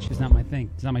not my thing.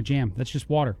 It's not my jam. That's just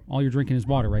water. All you're drinking is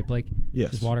water, right, Blake?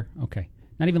 Yes. Just water? Okay.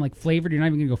 Not even like flavored? You're not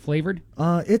even going to go flavored?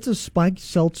 It's a spiked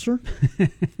seltzer.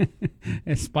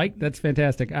 A spiked? That's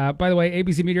fantastic. By the way,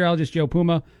 ABC meteorologist Joe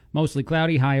Puma, mostly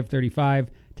cloudy, high of 35.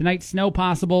 Tonight, snow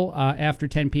possible after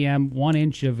 10 p.m., 1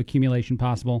 inch of accumulation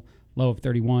possible, low of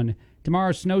 31.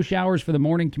 Tomorrow, snow showers for the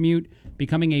morning commute,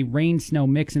 becoming a rain-snow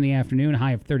mix in the afternoon,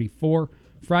 high of 34.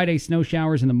 Friday, snow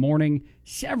showers in the morning,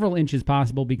 several inches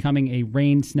possible, becoming a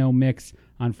rain-snow mix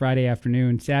on Friday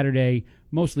afternoon. Saturday,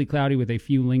 mostly cloudy with a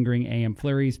few lingering AM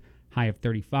flurries, high of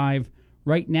 35.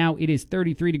 Right now, it is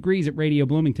 33 degrees at Radio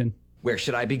Bloomington. Where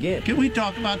should I begin? Can we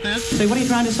talk about this? Say, what are you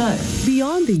trying to say?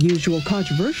 Beyond the usual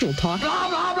controversial talk. Blah,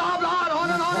 blah, blah, blah, on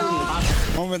and on.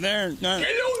 Over there.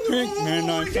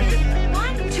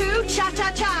 One, two,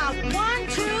 cha-cha-cha. 1,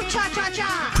 2,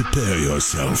 cha-cha-cha. Prepare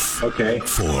yourself for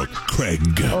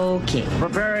Craig. Okay.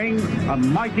 Preparing a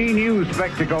mighty new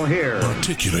spectacle here.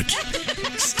 Articulate,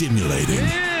 stimulating,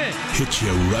 hits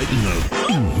you right in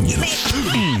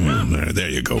the... there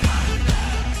you go.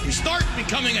 We start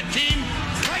becoming a team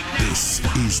right now. This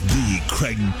is the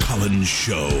Craig Collins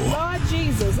Show. Lord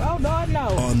Jesus. Oh, Lord, no.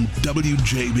 On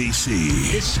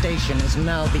WJBC. This station is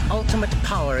now the ultimate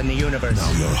power in the universe.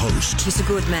 Now your host, He's a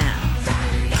good man.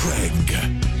 Craig.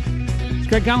 It's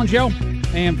Craig Collins Show,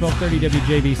 AM 1230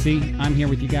 WJBC. I'm here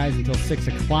with you guys until 6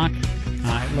 o'clock.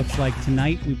 It looks like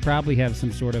tonight we probably have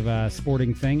some sort of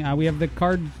sporting thing. We have the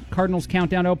Cardinals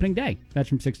countdown to opening day. That's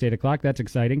from 6 to 8 o'clock. That's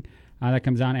exciting. That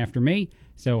comes on after me.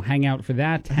 So hang out for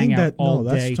that. Hang out all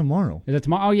day. That's tomorrow. Is that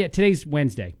tomorrow? Oh, yeah. Today's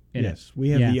Wednesday. Yes. We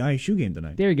have the ISU game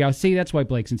tonight. There you go. See, that's why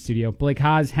Blake's in studio. Blake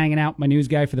Haas hanging out, my news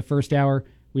guy for the first hour.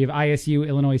 We have ISU,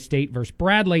 Illinois State versus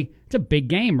Bradley. It's a big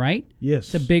game, right?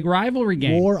 Yes. It's a big rivalry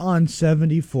game. 4 on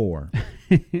 74.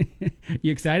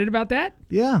 You excited about that?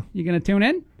 Yeah. You going to tune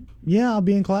in? Yeah, I'll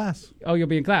be in class. Oh, you'll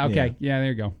be in class? Okay. Yeah, there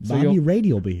you go. So Bobby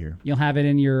Rady will be here. You'll have it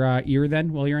in your ear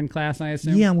then while you're in class, I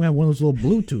assume? Yeah, I'm going to have one of those little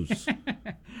Bluetooths.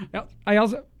 I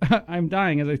also, I'm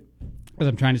dying as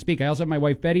I'm trying to speak. I also have my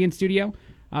wife Betty in studio.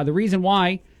 The reason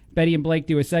why Betty and Blake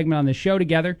do a segment on this show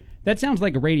together, that sounds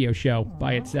like a radio show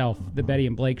by itself, the Betty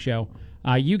and Blake show.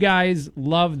 You guys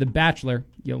love The Bachelor.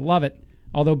 You love it.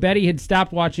 Although Betty had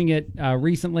stopped watching it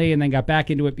recently and then got back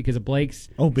into it because of Blake's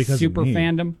super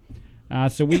fandom.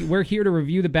 So we're here to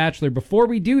review The Bachelor. Before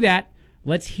we do that,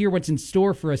 let's hear what's in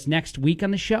store for us next week on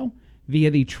the show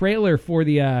via the trailer for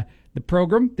the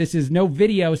program. This is no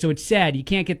video, so it's sad. You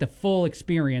can't get the full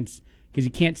experience because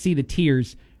you can't see the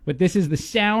tears. But this is the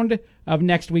sound of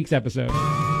next week's episode.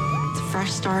 It's a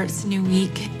fresh start. It's a new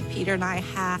week. Peter and I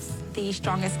have the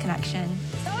strongest connection.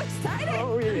 So excited!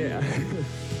 Oh, yeah.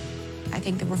 I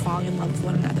think that we're falling in love with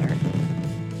one another.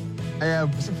 I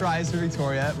have a surprise for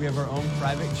Victoria. We have our own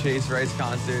private Chase Rice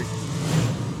concert.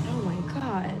 Oh, my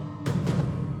God.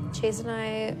 Chase and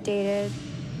I dated.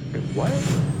 What?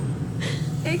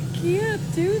 I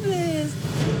can't do this.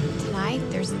 Tonight,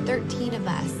 there's 13 of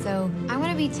us, so I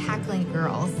want to be tackling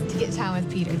girls to get time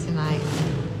with Peter tonight.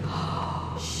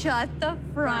 Shut the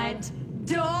front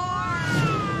door!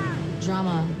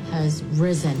 Drama has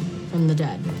risen from the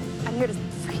dead. I'm here to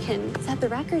freaking set the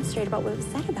record straight about what was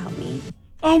said about me.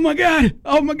 Oh, my God.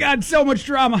 Oh, my God. So much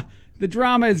drama. The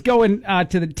drama is going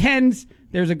to the tens.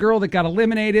 There's a girl that got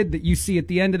eliminated that you see at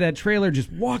the end of that trailer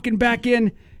just walking back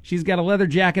in. She's got a leather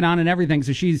jacket on and everything,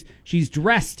 so she's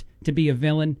dressed to be a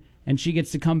villain, and she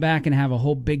gets to come back and have a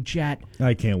whole big chat.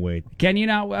 I can't wait. Can you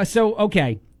not?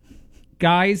 Okay.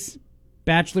 Guys,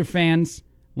 Bachelor fans,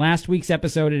 last week's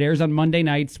episode, it airs on Monday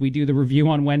nights. We do the review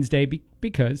on Wednesday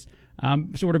because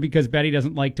Betty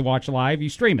doesn't like to watch live. You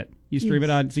stream it. You stream it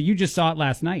on. So you just saw it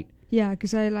last night. Yeah,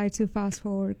 because I like to fast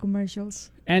forward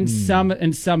commercials. And some of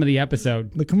the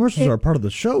episode. The commercials are a part of the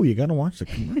show. You got to watch the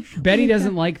commercials. Betty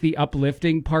doesn't like the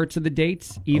uplifting parts of the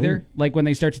dates either. Like when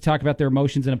they start to talk about their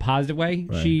emotions in a positive way.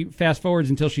 Right. She fast forwards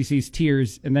until she sees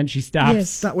tears, and then she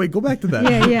stops. Yes. Wait, go back to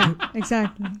that. Yeah,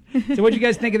 exactly. So what did you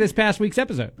guys think of this past week's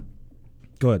episode?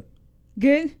 Good.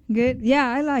 Good. Yeah,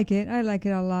 I like it. I like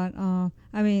it a lot.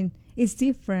 I mean, it's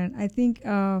different. I think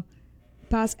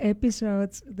past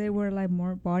episodes, they were like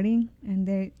more boring,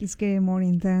 and it's getting more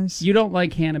intense. You don't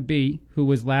like Hannah B., who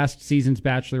was last season's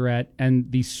Bachelorette,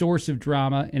 and the source of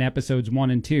drama in episodes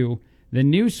 1 and 2. The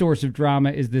new source of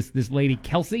drama is this lady,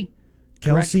 Kelsey.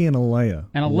 Kelsey and Alea.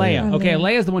 And Alea. Okay,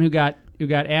 Alea's the one who got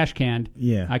ash canned.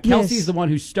 Yeah. Kelsey's the one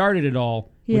who started it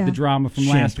all with the drama from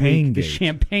last week. The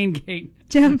Champagne Gate.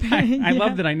 I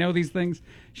love that I know these things.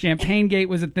 Champagne Gate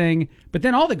was a thing. But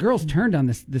then all the girls turned on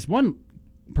this one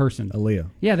person. Alea.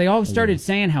 Yeah, they all started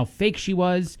saying how fake she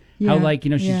was. How,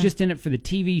 she's just in it for the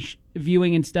TV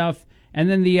viewing and stuff. And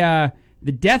then the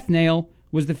death nail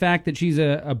was the fact that she's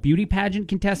a beauty pageant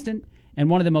contestant and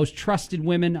one of the most trusted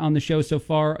women on the show so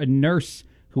far. A nurse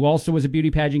who also was a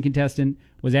beauty pageant contestant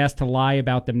was asked to lie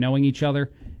about them knowing each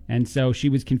other. And so she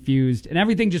was confused and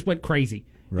everything just went crazy.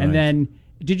 Right. And then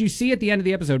did you see at the end of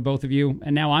the episode, both of you,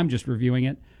 and now I'm just reviewing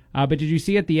it, but did you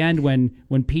see at the end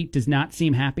when Pete does not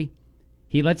seem happy?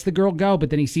 He lets the girl go, but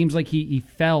then he seems like he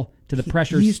fell to the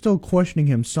pressures. He's still questioning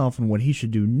himself and what he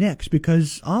should do next,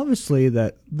 because obviously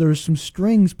that there's some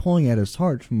strings pulling at his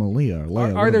heart from Leah.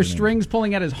 Are there strings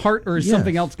pulling at his heart, or is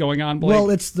something else going on, Blake? Well,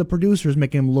 it's the producers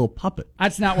making him a little puppet.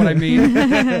 That's not what I mean.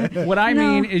 What I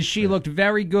mean is she looked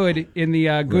very good in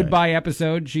the Goodbye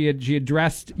episode. She had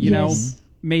dressed, you know,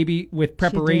 maybe with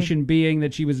preparation being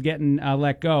that she was getting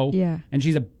let go. Yeah. And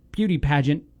she's a beauty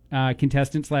pageant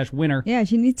contestant / winner. Yeah,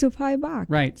 she needs to fight back.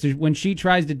 Right. So when she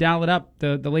tries to dial it up,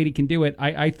 the lady can do it.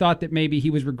 I thought that maybe he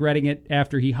was regretting it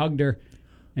after he hugged her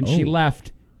and she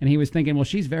left, and he was thinking, well,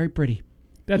 she's very pretty.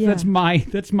 That's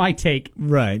my take.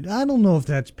 Right. I don't know if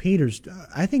that's Peter's.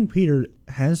 I think Peter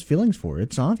has feelings for her.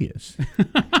 It's obvious.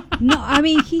 No, I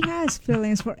mean, he has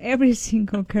feelings for every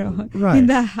single girl in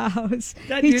the house,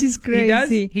 which is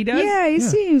crazy. He does? Yeah, it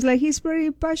seems like he's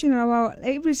very passionate about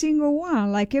every single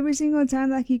one. Like, every single time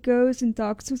that he goes and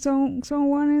talks to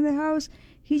someone in the house,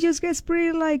 he just gets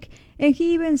pretty, like, and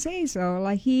he even says so.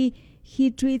 Like, he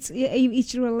treats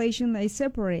each relation like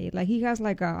separate. Like, he has,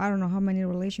 like, I don't know how many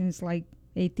relations, like,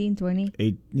 18, 20?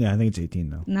 Yeah, I think it's 18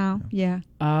 now. Now, yeah.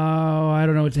 Oh, I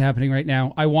don't know what's happening right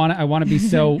now. I want to be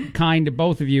so kind to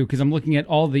both of you because I'm looking at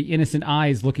all the innocent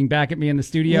eyes looking back at me in the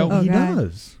studio. Well, he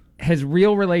does. Has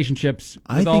real relationships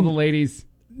with all the ladies.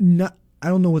 I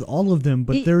don't know with all of them,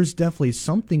 but there's definitely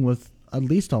something with at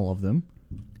least all of them.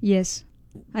 Yes,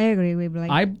 I agree with Blake.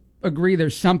 I agree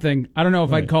there's something. I don't know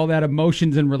if I'd call that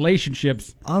emotions and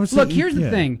relationships. Obviously, look, here's the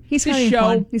thing. He's having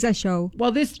fun. It's a show.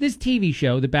 Well, this TV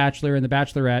show, The Bachelor and The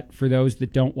Bachelorette, for those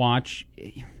that don't watch,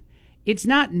 it's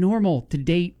not normal to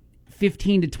date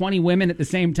 15 to 20 women at the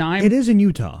same time. It is in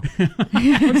Utah.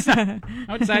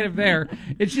 outside of there.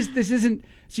 It's just, this isn't,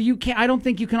 so you can't, I don't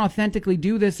think you can authentically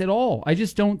do this at all. I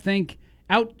just don't think,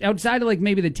 outside of like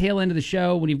maybe the tail end of the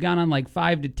show, when you've gone on like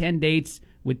 5 to 10 dates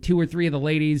with 2 or 3 of the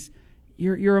ladies,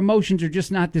 your emotions are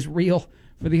just not this real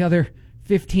for the other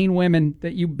 15 women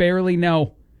that you barely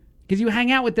know. Because you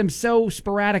hang out with them so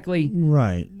sporadically.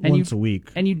 Right, once a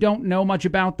week. And you don't know much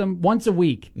about them. Once a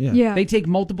week. Yeah. They take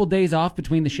multiple days off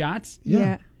between the shots.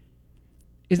 Yeah.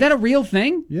 Is that a real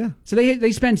thing? Yeah. So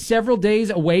they spend several days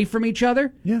away from each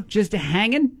other? Yeah. Just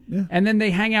hanging? Yeah. And then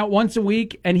they hang out once a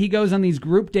week, and he goes on these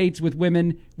group dates with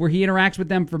women where he interacts with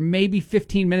them for maybe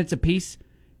 15 minutes apiece,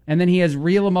 and then he has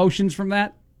real emotions from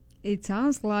that? It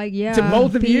sounds like, yeah. To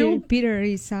both of you? Peter,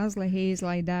 it sounds like he's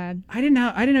like that. I didn't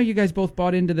know you guys both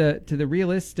bought into the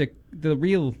realistic, the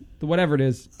whatever it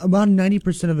is. About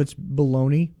 90% of it's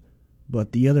baloney,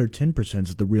 but the other 10%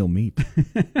 is the real meat.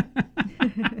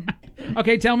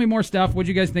 Okay, tell me more stuff. What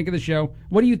do you guys think of the show?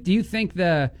 What do you think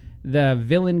the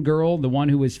villain girl, the one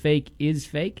who was fake, is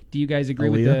fake? Do you guys agree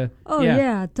with the? Oh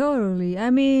yeah, totally. I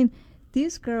mean,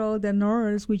 this girl, the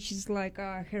nurse, which is like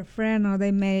her friend, or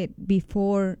they met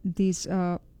before this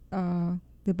the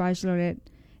Bachelorette,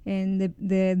 and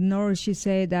the nurse, she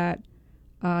said that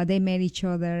they met each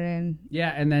other, and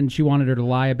and then she wanted her to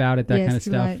lie about it, that kind of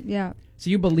stuff. Yeah. So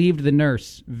you believed the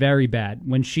nurse very bad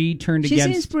when she turned against.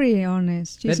 She seems pretty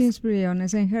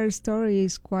honest. And her story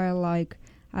is quite like,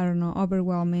 I don't know,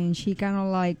 overwhelming. She kind of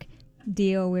like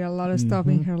deal with a lot of stuff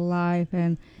in her life,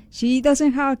 and she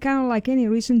doesn't have kind of like any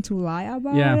reason to lie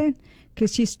about it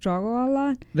because she struggled a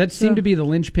lot. That seemed to be the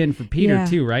linchpin for Peter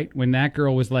too, right? When that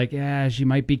girl was like, yeah, she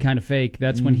might be kind of fake.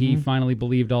 That's when he finally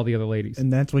believed all the other ladies.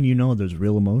 And that's when you know there's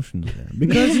real emotions there.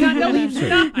 Because he believes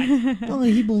her. Well,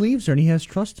 he believes her and he has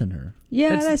trust in her.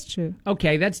 Yeah, that's true.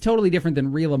 Okay, that's totally different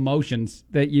than real emotions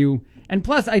that you... And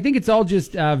plus, I think it's all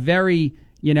just very...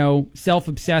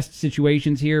 self-obsessed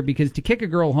situations here, because to kick a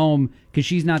girl home because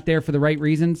she's not there for the right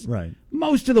reasons. Right.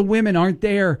 Most of the women aren't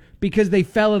there because they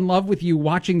fell in love with you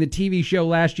watching the TV show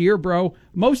last year, bro.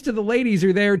 Most of the ladies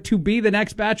are there to be the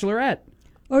next Bachelorette.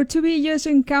 Or to be just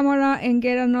on camera and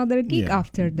get another gig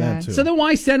after that. So then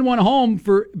why send one home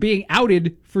for being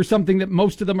outed for something that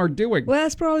most of them are doing? Well,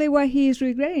 that's probably why he's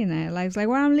regretting it. Like, it's like,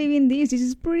 well, I'm leaving this. This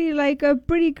is pretty like a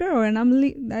pretty girl,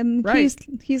 and right.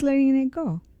 he's letting it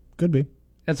go. Could be.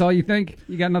 That's all you think?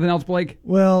 You got nothing else, Blake?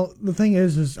 Well, the thing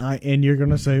is and you're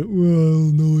going to say, well,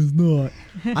 no, he's not.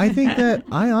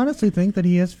 I honestly think that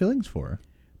he has feelings for her.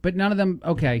 But none of them,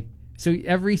 okay. So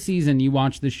every season you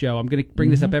watch the show, I'm going to bring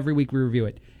this up every week we review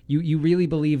it. You really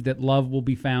believe that love will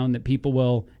be found, that people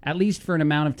will, at least for an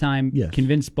amount of time,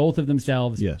 convince both of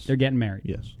themselves they're getting married?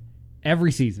 Yes.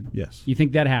 Every season. Yes. You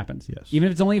think that happens? Yes. Even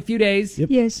if it's only a few days? Yep.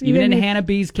 Yes. Even in if- Hannah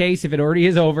B's case, if it already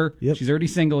is over, Yep. she's already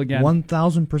single again.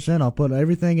 1,000%. I'll put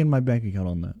everything in my bank account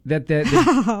on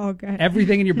that. Okay.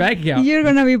 Everything in your bank account. You're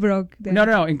gonna be broke. Then.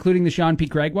 No, including the Sean P.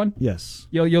 Craig one? Yes.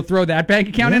 You'll throw that bank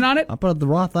account in on it? I'll put the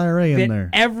Roth IRA in That there.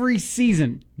 every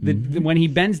season, when he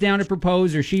bends down to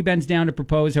propose or she bends down to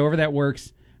propose, however that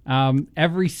works,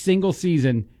 every single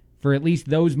season, for at least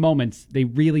those moments, they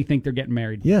really think they're getting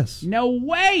married. Yes. No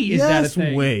way is that a Yes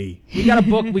thing. way. We got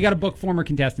to book former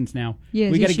contestants now.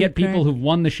 Yes, we got to you get should, people Craig. who've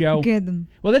won the show. Get them.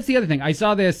 Well, that's the other thing. I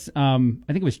saw this, I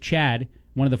think it was Chad,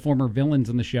 one of the former villains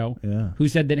on the show, who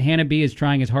said that Hannah B is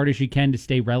trying as hard as she can to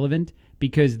stay relevant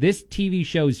because this TV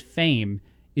show's fame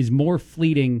is more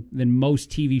fleeting than most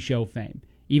TV show fame.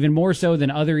 Even more so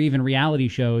than other even reality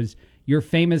shows. You're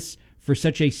famous for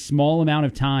such a small amount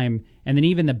of time, and then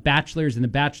even the Bachelors and the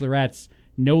Bachelorettes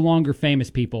no longer famous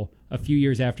people a few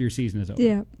years after your season is over.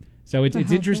 Yeah. So it's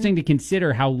interesting to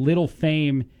consider how little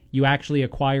fame you actually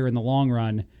acquire in the long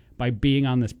run by being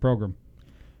on this program.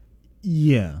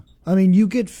 Yeah. I mean, you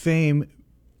get fame.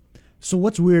 So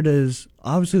what's weird is,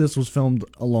 obviously this was filmed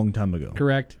a long time ago.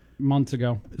 Correct. Months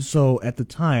ago. So at the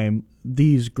time,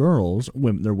 these girls,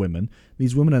 they're women,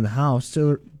 these women in the house,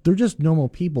 they're just normal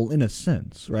people in a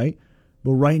sense, right?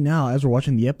 But right now, as we're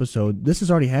watching the episode, this has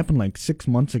already happened like 6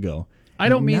 months ago. I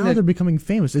don't mean now that they're becoming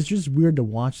famous. It's just weird to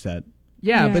watch that.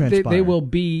 Yeah, but they transpire. will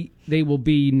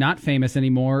be not famous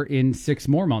anymore in 6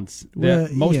 more months.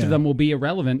 Most yeah. of them will be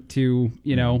irrelevant to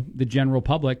the general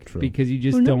public because you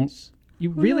just Who don't. knows?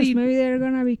 You Who really. knows? Maybe they're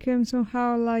gonna become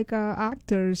somehow like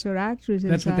actors or actresses.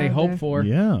 That's what they out hope there. for.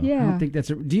 Yeah. I Yeah. don't think that's.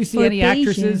 Do you see Or any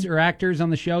actresses patient. or actors on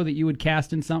the show that you would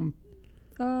cast in something?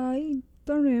 I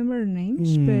don't remember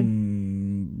names,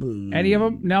 but Any of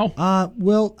them? No.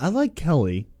 Well, I like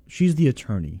Kelly. She's the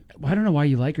attorney. I don't know why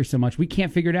you like her so much. We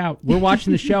can't figure it out. We're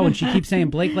watching the show and she keeps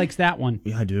saying Blake likes that one.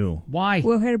 Yeah, I do. Why?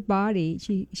 well, her body,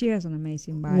 she has an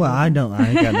amazing body. Well, I don't.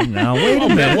 I got it now. Wait a Oh,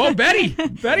 minute. well,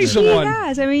 Betty's She the one.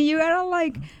 does. I mean, you gotta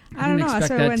like. I don't didn't know. expect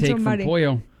So that when take somebody. from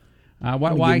Pollo.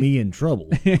 Gonna Why? get me in trouble.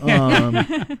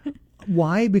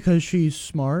 Why? Because she's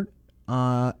smart,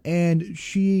 and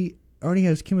she already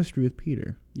has chemistry with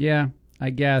Peter. Yeah,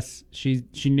 I guess she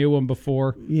knew him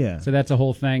before. Yeah. So that's a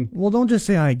whole thing. Well, don't just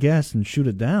say I guess and shoot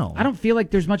it down. I don't feel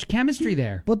like there's much chemistry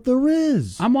there. But there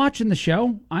is. I'm watching the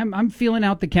show. I'm feeling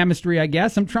out the chemistry, I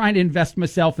guess. I'm trying to invest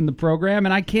myself in the program,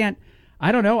 and I can't.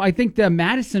 I don't know. I think the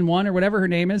Madison one, or whatever her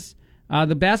name is,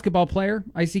 the basketball player,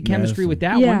 I see chemistry Madison. with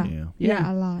that Yeah. one.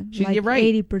 Yeah, a lot. She's, Like you're right.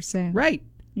 80%. Right.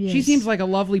 She Yes. seems like a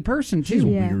lovely person, too. She's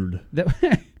Yeah. weird. The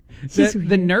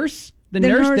weird. nurse? The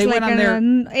nurse, they like went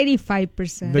on their...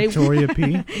 85%. Victoria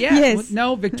P. Yeah. Yes.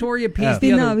 No, Victoria P. F.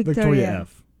 the No, other. Victoria.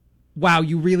 F. Wow,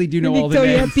 you really do know all the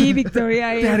Victoria names. P.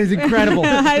 Victoria. That is incredible.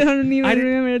 I don't even I didn't-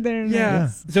 remember their names. Yeah.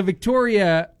 So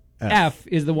Victoria F.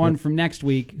 is the one Yep. from next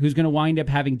week who's going to wind up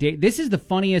having date. This is the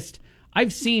funniest.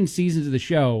 I've seen seasons of the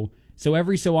show. So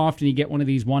every so often you get one of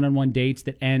these one-on-one dates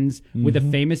that ends with a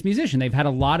famous musician. They've had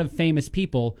a lot of famous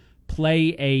people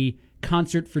play a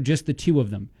concert for just the two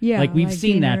of them. Yeah, like we've like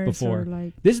seen that dinners before. or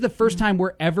like- This is the first time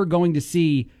we're ever going to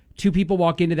see two people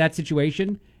walk into that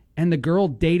situation and the girl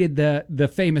dated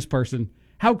the famous person.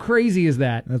 How crazy is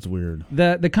that? That's weird.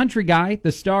 The country guy,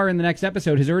 the star in the next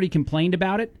episode, has already complained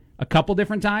about it a couple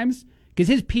different times because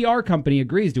his PR company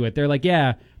agrees to it. They're like,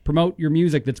 yeah, promote your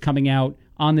music that's coming out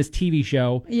on this TV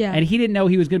show. Yeah. And he didn't know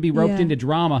he was going to be roped Yeah. into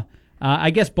drama.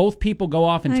 I guess both people go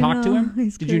off and I talk to know. him.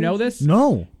 It's Did you know crazy. this?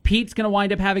 No. Pete's going to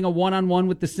wind up having a one-on-one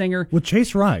with the singer. With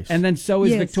Chase Rice. And then so is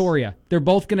Yes. Victoria. They're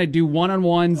both going to do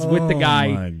one-on-ones with the guy.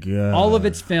 Oh, my God. All of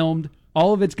it's filmed.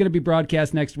 All of it's going to be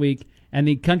broadcast next week. And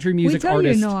the country We music tell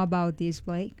artist, you know about this,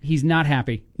 Blake. he's not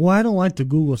happy. Well, I don't like to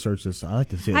Google search this. I like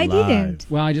to see it I live. didn't.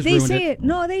 Well, I just they ruined say it. it.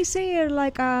 No, they say it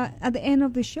like at the end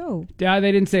of the show. Yeah,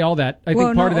 they didn't say all that. I Well,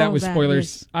 think part not of that all was that,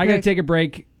 spoilers. yes. I got to Correct. take a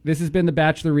break. This has been the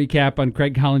Bachelor Recap on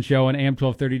Craig Collins Show on AM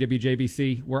 1230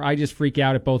 WJBC, where I just freak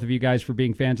out at both of you guys for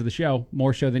being fans of the show,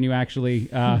 more so than you actually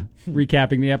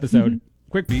recapping the episode.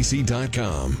 Quick.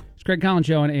 BC.com. It's Craig Collins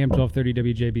Show on AM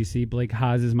 1230 WJBC. Blake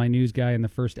Haas is my news guy in the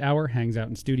first hour, hangs out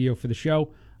in studio for the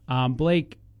show.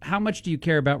 Blake, how much do you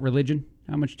care about religion?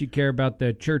 How much do you care about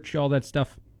the church, all that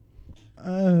stuff?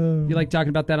 You like talking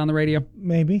about that on the radio?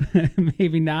 Maybe.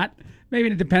 Maybe not. Maybe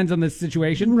it depends on the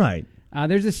situation. Right.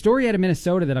 There's a story out of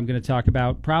Minnesota that I'm going to talk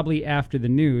about probably after the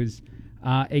news.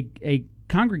 A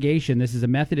congregation, this is a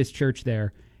Methodist church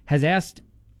there, has asked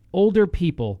older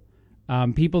people,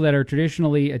 people that are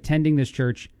traditionally attending this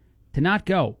church, to not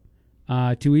go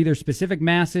to either specific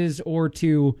masses or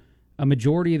to a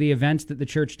majority of the events that the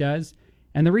church does.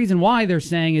 And the reason why they're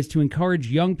saying is to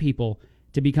encourage young people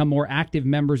to become more active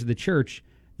members of the church.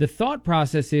 The thought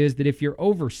process is that if you're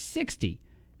over 60,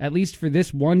 at least for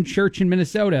this one church in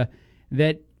Minnesota,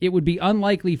 that it would be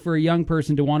unlikely for a young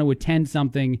person to want to attend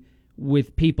something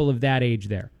with people of that age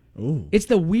there. Ooh. It's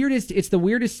the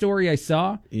weirdest story I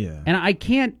saw. Yeah. And I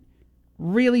can't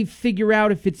really figure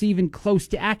out if it's even close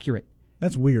to accurate.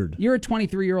 That's weird. You're a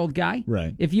 23-year-old guy.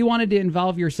 Right. If you wanted to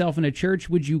involve yourself in a church,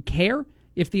 would you care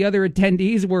if the other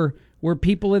attendees were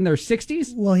people in their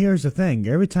 60s? Well, here's the thing.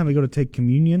 Every time I go to take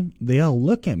communion, they all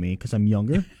look at me because I'm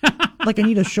younger. Like I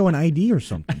need to show an ID or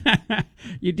something.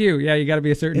 You do. Yeah, you got to be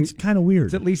a certain... It's kind of weird.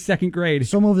 It's at least second grade.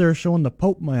 Some over there are showing the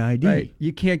Pope my ID. Right.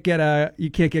 You can't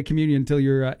get communion until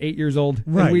you're 8 years old.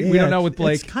 Right. And we don't know with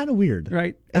Blake. It's kind of weird.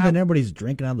 Right. And then everybody's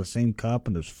drinking out of the same cup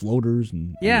and there's floaters.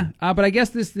 But I guess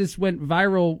this went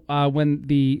viral when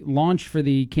the launch for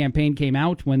the campaign came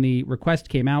out, when the request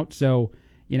came out. So,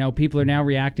 people are now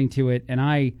reacting to it. And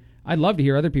I'd love to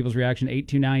hear other people's reaction.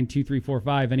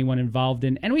 829-2345, anyone involved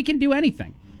in. And we can do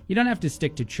anything. You don't have to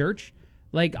stick to church.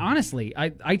 Like, honestly,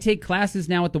 I take classes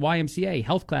now at the YMCA,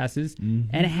 health classes,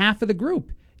 and half of the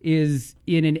group is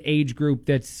in an age group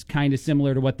that's kind of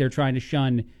similar to what they're trying to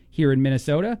shun here in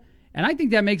Minnesota. And I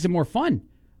think that makes it more fun.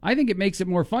 I think it makes it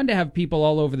more fun to have people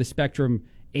all over the spectrum,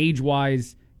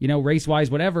 age-wise, race-wise,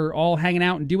 whatever, all hanging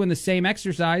out and doing the same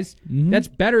exercise. That's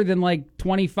better than,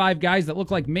 25 guys that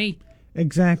look like me.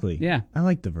 Exactly. Yeah. I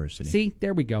like diversity. See,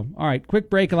 there we go. All right, quick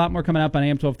break. A lot more coming up on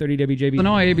AM 1230 WJBC.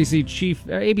 Illinois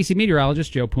ABC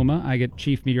meteorologist Joe Puma. I get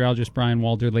Chief Meteorologist Brian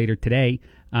Walter later today.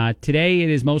 Today it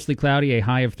is mostly cloudy, a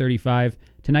high of 35.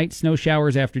 Tonight, snow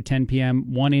showers after 10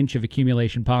 p.m., 1 inch of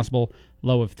accumulation possible,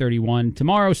 low of 31.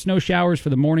 Tomorrow, snow showers for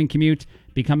the morning commute,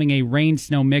 becoming a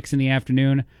rain-snow mix in the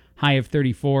afternoon, high of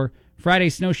 34. Friday,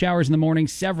 snow showers in the morning,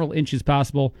 several inches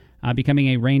possible, becoming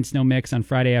a rain-snow mix on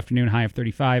Friday afternoon, high of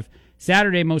 35.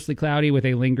 Saturday, mostly cloudy with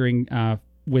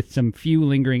with some few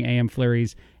lingering AM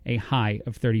flurries, a high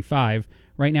of 35.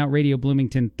 Right now, Radio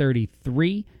Bloomington,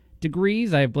 33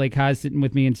 degrees. I have Blake Haas sitting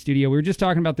with me in studio. We were just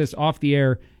talking about this off the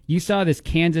air. You saw this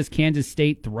Kansas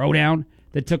State throwdown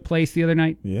that took place the other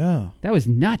night? Yeah. That was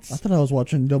nuts. I thought I was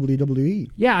watching WWE.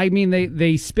 Yeah, I mean,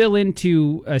 they spill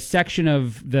into a section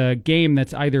of the game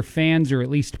that's either fans or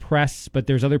at least press, but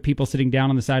there's other people sitting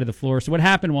down on the side of the floor. So what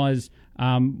happened was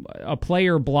a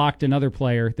player blocked another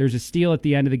player. There's a steal at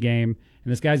the end of the game,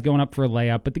 and this guy's going up for a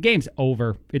layup, but the game's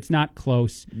over. It's not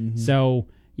close. So,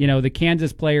 the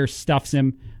Kansas player stuffs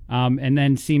him and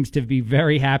then seems to be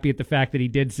very happy at the fact that he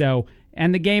did so,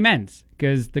 and the game ends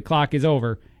because the clock is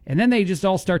over. And then they just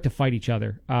all start to fight each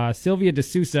other. Sylvia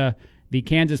DeSouza, the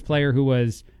Kansas player who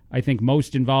was, I think,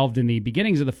 most involved in the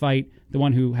beginnings of the fight, the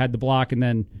one who had the block and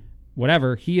then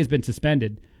whatever, he has been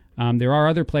suspended. There are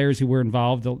other players who were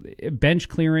involved. Bench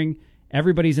clearing,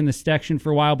 everybody's in the section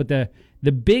for a while. But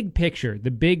the big picture,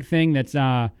 the big thing that's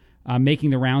making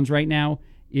the rounds right now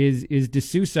is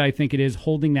DeSouza, I think it is,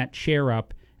 holding that chair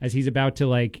up as he's about to,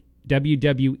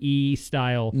 WWE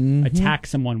style attack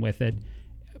someone with it.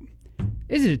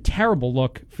 This is a terrible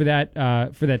look for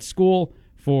that school,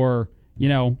 for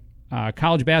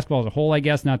college basketball as a whole, I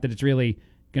guess. Not that it's really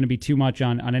going to be too much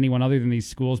on anyone other than these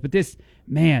schools. But this,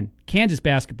 man, Kansas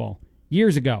basketball,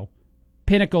 years ago,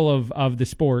 pinnacle of the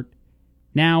sport.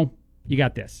 Now you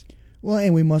got this. Well,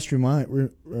 and we must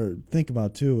think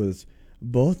about, too, is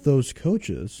both those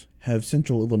coaches have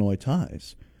Central Illinois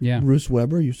ties. Yeah. Bruce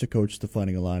Weber used to coach the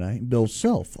Fighting Illini. Bill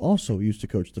Self also used to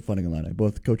coach the Fighting Illini,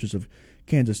 both coaches of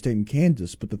Kansas State and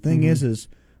Kansas. But the thing is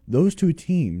those two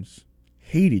teams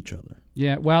hate each other.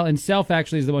 Yeah, well, and Self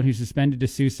actually is the one who suspended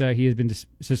DeSouza. He has been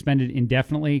suspended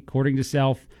indefinitely, according to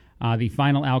Self. The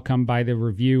final outcome by the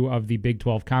review of the Big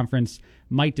 12 Conference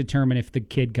might determine if the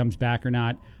kid comes back or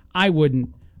not. I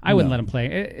wouldn't let him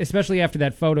play, especially after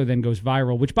that photo then goes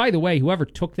viral, which, by the way, whoever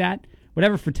took that,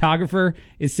 whatever photographer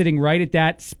is sitting right at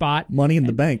that spot. Money in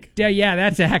the bank. Yeah,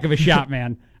 that's a heck of a shot,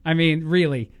 man. I mean,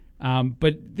 really.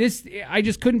 But this, I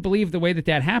just couldn't believe the way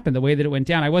that happened, the way that it went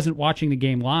down. I wasn't watching the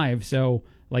game live, so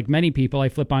like many people, I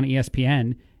flip on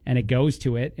ESPN and it goes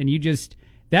to it. And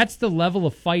that's the level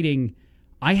of fighting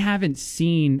I haven't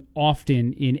seen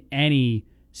often in any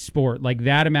sport, like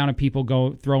that amount of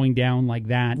people throwing down like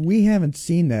that. We haven't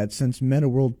seen that since Meta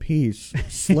World Peace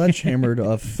sledgehammered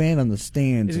a fan on the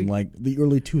stands in the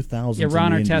early 2000s. Yeah,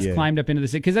 Ron Artest climbed up into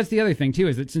the because that's the other thing too,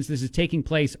 is that since this is taking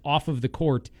place off of the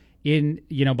court in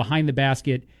behind the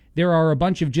basket, there are a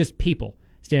bunch of just people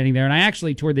standing there. And I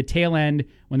actually, toward the tail end,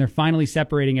 when they're finally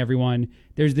separating everyone,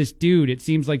 there's this dude, it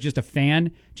seems like just a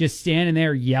fan, just standing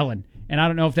there yelling. And I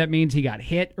don't know if that means he got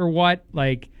hit or what,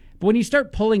 but when you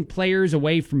start pulling players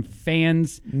away from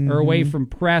fans or away from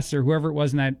press or whoever it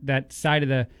was in that side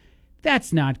of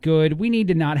That's not good. We need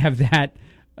to not have that.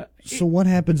 So what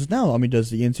happens now? I mean, does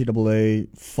the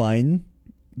NCAA fine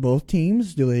both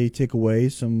teams? Do they take away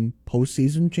some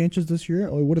postseason chances this year,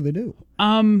 or what do they do?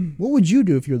 What would you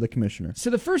do if you were the commissioner? So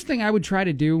the first thing I would try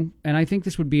to do, and I think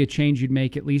this would be a change you'd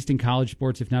make, at least in college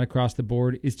sports, if not across the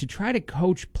board, is to try to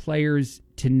coach players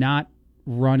to not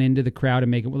run into the crowd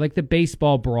and make it like the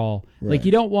baseball brawl. Right. Like,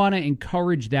 you don't want to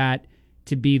encourage that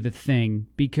to be the thing,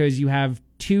 because you have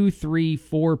 2, 3,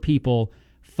 4 people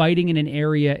fighting in an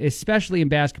area, especially in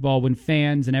basketball when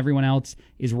fans and everyone else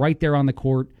is right there on the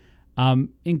court.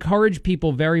 Encourage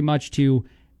people very much to,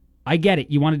 I get it,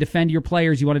 you want to defend your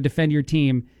players, you want to defend your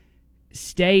team.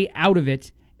 Stay out of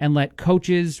it and let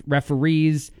coaches,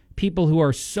 referees, people who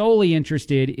are solely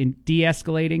interested in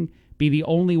de-escalating be the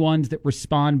only ones that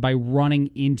respond by running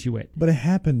into it. But it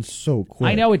happens so quick.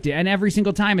 I know it did, and every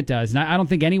single time it does. And I don't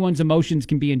think anyone's emotions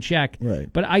can be in check.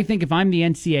 Right. But I think if I'm the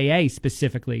NCAA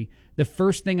specifically, the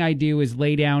first thing I do is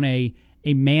lay down a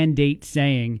mandate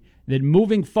saying that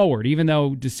moving forward, even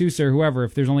though D'Souza or whoever,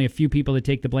 if there's only a few people that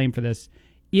take the blame for this,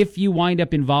 if you wind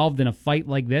up involved in a fight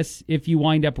like this, if you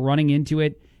wind up running into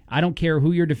it, I don't care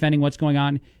who you're defending, what's going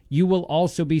on, you will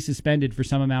also be suspended for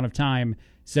some amount of time.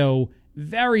 So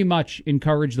very much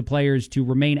encourage the players to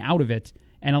remain out of it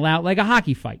and allow, like a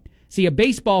hockey fight. See, a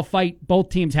baseball fight, both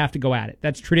teams have to go at it.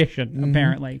 That's tradition,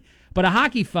 apparently. But a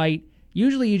hockey fight,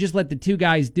 usually you just let the two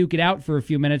guys duke it out for a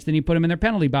few minutes, then you put them in their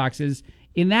penalty boxes.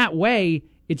 In that way,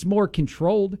 it's more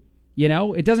controlled. You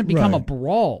know, it doesn't become a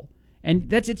brawl.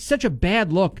 And it's such a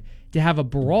bad look to have a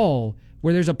brawl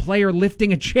where there's a player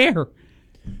lifting a chair.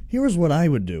 Here's what I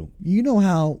would do. You know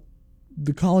how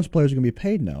the college players are going to be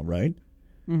paid now, right?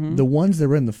 Mm-hmm. The ones that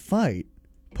were in the fight,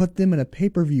 put them in a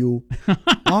pay-per-view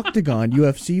octagon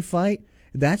UFC fight.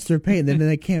 That's their pay. And then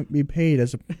they can't be paid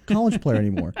as a college player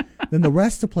anymore. Then the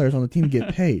rest of the players on the team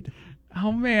get paid.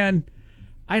 Oh, man.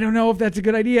 I don't know if that's a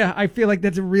good idea. I feel like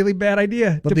that's a really bad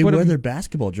idea. But they wear their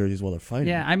basketball jerseys while they're fighting.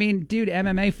 Yeah, I mean, dude,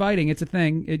 MMA fighting, it's a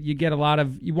thing. You get a lot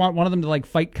of... You want one of them to, like,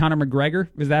 fight Conor McGregor?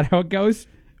 Is that how it goes?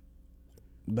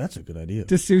 That's a good idea.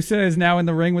 D'Souza is now in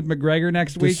the ring with McGregor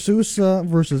next week. D'Souza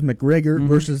versus McGregor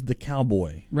versus the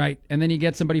Cowboy. Right, and then you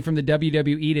get somebody from the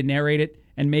WWE to narrate it,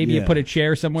 and maybe you put a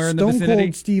chair somewhere in the vicinity. Stone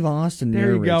Cold Steve Austin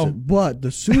narrates it, but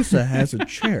D'Souza has a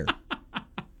chair.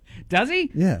 Does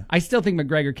he? Yeah. I still think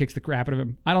McGregor kicks the crap out of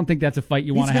him. I don't think that's a fight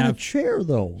you want to have. He's got a chair,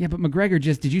 though. Yeah, but McGregor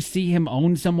did you see him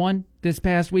own someone this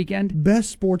past weekend?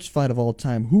 Best sports fight of all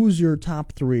time. Who's your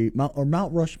top three, Mount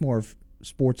Rushmore of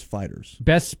sports fighters?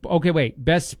 Best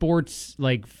sports,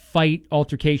 like, fight,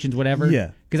 altercations, whatever?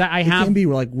 Yeah. Because I have... It can't be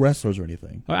like wrestlers or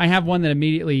anything. I have one that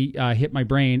immediately hit my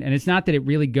brain, and it's not that it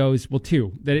really goes... Well,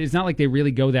 two. That it's not like they really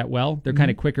go that well. They're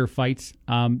kind of quicker fights.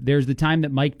 There's the time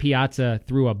that Mike Piazza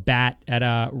threw a bat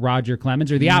at Roger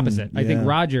Clemens, or the opposite. I think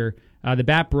Roger, the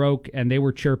bat broke, and they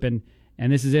were chirping,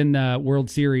 and this is in the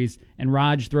World Series, and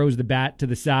Raj throws the bat to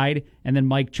the side, and then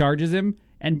Mike charges him,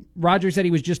 and Roger said he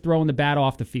was just throwing the bat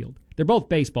off the field. They're both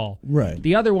baseball. Right.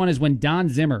 The other one is when Don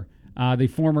Zimmer, the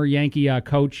former Yankee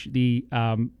coach, the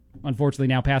unfortunately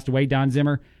now passed away, Don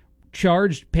Zimmer,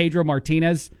 charged Pedro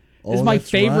Martinez. This is my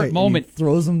favorite moment. He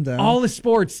throws him down. All the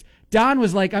sports. Don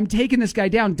was like, I'm taking this guy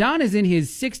down. Don is in his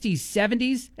 60s,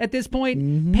 70s at this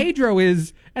point. Pedro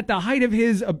is at the height of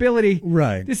his ability.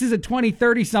 Right. This is a 20,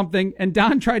 30-something, and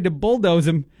Don tried to bulldoze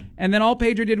him. And then all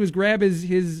Pedro did was grab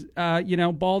his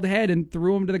bald head and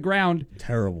threw him to the ground.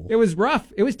 Terrible. It was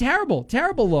rough. It was terrible.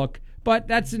 Terrible look. But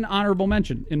that's an honorable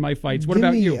mention in my fights. What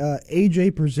about you?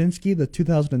 AJ Brzezinski, the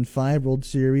 2005 World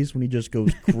Series, when he just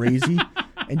goes crazy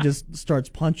and just starts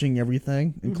punching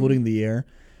everything, including the air.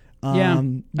 I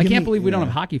can't believe we don't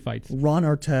have hockey fights. Ron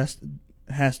Artest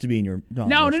has to be in your... No.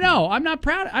 I'm not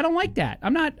proud. I don't like that.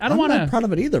 I'm not proud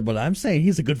of it either, but I'm saying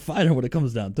he's a good fighter when it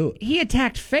comes down to it. He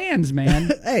attacked fans,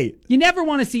 man. Hey. You never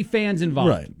want to see fans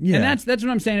involved. Right. Yeah. And that's what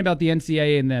I'm saying about the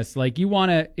NCAA in this. Like, you want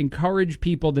to encourage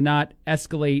people to not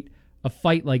escalate a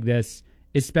fight like this,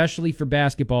 especially for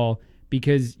basketball,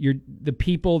 because the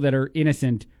people that are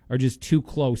innocent are just too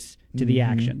close to the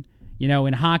action. You know,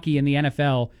 in hockey and the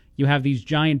NFL, you have these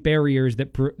giant barriers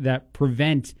that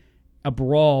prevent a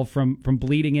brawl from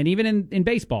bleeding. And even in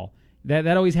baseball,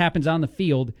 that always happens on the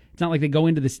field. It's not like they go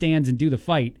into the stands and do the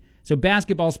fight. So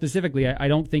basketball specifically, I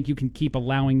don't think you can keep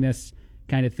allowing this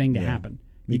kind of thing to happen.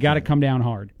 You got to come down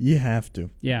hard. You have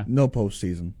to. Yeah. No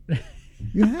postseason.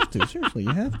 You have to. Seriously,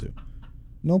 you have to.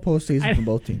 No postseason from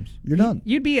both teams. You're done.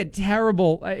 You'd be a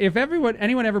terrible... If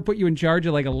anyone ever put you in charge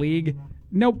of like a league,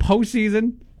 no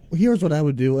postseason... Here's what I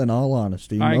would do in all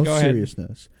honesty, no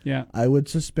seriousness. Yeah. I would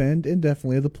suspend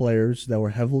indefinitely the players that were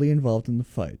heavily involved in the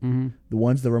fight. The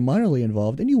ones that were minorly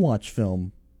involved, and you watch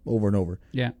film over and over.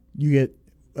 Yeah. You get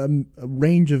a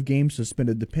range of games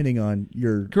suspended depending on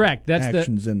your correct.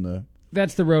 actions in the.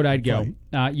 That's the road I'd go.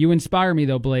 You inspire me,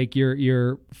 though, Blake.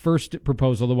 Your first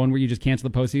proposal, the one where you just cancel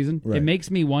the postseason, it makes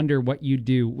me wonder what you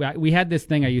do. We had this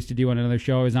thing I used to do on another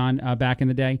show I was on back in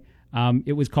the day.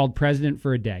 It was called President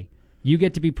for a Day. You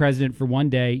get to be president for one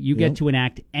day. You get to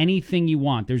enact anything you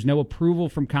want. There's no approval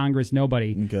from Congress,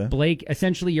 nobody. Okay. Blake,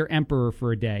 essentially you're emperor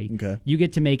for a day. Okay. You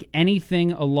get to make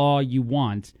anything a law you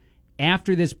want.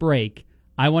 After this break,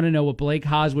 I want to know what Blake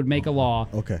Haas would make a law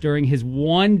during his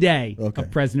one day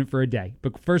of president for a day.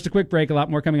 But first, a quick break. A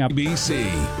lot more coming up. BC.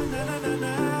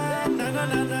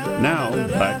 Now,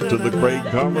 back to the Craig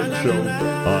Collins Show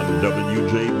on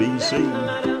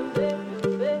WJBC.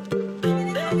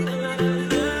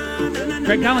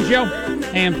 Craig Collins Show,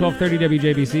 AM 1230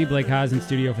 WJBC. Blake Haas in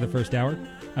studio for the first hour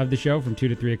of the show from 2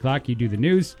 to 3 o'clock. You do the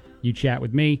news. You chat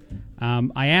with me.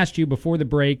 I asked you before the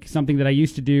break something that I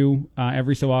used to do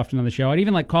every so often on the show. I'd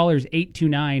even let callers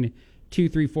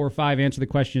 829-2345 answer the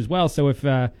question as well. So if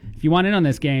you want in on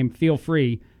this game, feel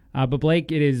free. But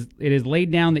Blake, it is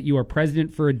laid down that you are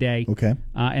president for a day. Okay.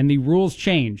 And the rules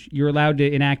change. You're allowed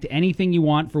to enact anything you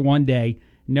want for one day.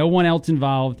 No one else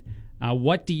involved.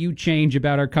 What do you change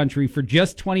about our country for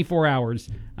just 24 hours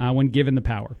when given the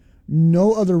power?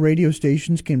 No other radio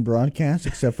stations can broadcast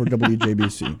except for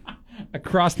WJBC.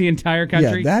 Across the entire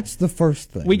country? Yeah, that's the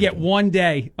first thing. We get one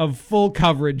day of full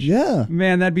coverage. Yeah.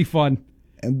 Man, that'd be fun.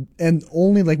 And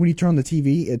only like when you turn on the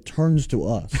TV, it turns to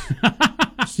us.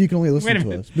 So you can only listen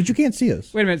to us. But you can't see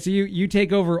us. Wait a minute. So you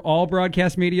take over all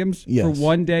broadcast mediums Yes. for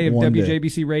one day of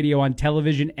WJBC radio on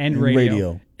television and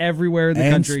radio. Everywhere in the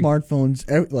country. And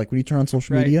smartphones. Like when you turn on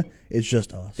social media, it's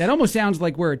just us. That almost sounds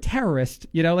like we're a terrorist.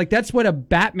 You know, like that's what a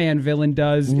Batman villain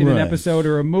does in an episode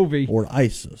or a movie. Or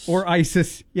ISIS.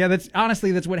 Yeah, that's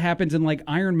what happens in like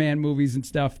Iron Man movies and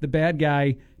stuff. The bad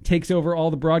guy takes over all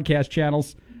the broadcast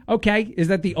channels. Okay, is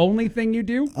that the only thing you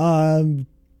do?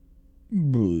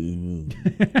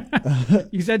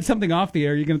 You said something off the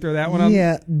air. Are you going to throw that one on?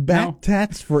 Yeah,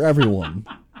 tats for everyone.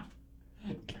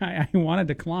 I want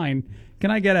to decline. Can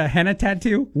I get a henna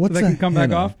tattoo What's so that a can come henna?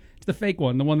 back off? It's the fake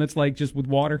one, the one that's like just with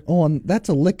water. Oh, and that's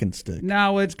a licking stick.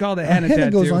 No, it's called a henna henna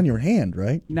tattoo. goes on your hand,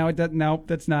 right? No, it doesn't. No,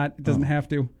 that's not. It doesn't have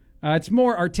to. It's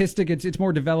more artistic. It's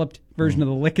more developed version of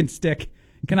the licking stick.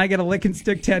 Can I get a licking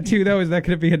stick tattoo though? Is that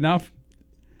going to be enough?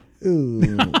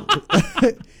 Ooh.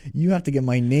 You have to get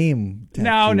my name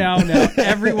tattooed. No.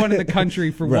 Everyone in the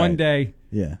country for one day.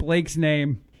 Yeah. Blake's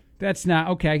name. That's not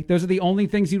okay. Those are the only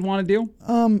things you'd want to do?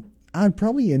 I'd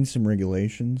probably end some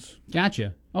regulations.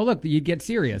 Gotcha. Oh, look, you'd get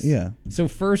serious. Yeah. So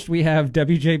first we have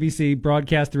WJBC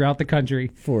broadcast throughout the country.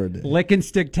 For a day. Lick and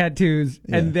stick tattoos,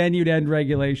 and then you'd end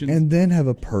regulations. And then have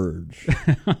a purge.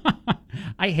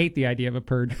 I hate the idea of a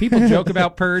purge. People joke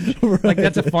about purge. Like,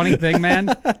 that's a funny thing, man.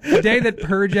 The day that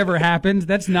purge ever happens,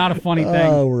 that's not a funny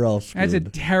thing. Oh, we're all screwed. That's a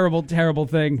terrible, terrible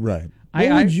thing. Right. What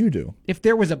would you do? If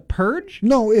there was a purge?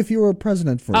 No, if you were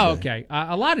president for a day. Okay.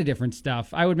 A lot of different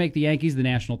stuff. I would make the Yankees the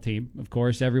national team. Of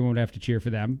course, everyone would have to cheer for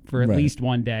them for at least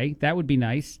one day. That would be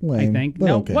nice, Lame, I think. but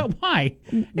No, okay. why?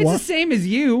 It's the same as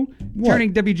you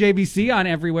turning WJBC on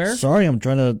everywhere. Sorry, I'm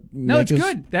trying to No, it's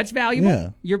good. That's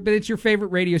valuable. Yeah. But it's your favorite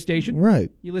radio station. Right.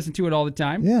 You listen to it all the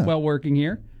time. Yeah. While working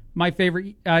here. My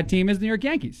favorite team is the New York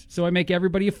Yankees, so I make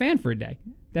everybody a fan for a day.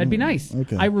 That'd be nice.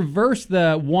 Okay. I reverse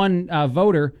the one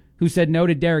voter who said no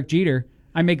to Derek Jeter.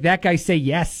 I make that guy say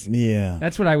yes. Yeah.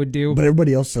 That's what I would do. But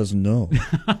everybody else says no.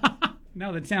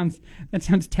 No, that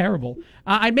sounds terrible.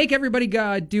 I'd make everybody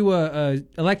do a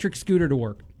electric scooter to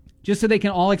work, just so they can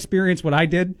all experience what I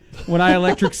did when I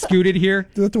electric scooted here.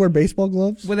 Do they have to wear baseball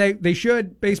gloves? Well, they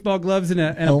should. Baseball gloves and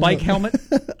a bike helmet.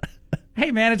 Hey,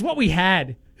 man, it's what we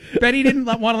had. Betty didn't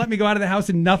want to let me go out of the house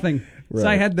and nothing. Right. So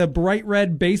I had the bright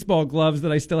red baseball gloves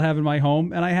that I still have in my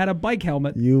home, and I had a bike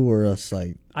helmet. You were a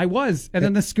sight. I was. And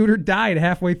then the scooter died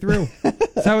halfway through.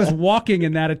 So I was walking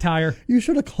in that attire. You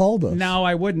should have called us. No,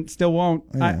 I wouldn't. Still won't.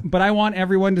 Yeah. But I want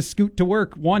everyone to scoot to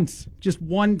work once. Just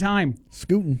one time.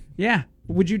 Scooting. Yeah.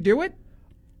 Would you do it?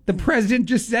 The president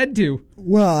just said to.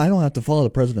 Well, I don't have to follow the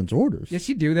president's orders. Yes,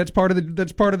 you do. That's part of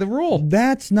the rule.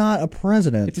 That's not a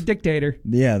president. It's a dictator.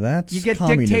 Yeah, that's You get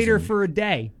communism. dictator for a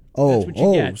day. Oh, That's what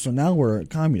you get. So now we're a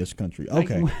communist country.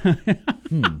 Okay.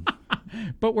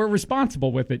 But we're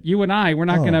responsible with it. You and we're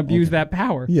not going to abuse that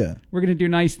power. Yeah. We're going to do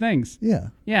nice things. Yeah.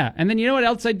 Yeah. And then you know what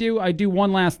else I do? I do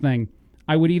one last thing.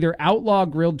 I would either outlaw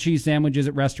grilled cheese sandwiches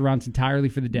at restaurants entirely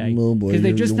for the day. Oh boy,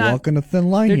 they're you're walking a thin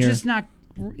line they're here. just not.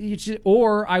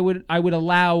 Or I would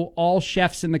allow all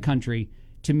chefs in the country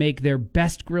to make their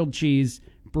best grilled cheese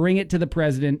bring it to the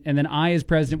president, and then I, as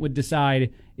president, would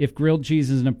decide if grilled cheese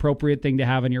is an appropriate thing to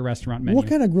have on your restaurant menu. What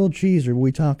kind of grilled cheese are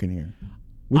we talking here?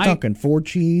 We're talking 4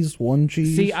 cheese, 1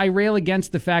 cheese? See, I rail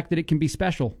against the fact that it can be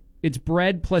special. It's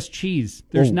bread plus cheese.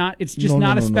 It's just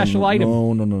not a special item.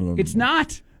 No. It's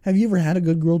not. Have you ever had a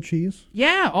good grilled cheese?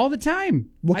 Yeah, all the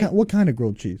time. What kind of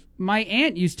grilled cheese? My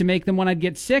aunt used to make them when I'd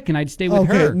get sick and I'd stay with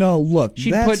her. Okay, no, look.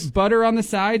 She'd put butter on the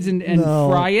sides and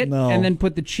fry it, and then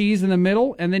put the cheese in the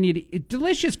middle, and then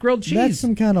delicious grilled cheese. That's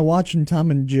some kind of watching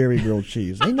Tom and Jerry grilled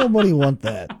cheese. Ain't nobody want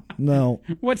that. No.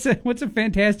 What's a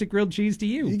fantastic grilled cheese to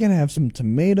you? You're going to have some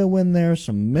tomato in there,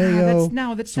 some mayo,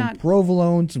 that's some not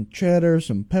provolone, some cheddar,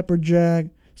 some pepper jack,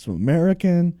 some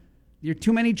American. You're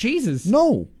too many cheeses.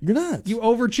 No, you're not. You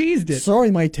over-cheesed it. Sorry,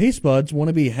 my taste buds want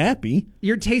to be happy.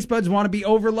 Your taste buds want to be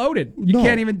overloaded. You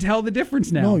can't even tell the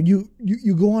difference now. No, you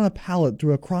go on a pallet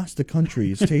through across the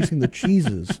country tasting the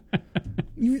cheeses.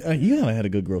 You haven't had a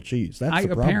good grilled cheese. That's the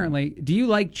problem. Apparently. Do you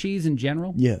like cheese in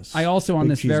general? Yes. I also, on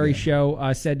this very guy.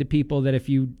 show, said to people that if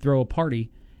you throw a party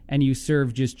and you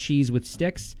serve just cheese with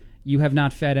sticks, you have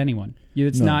not fed anyone.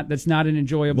 That's not an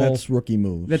enjoyable. That's rookie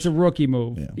move. That's a rookie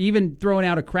move. Yeah. Even throwing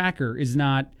out a cracker is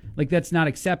not that's not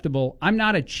acceptable. I'm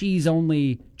not a cheese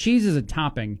only. Cheese is a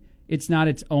topping. It's not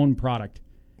its own product.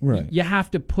 Right. You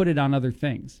have to put it on other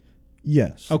things.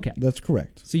 Yes. Okay. That's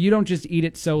correct. So you don't just eat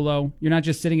it solo. You're not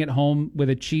just sitting at home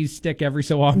with a cheese stick every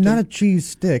so often. Not a cheese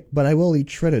stick, but I will eat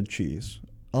shredded cheese.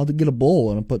 I'll get a bowl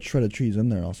and I'll put shredded cheese in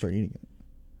there. And I'll start eating it.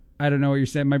 I don't know what you're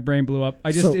saying. My brain blew up.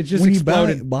 It just when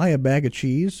exploded. You buy a bag of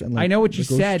cheese, and I know what you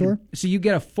said. Store? So you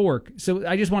get a fork. So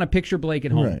I just want to picture Blake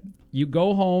at home. Right. You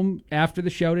go home after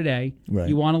the show today. Right.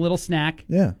 You want a little snack.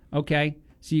 Yeah. Okay.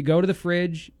 So you go to the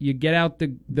fridge. You get out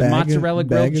the mozzarella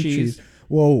grilled cheese.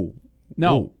 Whoa.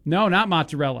 No, not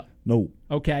mozzarella. No.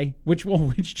 Okay. Which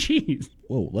cheese?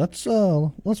 Whoa. Let's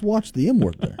watch the M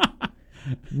word there.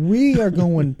 We are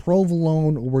going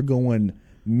provolone, or we're going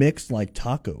mixed like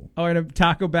taco. Oh, in a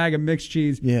taco bag of mixed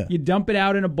cheese. Yeah. You dump it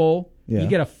out in a bowl. Yeah. You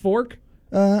get a fork.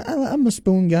 I'm a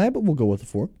spoon guy, but we'll go with a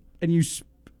fork. And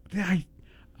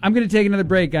I'm going to take another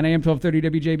break on AM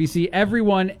 1230 WJBC.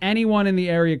 Anyone in the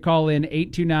area, call in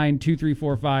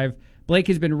 829-2345. Blake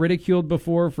has been ridiculed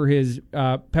before for his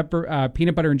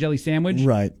peanut butter and jelly sandwich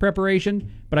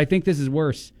preparation, but I think this is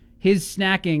worse. His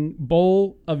snacking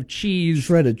bowl of cheese,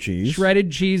 shredded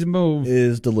cheese move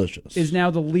is delicious. Is now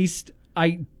the least.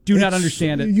 I do not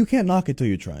understand it. You can't knock it till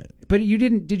you try it. But you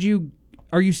didn't. Did you?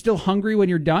 Are you still hungry when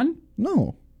you're done?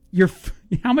 No.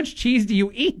 How much cheese do you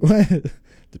eat?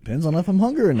 Depends on if I'm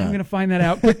hungry or not. I'm going to find that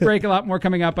out. Quick break, a lot more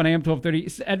coming up on AM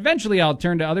 1230. Eventually, I'll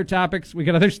turn to other topics. We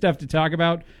got other stuff to talk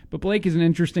about. But Blake is an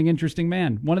interesting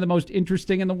man. One of the most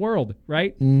interesting in the world,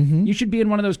 right? Mm-hmm. You should be in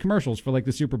one of those commercials for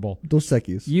the Super Bowl. Dos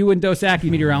Equis. You and Dos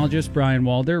Equis. Meteorologist Brian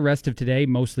Walder. Rest of today,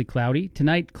 mostly cloudy.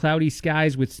 Tonight, cloudy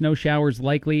skies with snow showers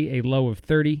likely, a low of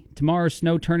 30. Tomorrow,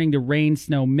 snow turning to rain,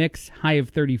 snow mix, high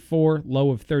of 34, low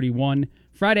of 31.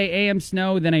 Friday, AM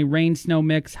snow, then a rain-snow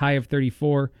mix, high of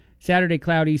 34. Saturday,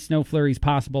 cloudy, snow flurries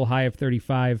possible, high of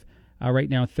 35. Right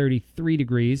now, 33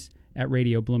 degrees at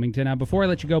Radio Bloomington. Now, before I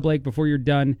let you go, Blake, before you're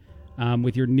done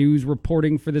with your news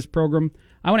reporting for this program,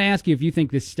 I want to ask you if you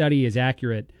think this study is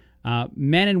accurate.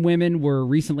 Men and women were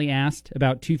recently asked,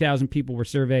 about 2,000 people were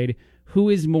surveyed, who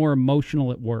is more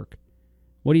emotional at work?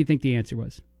 What do you think the answer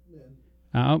was?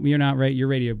 You're not right. You're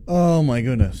radio. Oh, my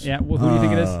goodness. Yeah, well, who do you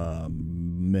think it is?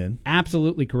 Men.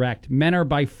 Absolutely correct. Men are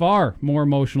by far more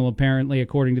emotional, apparently,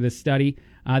 according to this study.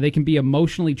 They can be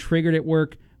emotionally triggered at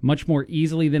work much more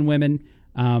easily than women.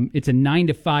 It's a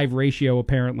 9-to-5 ratio,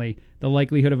 apparently, the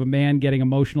likelihood of a man getting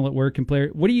emotional at work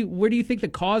compared. Where do you think the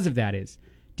cause of that is?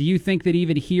 Do you think that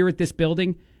even here at this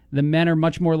building, the men are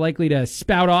much more likely to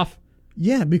spout off?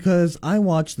 Yeah, because I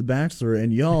watch The Bachelor,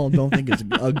 and y'all don't think it's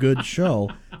a good show.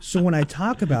 So when I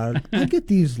talk about it, I get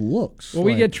these looks. Well,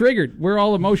 we get triggered. We're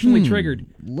all emotionally triggered.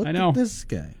 Look I know. At this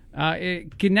guy.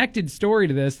 Connected story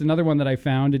to this, another one that I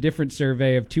found, a different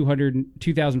survey of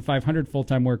 2,500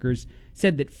 full-time workers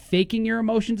said that faking your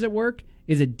emotions at work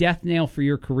is a death nail for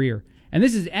your career. And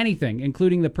this is anything,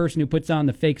 including the person who puts on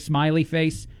the fake smiley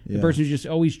face, the person who's just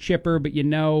always chipper, but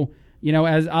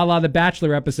as a la the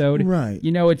Bachelor episode, right?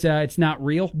 It's not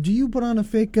real. Do you put on a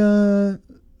fake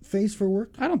face for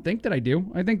work? I don't think that I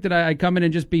do. I think that I come in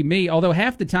and just be me. Although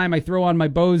half the time I throw on my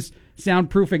Bose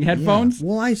soundproofing headphones. Yeah.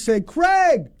 Well, I say,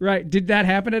 Craig. Right? Did that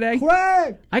happen today?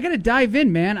 Craig. I got to dive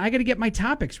in, man. I got to get my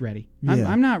topics ready. Yeah.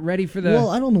 I'm not ready for the. Well,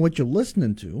 I don't know what you're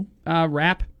listening to.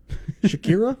 Rap.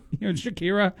 Shakira?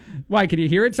 Shakira. Why, can you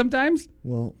hear it sometimes?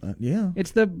 Well, yeah.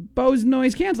 It's the Bose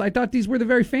noise cancel. I thought these were the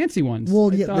very fancy ones. Well,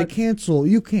 they cancel.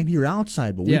 You can't hear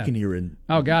outside, but we can hear in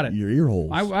got it. your ear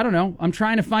holes. I don't know. I'm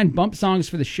trying to find bump songs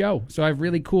for the show, so I have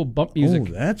really cool bump music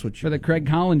that's what for the Craig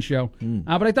Collins show.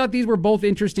 But I thought these were both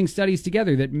interesting studies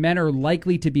together, that men are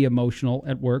likely to be emotional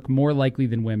at work, more likely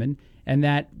than women, and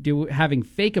that having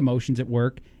fake emotions at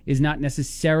work is not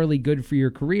necessarily good for your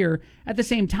career. At the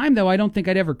same time, though, I don't think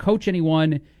I'd ever coach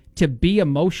anyone to be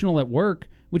emotional at work,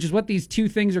 which is what these two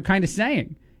things are kind of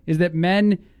saying, is that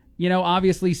men,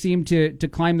 obviously seem to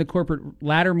climb the corporate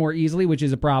ladder more easily, which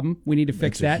is a problem. We need to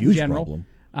fix that in general.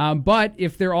 But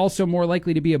if they're also more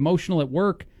likely to be emotional at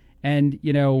work and,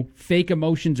 fake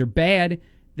emotions are bad,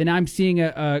 then I'm seeing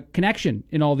a connection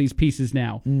in all these pieces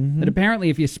now. That apparently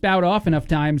if you spout off enough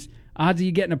times, odds of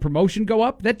you getting a promotion go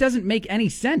up. That doesn't make any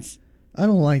sense. I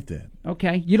don't like that.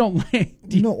 Okay. You don't like...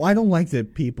 No, I don't like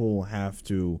that people have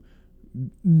to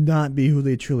not be who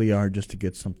they truly are just to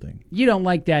get something. You don't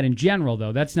like that in general,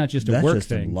 though. That's not just a work thing. That's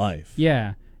just in life.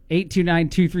 Yeah.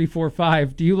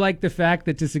 829-2345. Do you like the fact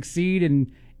that to succeed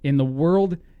in the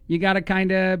world, you got to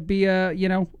kind of be a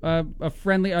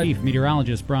friendly...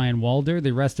 Meteorologist Brian Walder.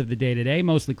 The rest of the day today,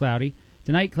 mostly cloudy.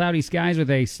 Tonight, cloudy skies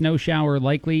with a snow shower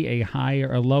likely,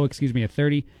 a low of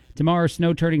 30. Tomorrow,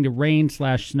 snow turning to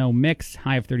rain/snow mix,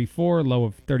 high of 34, low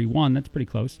of 31. That's pretty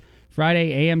close.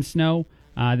 Friday, AM snow,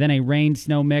 then a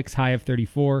rain-snow mix, high of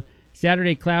 34.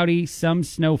 Saturday, cloudy, some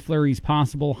snow flurries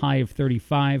possible, high of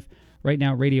 35. Right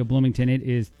now, Radio Bloomington, it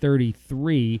is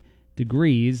 33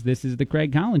 degrees. This is the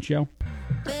Craig Collins Show.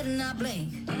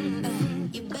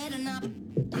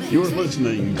 You're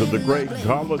listening to the Craig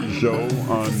Collins Show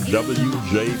on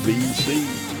WJBC.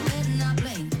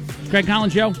 Craig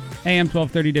Collins Show, AM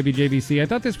 1230 WJBC. I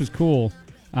thought this was cool,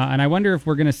 and I wonder if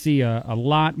we're going to see a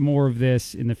lot more of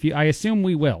this in the future. I assume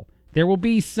we will. There will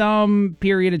be some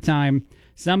period of time,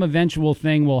 some eventual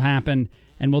thing will happen,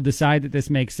 and we'll decide that this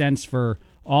makes sense for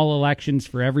all elections,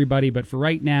 for everybody. But for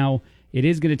right now, it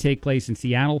is going to take place in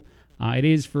Seattle. It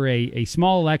is for a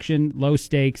small election, low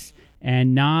stakes,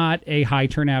 and not a high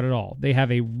turnout at all. They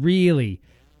have a really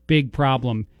big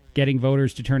problem getting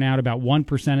voters to turn out. About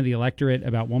 1% of the electorate,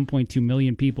 about 1.2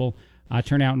 million people,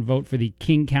 turn out and vote for the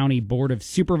King County Board of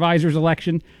Supervisors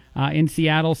election in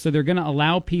Seattle. So they're going to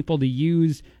allow people to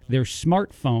use their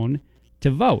smartphone to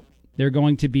vote. They're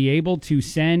going to be able to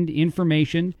send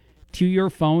information to your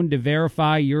phone to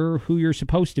verify who you're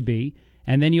supposed to be,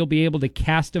 and then you'll be able to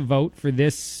cast a vote for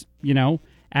this,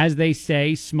 as they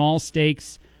say, small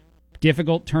stakes,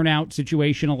 difficult turnout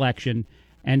situation election.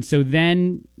 And so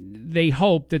then they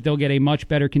hope that they'll get a much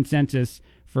better consensus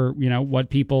for, what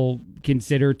people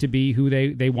consider to be who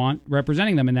they want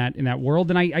representing them in that world.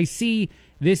 And I see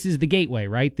this is the gateway,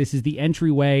 right? This is the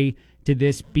entryway to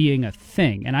this being a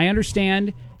thing. And I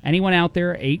understand anyone out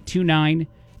there,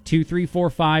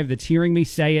 829-2345, that's hearing me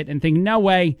say it and think, no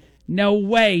way,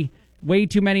 way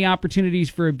too many opportunities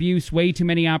for abuse, way too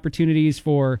many opportunities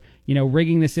for,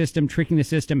 rigging the system, tricking the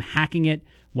system, hacking it,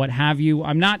 what have you.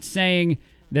 I'm not saying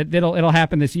that it'll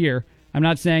happen this year. I'm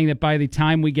not saying that by the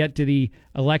time we get to the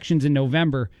elections in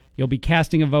November, you'll be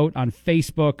casting a vote on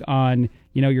Facebook, on,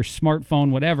 your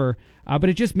smartphone, whatever. But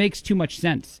it just makes too much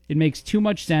sense. It makes too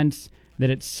much sense that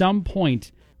at some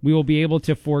point we will be able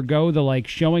to forego the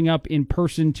showing up in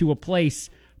person to a place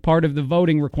part of the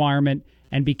voting requirement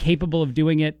and be capable of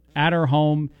doing it at our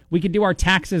home. We can do our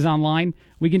taxes online.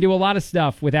 We can do a lot of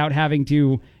stuff without having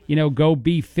to, go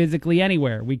be physically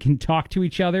anywhere. We can talk to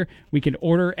each other. We can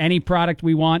order any product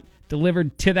we want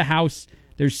delivered to the house.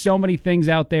 There's so many things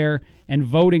out there, and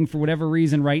voting for whatever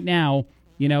reason right now,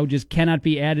 just cannot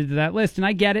be added to that list. And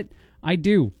I get it. I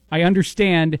do. I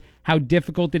understand how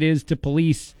difficult it is to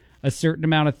police a certain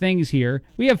amount of things here.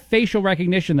 We have facial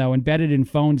recognition, though, embedded in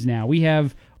phones now. We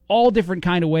have all different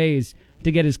kind of ways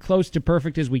to get as close to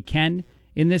perfect as we can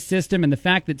in this system. And the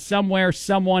fact that somewhere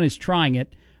someone is trying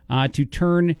it to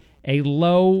turn a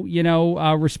low,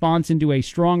 response into a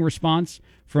strong response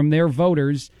from their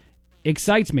voters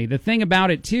excites me. The thing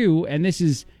about it, too, and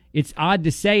it's odd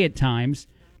to say at times,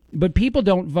 but people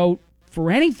don't vote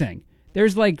for anything.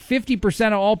 There's 50%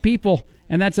 of all people,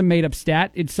 and that's a made-up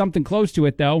stat. It's something close to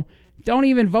it, though, don't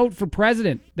even vote for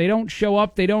president. They don't show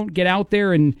up. They don't get out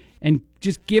there and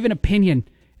just give an opinion.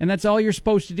 And that's all you're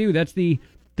supposed to do. That's the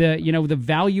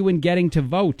value in getting to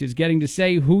vote, is getting to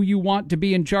say who you want to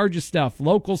be in charge of stuff,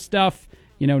 local stuff,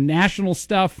 national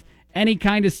stuff, any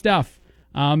kind of stuff.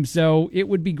 So it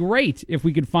would be great if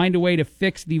we could find a way to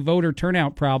fix the voter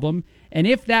turnout problem. And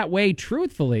if that way,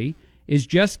 truthfully, is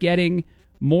just getting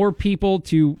more people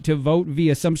to vote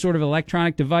via some sort of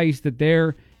electronic device that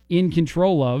they're in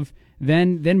control of,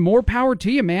 then more power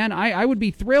to you, man. I would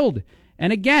be thrilled.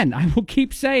 And again, I will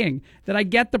keep saying that I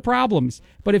get the problems.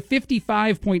 But if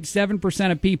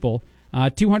 55.7% of people,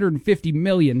 250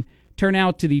 million, turn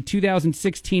out to the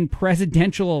 2016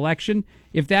 presidential election,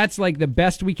 if that's like the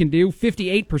best we can do,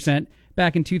 58%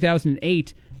 back in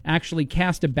 2008 actually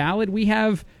cast a ballot, we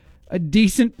have a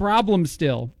decent problem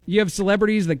still. You have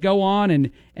celebrities that go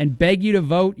on and beg you to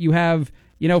vote. You have,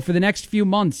 for the next few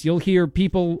months, you'll hear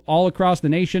people all across the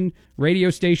nation,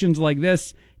 radio stations like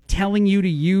this, telling you to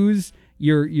use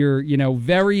your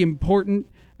very important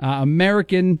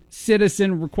American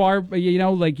citizen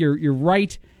your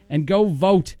right, and go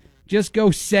vote. Just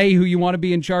go say who you want to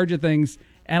be in charge of things.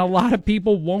 And a lot of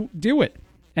people won't do it.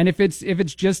 And if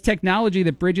it's just technology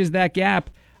that bridges that gap,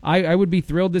 I would be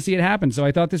thrilled to see it happen. So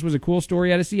I thought this was a cool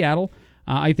story out of Seattle.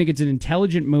 I think it's an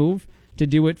intelligent move to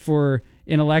do it for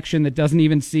an election that doesn't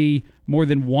even see more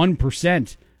than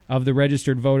 1% of the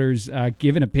registered voters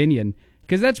give an opinion.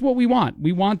 Because that's what we want.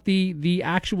 We want the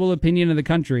actual opinion of the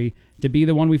country to be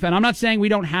the one we found. I'm not saying we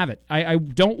don't have it. I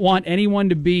don't want anyone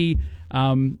to be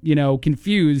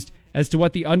confused as to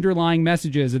what the underlying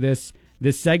message is of this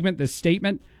segment, this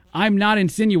statement. I'm not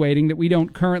insinuating that we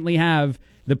don't currently have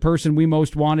the person we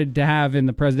most wanted to have in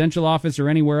the presidential office or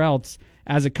anywhere else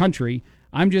as a country.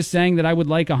 I'm just saying that I would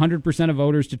like 100% of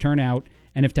voters to turn out.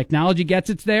 And if technology gets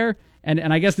it there,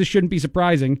 and I guess this shouldn't be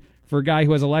surprising for a guy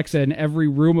who has Alexa in every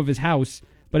room of his house,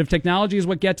 but if technology is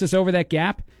what gets us over that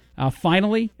gap,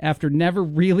 finally, after never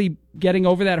really getting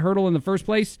over that hurdle in the first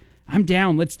place, I'm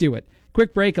down. Let's do it.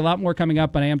 Quick break, a lot more coming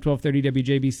up on AM 1230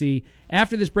 WJBC.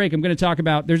 After this break, I'm going to talk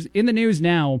about, there's in the news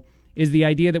now, is the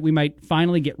idea that we might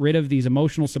finally get rid of these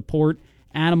emotional support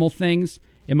animal things.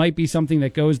 It might be something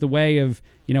that goes the way of,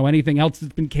 anything else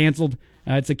that's been canceled.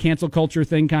 It's a cancel culture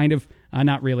thing, kind of.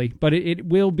 Not really, but it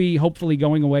will be hopefully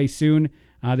going away soon.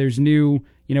 There's new,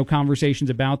 conversations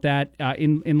about that.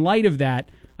 In light of that,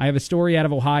 I have a story out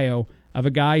of Ohio of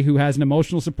a guy who has an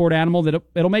emotional support animal that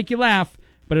it'll make you laugh,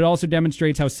 but it also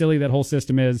demonstrates how silly that whole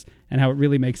system is and how it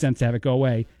really makes sense to have it go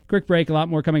away. Quick break, a lot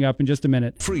more coming up in just a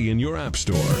minute. Free in your app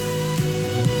store.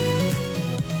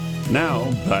 Now,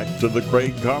 back to the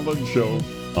Craig Collins Show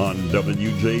on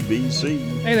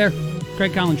WJBC. Hey there,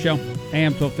 Craig Collins Show,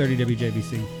 AM 1230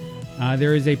 WJBC.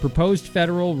 There is a proposed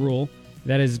federal rule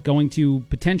that is going to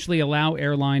potentially allow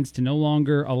airlines to no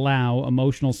longer allow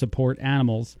emotional support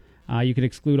animals. You can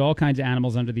exclude all kinds of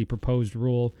animals under the proposed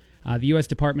rule. The U.S.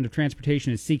 Department of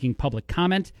Transportation is seeking public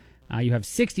comment. You have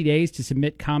 60 days to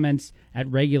submit comments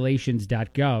at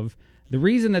regulations.gov. The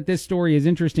reason that this story is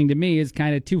interesting to me is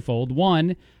kind of twofold.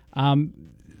 One,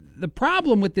 the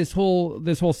problem with this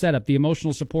whole setup, the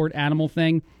emotional support animal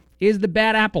thing, is the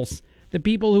bad apples, the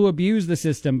people who abuse the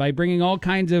system by bringing all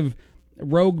kinds of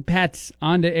rogue pets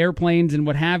onto airplanes and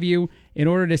what have you in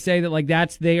order to say that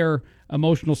that's their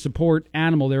emotional support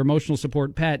animal, their emotional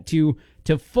support pet. To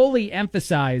fully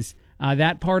emphasize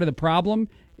that part of the problem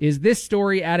is this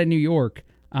story out of New York,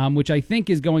 which I think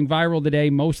is going viral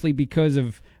today mostly because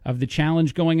of the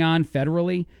challenge going on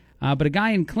federally. But a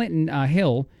guy in Clinton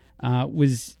Hill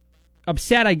was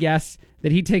upset, I guess,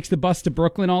 that he takes the bus to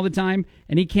Brooklyn all the time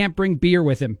and he can't bring beer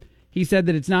with him. He said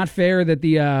that it's not fair that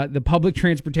the public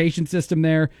transportation system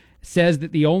there says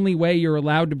that the only way you're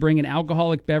allowed to bring an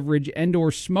alcoholic beverage and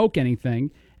or smoke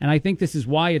anything, and I think this is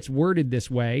why it's worded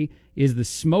this way, is the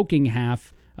smoking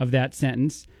half of that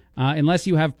sentence, unless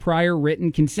you have prior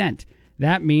written consent.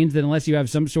 That means that unless you have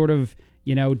some sort of,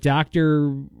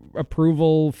 doctor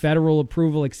approval, federal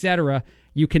approval, etc.,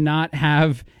 you cannot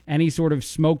have any sort of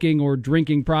smoking or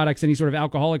drinking products, any sort of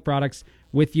alcoholic products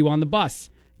with you on the bus.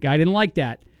 Guy didn't like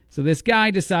that. So this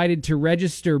guy decided to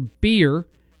register Beer,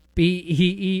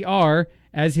 B-E-E-R,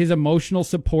 as his emotional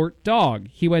support dog.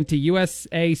 He went to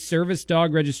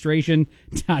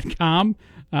usaservicedogregistration.com,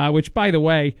 which, by the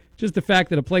way, just the fact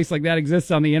that a place like that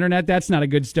exists on the internet, that's not a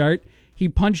good start. He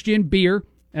punched in Beer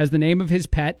as the name of his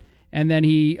pet, and then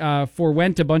he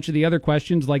forewent a bunch of the other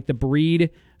questions like the breed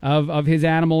of his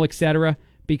animal, etc.,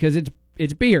 because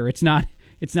it's beer. It's not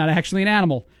actually an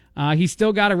animal. He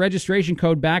still got a registration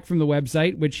code back from the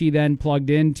website, which he then plugged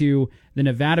into the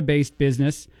Nevada-based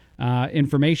business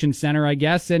information center, I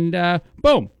guess, and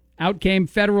boom, out came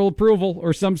federal approval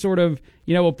or some sort of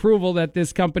approval that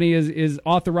this company is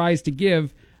authorized to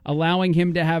give, allowing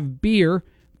him to have Beer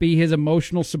be his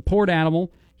emotional support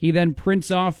animal. He then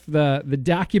prints off the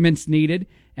documents needed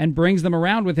and brings them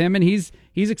around with him, and he's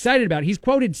excited about it. He's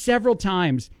quoted several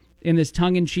times in this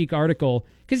tongue-in-cheek article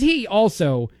because he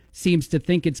also seems to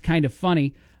think it's kind of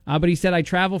funny. But he said, I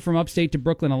travel from upstate to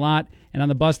Brooklyn a lot, and on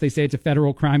the bus they say it's a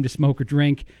federal crime to smoke or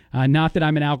drink. Not that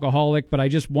I'm an alcoholic, but I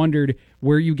just wondered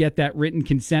where you get that written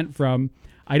consent from.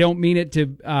 I don't mean it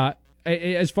to,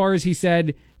 as far as he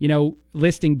said,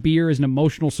 listing beer as an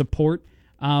emotional support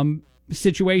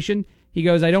situation. He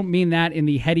goes, I don't mean that in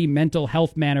the heady mental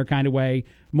health manner kind of way.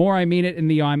 More, I mean it in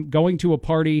the I'm going to a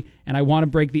party and I want to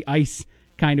break the ice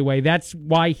kind of way. That's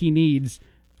why he needs,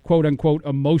 quote unquote,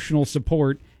 emotional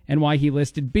support, and why he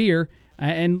listed beer.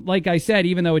 And like I said,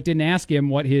 even though it didn't ask him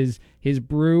what his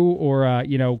brew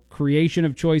or, creation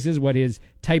of choices, what his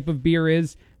type of beer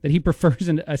is, that he prefers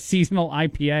a seasonal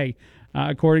IPA,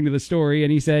 according to the story.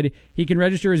 And he said he can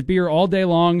register his beer all day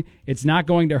long. It's not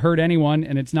going to hurt anyone,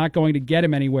 and it's not going to get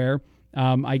him anywhere,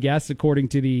 I guess, according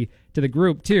to the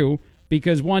group, too.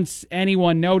 Because once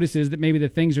anyone notices that maybe the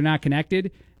things are not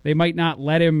connected, they might not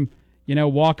let him,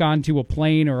 walk onto a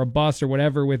plane or a bus or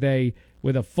whatever with a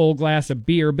full glass of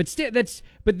beer. But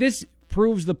this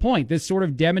proves the point. This sort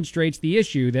of demonstrates the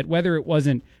issue that whether it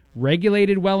wasn't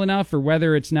regulated well enough or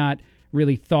whether it's not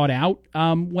really thought out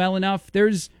well enough,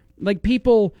 there's like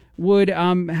people would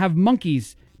have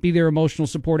monkeys be their emotional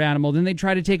support animal. Then they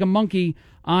try to take a monkey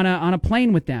on a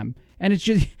plane with them. And it's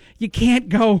just, you can't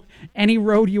go any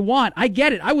road you want. I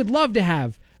get it. I would love to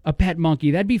have a pet monkey.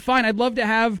 That'd be fine. I'd love to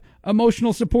have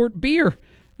emotional support beer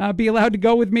be allowed to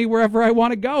go with me wherever I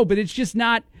want to go. But it's just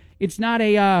not, it's not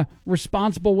a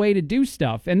responsible way to do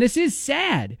stuff. And this is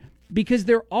sad because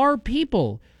there are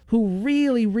people who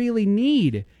really, really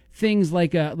need things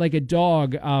like a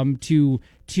dog to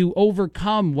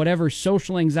overcome whatever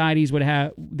social anxieties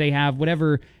they have,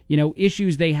 whatever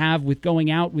issues they have with going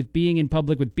out, with being in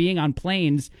public, with being on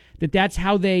planes. That's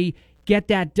how they get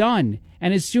that done.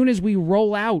 And as soon as we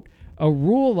roll out a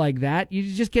rule like that,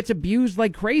 it just gets abused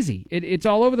like crazy. It's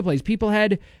all over the place. People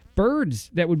had birds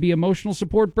that would be emotional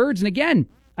support birds, and again,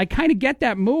 I kind of get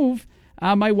that move.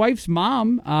 My wife's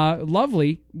mom,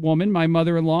 lovely woman, my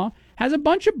mother-in-law, has a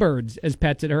bunch of birds as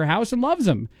pets at her house and loves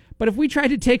them. But if we tried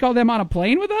to take all them on a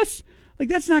plane with us,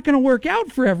 that's not going to work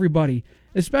out for everybody,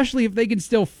 especially if they can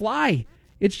still fly.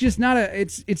 It's just not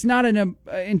it's not an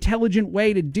intelligent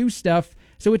way to do stuff.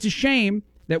 So it's a shame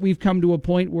that we've come to a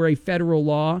point where a federal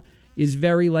law is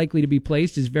very likely to be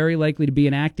placed, is very likely to be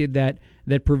enacted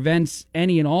that prevents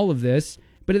any and all of this.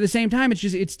 But at the same time,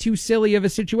 it's too silly of a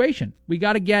situation. We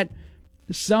got to get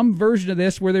some version of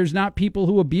this where there's not people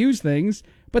who abuse things,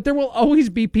 but there will always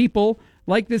be people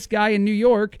like this guy in New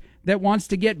York that wants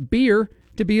to get beer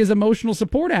to be his emotional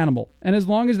support animal. And as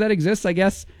long as that exists, I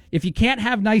guess, if you can't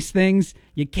have nice things,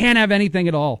 you can't have anything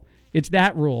at all. It's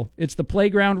that rule. It's the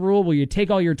playground rule where you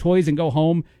take all your toys and go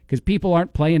home because people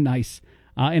aren't playing nice.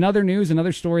 In other news,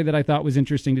 another story that I thought was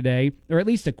interesting today, or at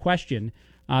least a question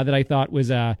that I thought was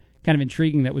kind of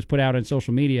intriguing that was put out on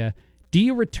social media. Do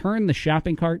you return the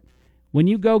shopping cart? When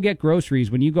you go get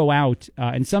groceries, when you go out,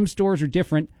 and some stores are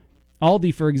different.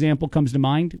 Aldi, for example, comes to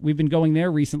mind. We've been going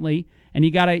there recently, and you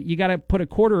gotta put a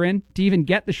quarter in to even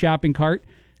get the shopping cart.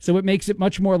 So it makes it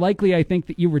much more likely, I think,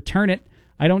 that you return it.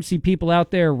 I don't see people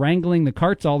out there wrangling the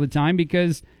carts all the time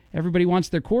because everybody wants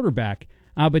their quarter back.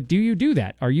 But do you do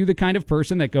that? Are you the kind of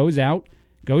person that goes out,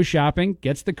 goes shopping,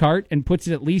 gets the cart, and puts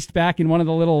it at least back in one of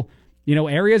the little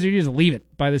areas, or you just leave it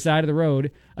by the side of the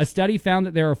road? A study found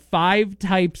that there are 5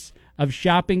 types of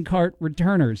shopping cart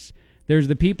returners. There's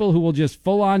the people who will just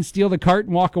full on steal the cart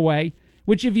and walk away,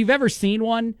 which if you've ever seen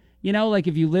one, like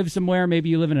if you live somewhere, maybe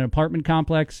you live in an apartment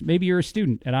complex, maybe you're a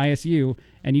student at ISU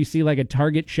and you see like a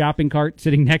Target shopping cart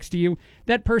sitting next to you,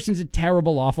 that person's a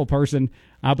terrible, awful person,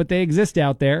 but they exist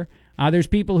out there. There's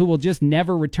people who will just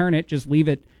never return it, just leave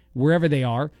it wherever they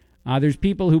are. There's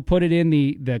people who put it in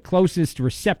the closest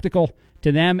receptacle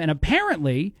to them, and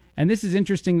apparently, and this is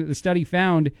interesting that the study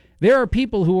found, there are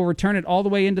people who will return it all the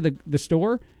way into the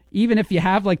store, even if you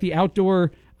have like the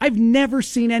outdoor. I've never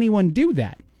seen anyone do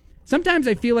that. Sometimes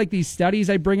I feel like these studies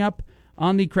I bring up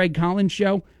on the Craig Collins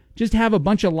Show just have a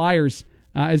bunch of liars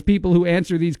as people who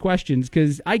answer these questions,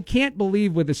 because I can't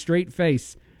believe with a straight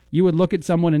face you would look at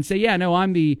someone and say, yeah, no,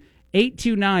 I'm the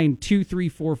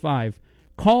 829-2345.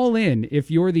 Call in if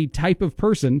you're the type of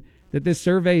person that this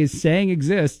survey is saying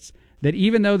exists, that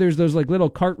even though there's those like little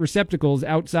cart receptacles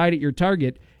outside at your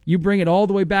Target, you bring it all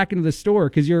the way back into the store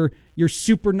because you're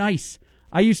super nice.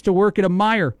 I used to work at a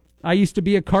Meijer. I used to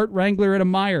be a cart wrangler at a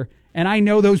Meijer, and I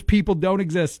know those people don't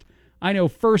exist. I know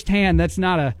firsthand that's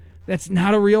not a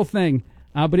real thing.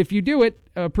 But if you do it,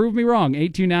 prove me wrong.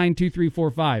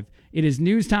 829-2345. It is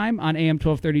news time on AM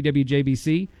 1230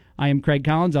 WJBC. I am Craig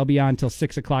Collins. I'll be on until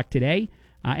 6 o'clock today.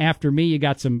 After me, you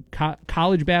got some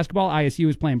college basketball. ISU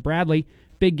is playing Bradley.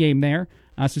 Big game there.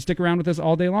 So stick around with us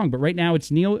all day long. But right now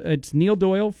it's Neil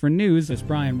Doyle for news. It's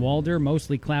Brian Walder.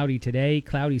 Mostly cloudy today.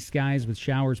 Cloudy skies with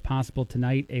showers possible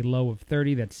tonight. A low of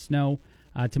 30. That's snow.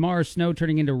 Tomorrow, snow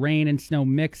turning into rain and snow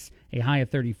mix. A high of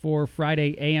 34.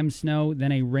 Friday, AM snow,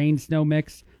 then a rain-snow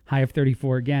mix. High of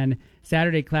 34 again.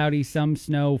 Saturday, cloudy, some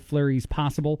snow flurries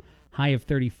possible. High of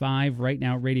 35. Right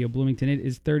now at Radio Bloomington, it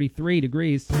is 33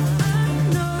 degrees.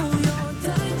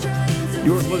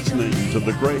 You're listening to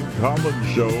The Greg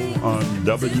Collins Show on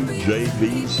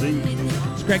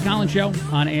WJBC. It's Greg Collins Show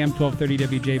on AM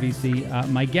 1230 WJBC.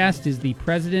 My guest is the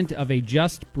president of A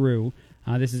Just Brew.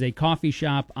 This is a coffee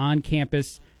shop on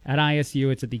campus at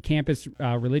ISU. It's at the Campus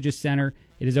Religious Center.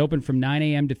 It is open from 9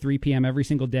 a.m. to 3 p.m. every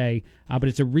single day, but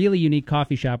it's a really unique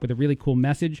coffee shop with a really cool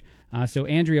message. So,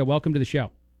 Andrea, welcome to the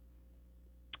show.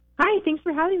 Hi, thanks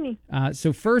for having me.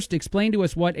 So first, explain to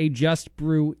us what A Just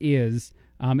Brew is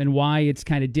and why it's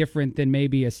kind of different than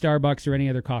maybe a Starbucks or any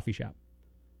other coffee shop.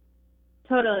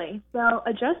 Totally. So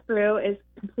A Just Brew is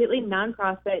completely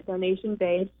nonprofit,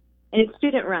 donation-based, and it's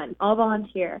student-run, all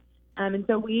volunteer. And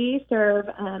so we serve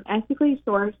ethically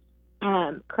sourced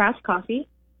craft coffee,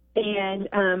 and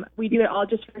we do it all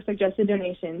just for suggested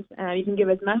donations. You can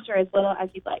give as much or as little as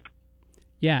you'd like.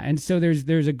 Yeah, and so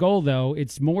there's a goal, though.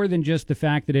 It's more than just the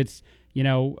fact that it's,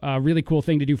 a really cool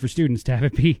thing to do for students to have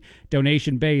it be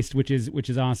donation-based, which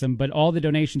is awesome. But all the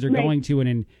donations are going to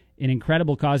an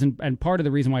incredible cause, and part of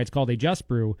the reason why it's called A Just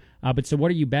Brew. But so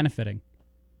what are you benefiting?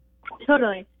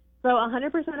 Totally. So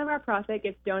 100% of our profit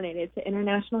gets donated to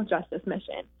International Justice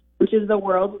Mission, which is the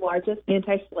world's largest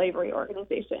anti-slavery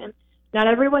organization. Not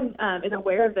everyone is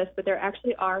aware of this, but there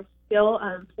actually are still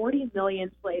 40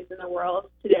 million slaves in the world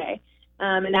today,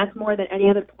 and that's more than any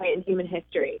other point in human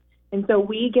history. And so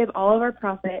we give all of our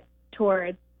profit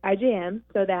towards IJM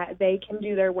so that they can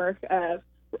do their work of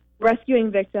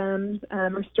rescuing victims,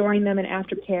 restoring them in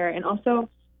aftercare, and also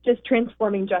just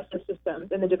transforming justice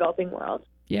systems in the developing world.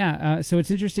 Yeah, so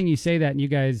it's interesting you say that, and you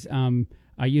guys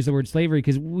use the word slavery,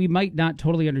 because we might not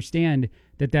totally understand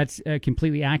that that's a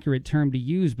completely accurate term to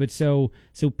use, but so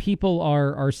people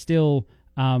are still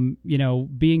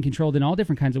being controlled in all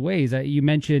different kinds of ways. You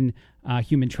mentioned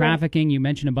human trafficking. You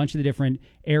mentioned a bunch of the different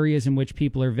areas in which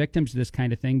people are victims to this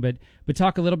kind of thing. But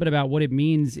talk a little bit about what it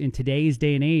means in today's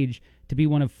day and age to be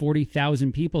one of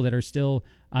 40,000 people that are still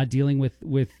dealing with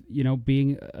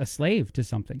being a slave to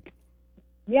something.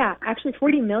 Yeah, actually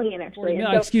 40 million, actually.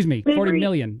 40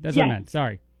 million. That's what I meant.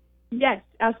 Sorry. Yes,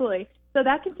 absolutely. So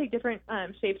that can take different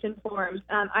shapes and forms.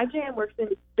 IJM works in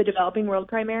the developing world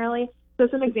primarily. So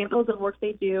some examples of work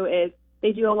they do is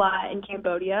they do a lot in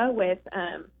Cambodia with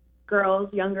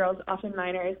young girls, often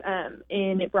minors,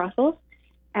 in brothels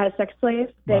as sex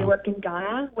slaves. They work in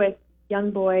Ghana with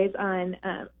young boys on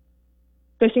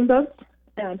fishing boats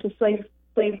to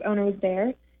slave owners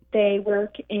there. They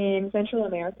work in Central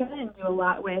America and do a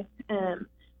lot with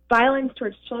violence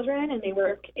towards children, and they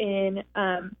work in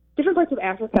different parts of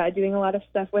Africa doing a lot of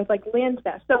stuff with land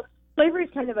theft. So slavery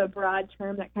is kind of a broad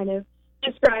term that kind of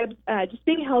describes just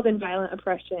being held in violent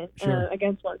oppression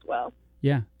against one's will.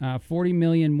 Yeah, 40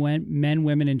 million men,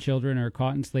 women, and children are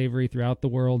caught in slavery throughout the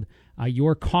world.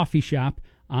 Your coffee shop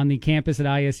on the campus at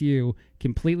ISU,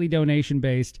 completely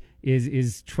donation-based,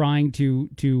 is trying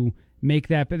to make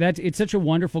that. But it's such a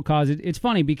wonderful cause. It's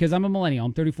funny because I'm a millennial.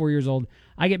 I'm 34 years old.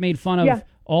 I get made fun of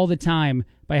all the time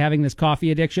by having this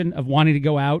coffee addiction of wanting to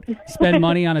go out, spend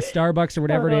money on a Starbucks or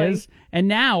whatever it is. And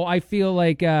now I feel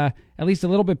like at least a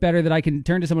little bit better that I can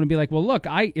turn to someone and be like, well, look,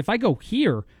 if I go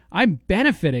here, I'm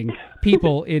benefiting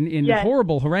people in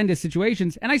horrible, horrendous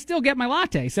situations, and I still get my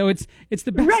latte. So it's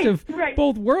the best of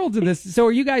both worlds of this. So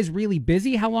are you guys really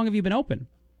busy? How long have you been open?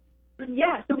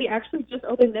 Yeah, so we actually just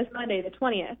opened this Monday, the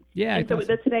 20th. Yeah. And so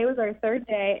today was our third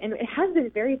day, and it has been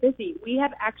very busy. We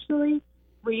have actually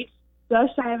reached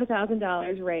just shy of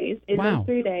 $1,000 raised in those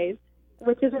 3 days,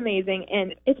 which is amazing.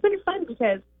 And it's been fun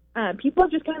because people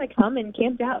have just kind of come and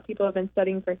camped out. People have been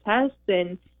studying for tests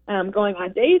and going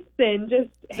on dates and just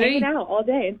hanging out all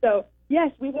day. And so,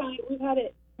 yes, we've had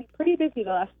it pretty busy the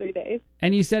last 3 days.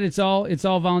 And you said it's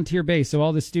all volunteer based. So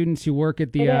all the students who work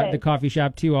at the coffee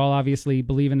shop too, all obviously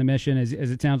believe in the mission as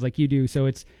it sounds like you do. So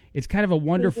it's kind of a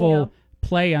wonderful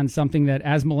play on something that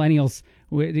as millennials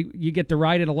you get to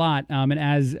ride it a lot. And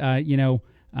as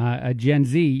a Gen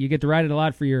Z, you get to ride it a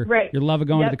lot for your love of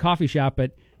going to the coffee shop.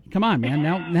 But come on, man!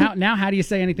 Now, how do you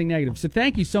say anything negative? So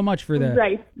thank you so much for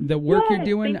the work you're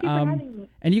doing. Thank you for having me.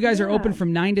 And you guys are open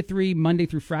from 9 to 3 Monday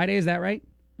through Friday. Is that right?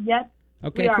 Yep.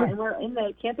 Okay, we are, cool. and we're in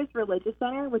the Campus Religious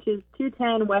Center, which is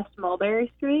 210 West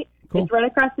Mulberry Street. Cool. It's right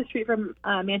across the street from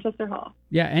Manchester Hall.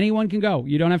 Yeah, anyone can go.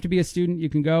 You don't have to be a student. You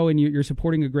can go, and you're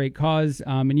supporting a great cause.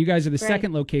 And you guys are the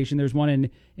second location. There's one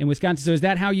in Wisconsin. So is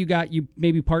that how you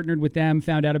maybe partnered with them,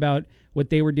 found out about what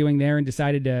they were doing there, and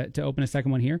decided to open a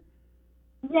second one here?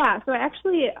 Yeah, so I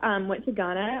actually went to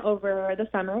Ghana over the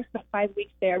summer, spent 5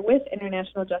 weeks there with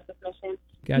International Justice Mission,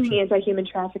 doing anti-human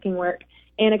trafficking work.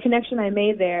 And a connection I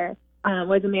made there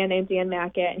was a man named Dan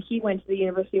Mackett, and he went to the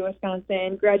University of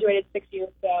Wisconsin, graduated 6 years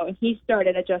ago, and he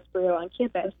started a Just Brew on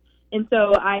campus. And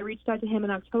so I reached out to him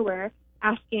in October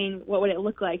asking what would it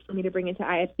look like for me to bring it to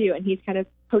ISU, and he's kind of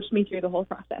coached me through the whole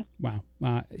process. Wow.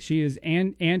 She is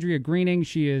Andrea Greening.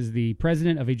 She is the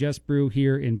president of a Just Brew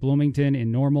here in Bloomington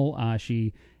in Normal.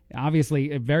 She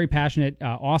obviously very passionate.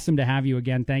 Awesome to have you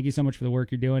again. Thank you so much for the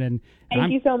work you're doing. And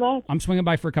Thank you so much. I'm swinging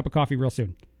by for a cup of coffee real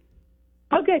soon.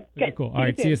 Oh, good. Okay, cool. All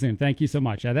right, see you soon. Thank you so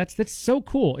much. That's so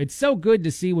cool. It's so good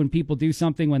to see when people do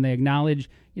something, when they acknowledge,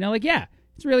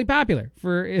 it's really popular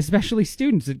for especially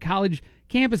students at college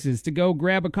campuses to go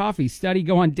grab a coffee, study,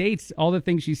 go on dates, all the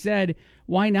things she said.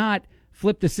 Why not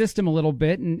flip the system a little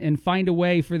bit and find a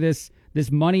way for this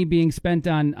money being spent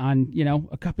on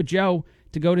a cup of joe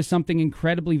to go to something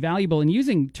incredibly valuable, and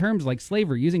using terms like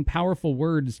slavery, using powerful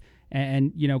words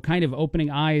and kind of opening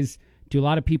eyes to a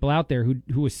lot of people out there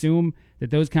who assume that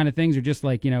those kind of things are just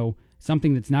like,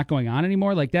 something that's not going on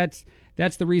anymore. Like that's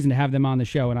the reason to have them on the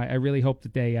show. And I really hope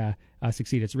that they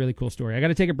succeed. It's a really cool story. I got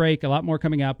to take a break. A lot more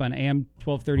coming up on AM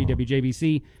 1230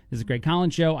 WJBC. This is a Greg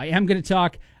Collins show. I am going to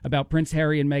talk about Prince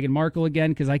Harry and Meghan Markle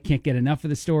again, because I can't get enough of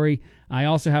the story. I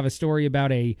also have a story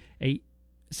about a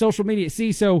social media.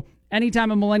 See, so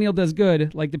anytime a millennial does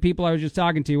good, like the people I was just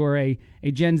talking to, or a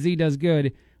Gen Z does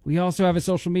good, we also have a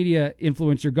social media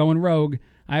influencer going rogue.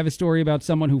 I have a story about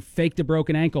someone who faked a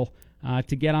broken ankle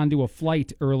to get onto a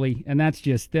flight early, and that's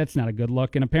not a good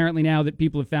look. And apparently now that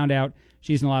people have found out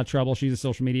she's in a lot of trouble, she's a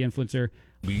social media influencer.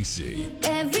 BC.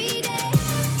 Every day,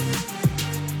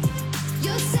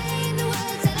 you're saying the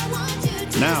words that I want you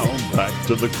to Now, say. back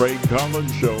to the Craig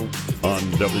Collins Show on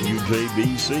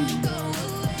WJBC.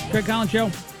 Craig Collins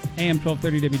Show, AM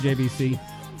 1230 WJBC.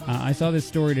 I saw this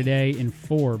story today in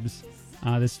Forbes.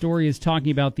 The story is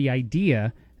talking about the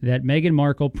idea that Meghan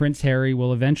Markle, Prince Harry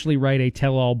will eventually write a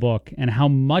tell-all book, and how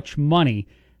much money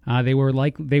they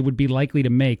would be likely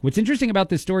to make. What's interesting about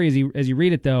this story as you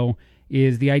read it, though,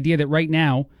 is the idea that right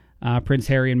now Prince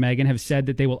Harry and Meghan have said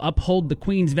that they will uphold the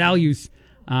Queen's values,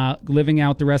 living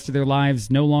out the rest of their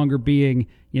lives, no longer being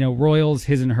royals,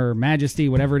 his and her majesty,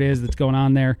 whatever it is that's going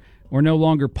on there, or no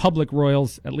longer public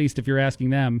royals, at least if you're asking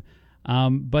them.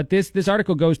 But this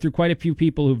article goes through quite a few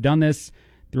people who've done this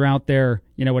throughout their,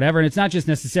 whatever. And it's not just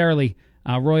necessarily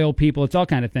royal people. It's all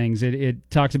kind of things. It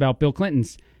talks about Bill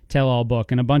Clinton's tell-all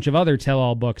book and a bunch of other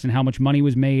tell-all books and how much money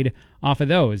was made off of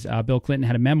those. Bill Clinton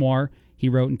had a memoir he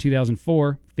wrote in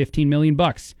 2004, $15 million.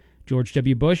 George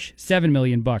W. Bush, $7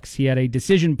 million. He had a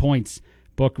Decision Points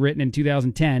book written in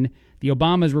 2010. The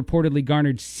Obamas reportedly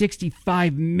garnered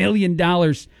 $65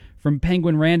 million from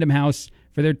Penguin Random House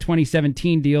for their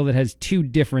 2017 deal that has two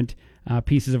different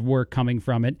pieces of work coming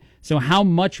from it. So how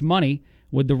much money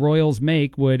would the royals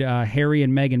make, would Harry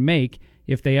and Meghan make,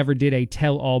 if they ever did a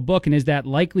tell-all book? And is that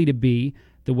likely to be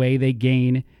the way they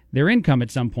gain their income at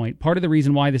some point? Part of the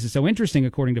reason why this is so interesting,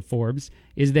 according to Forbes,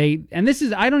 is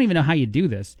I don't even know how you do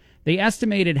this. They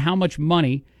estimated how much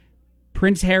money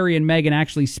Prince Harry and Meghan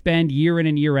actually spend year in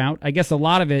and year out. I guess a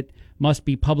lot of it must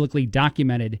be publicly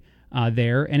documented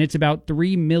there, and it's about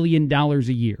 $3 million a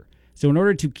year. So in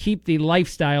order to keep the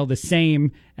lifestyle the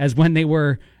same as when they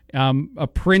were a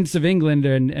prince of England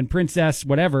and princess,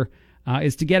 whatever,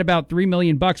 is to get about $3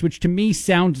 million, which to me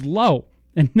sounds low.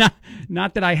 And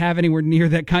not that I have anywhere near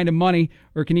that kind of money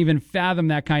or can even fathom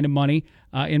that kind of money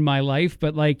in my life,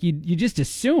 but like you just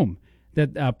assume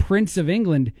that Prince of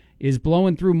England is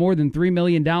blowing through more than $3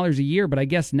 million a year, but I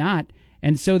guess not.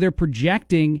 And so they're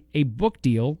projecting a book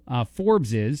deal,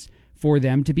 Forbes is, for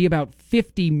them to be about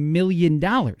 $50 million.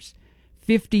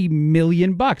 $50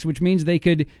 million, which means they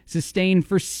could sustain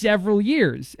for several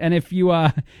years. And if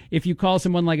you call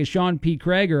someone like a Sean P.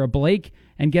 Craig or a Blake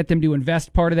and get them to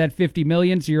invest part of that $50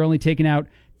 million, so you're only taking out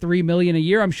 $3 million a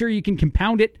year, I'm sure you can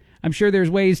compound it. I'm sure there's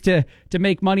ways to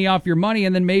make money off your money,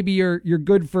 and then maybe you're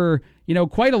good for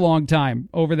quite a long time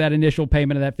over that initial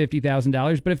payment of that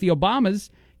 $50,000. But if the Obamas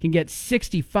can get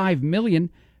 $65 million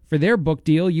for their book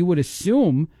deal, you would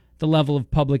assume the level of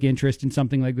public interest in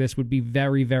something like this would be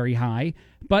very, very high.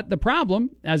 But the problem,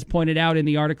 as pointed out in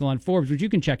the article on Forbes, which you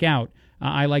can check out,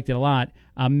 I liked it a lot,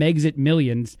 Megxit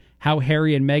Millions, How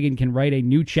Harry and Meghan Can Write a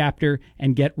New Chapter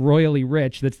and Get Royally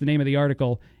Rich. That's the name of the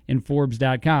article in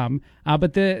Forbes.com.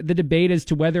 But the debate as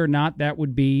to whether or not that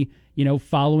would be,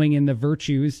 following in the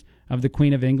virtues of the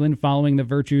Queen of England, following the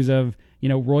virtues of,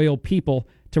 royal people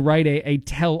to write a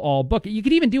tell-all book. You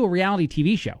could even do a reality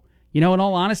TV show. In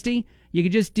all honesty, you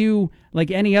could just do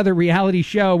like any other reality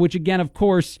show, which again, of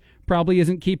course, probably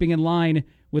isn't keeping in line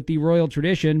with the royal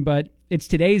tradition, but it's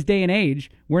today's day and age.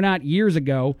 We're not years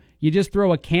ago. You just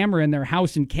throw a camera in their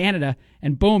house in Canada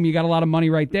and boom, you got a lot of money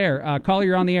right there. Caller,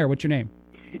 you're on the air. What's your name?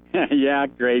 Yeah,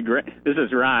 Greg. This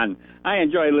is Ron. I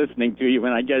enjoy listening to you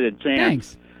when I get a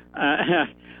chance.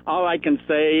 Thanks. All I can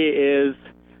say is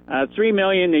 $3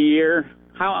 million a year.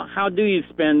 How do you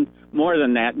spend more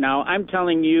than that? Now, I'm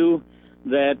telling you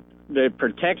that the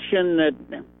protection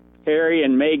that Harry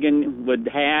and Meghan would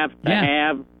have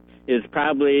is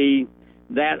probably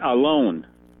that alone.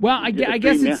 Well, I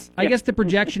guess the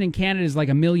projection in Canada is like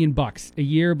 $1 million a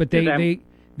year, but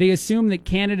they assume that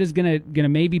Canada's gonna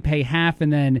maybe pay half,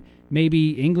 and then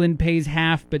maybe England pays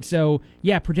half. But so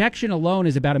protection alone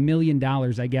is about $1 million,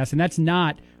 I guess, and that's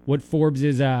not what Forbes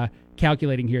is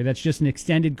calculating here. That's just an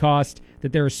extended cost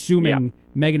that they're assuming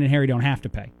Meghan and Harry don't have to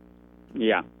pay.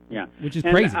 Yeah. Which is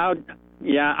crazy. I'll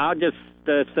just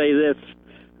say this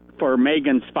for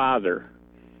Meghan's father.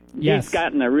 Yes. He's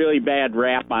gotten a really bad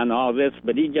rap on all this,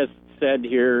 but he just said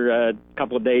here a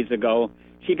couple of days ago,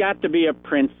 she got to be a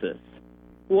princess.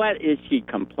 What is she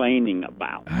complaining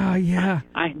about? Oh, yeah.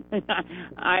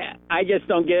 I just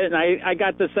don't get it. And I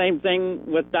got the same thing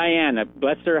with Diana.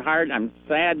 Bless her heart. I'm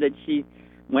sad that she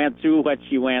went through what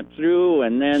she went through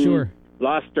and then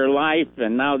lost her life,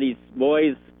 and now these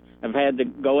boys have had to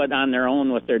go it on their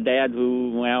own with their dad,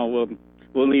 who,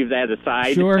 we'll leave that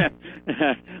aside. Sure.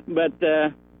 But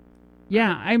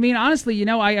yeah, I mean, honestly,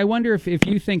 I wonder if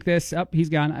you think this. He's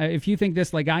gone. If you think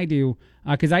this like I do,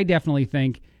 because I definitely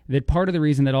think that part of the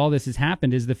reason that all this has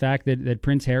happened is the fact that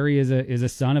Prince Harry is a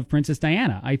son of Princess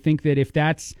Diana. I think that if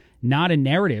that's not a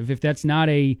narrative, if that's not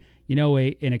an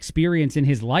experience in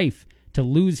his life to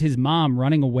lose his mom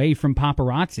running away from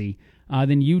paparazzi,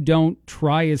 then you don't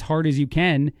try as hard as you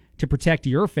can to protect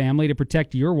your family, to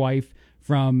protect your wife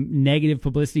from negative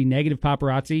publicity, negative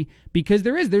paparazzi, because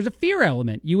there's a fear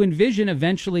element. You envision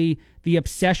eventually the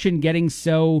obsession getting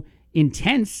so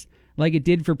intense, like it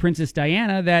did for Princess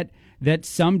Diana, that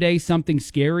someday something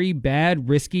scary, bad,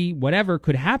 risky, whatever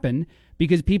could happen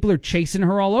because people are chasing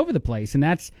her all over the place. And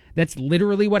that's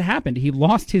literally what happened. He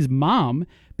lost his mom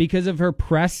because of her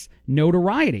press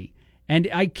notoriety. And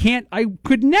I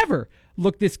could never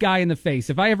look this guy in the face.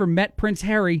 If I ever met Prince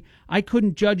Harry, I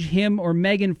couldn't judge him or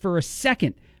Meghan for a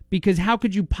second, because how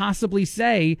could you possibly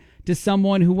say to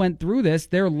someone who went through this,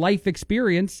 their life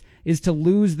experience is to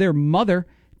lose their mother,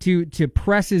 to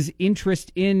press's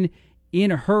interest in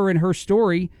her and her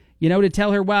story, to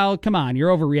tell her, well, come on,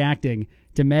 you're overreacting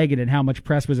to Meghan, and how much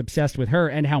press was obsessed with her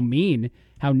and how mean,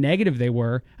 how negative they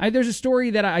were. There's a story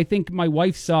that I think my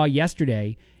wife saw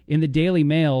yesterday in the Daily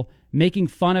Mail making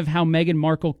fun of how Meghan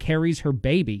Markle carries her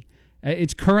baby.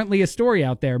 It's currently a story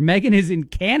out there. Meghan is in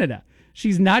Canada.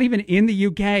 She's not even in the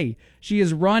UK. She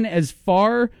has run as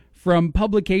far from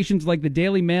publications like the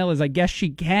Daily Mail as I guess she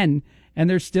can, and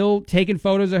they're still taking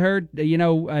photos of her,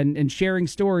 and sharing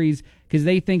stories because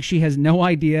they think she has no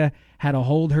idea how to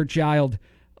hold her child.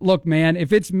 Look, man,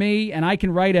 if it's me and I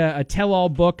can write a tell-all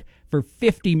book for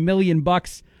 $50 million,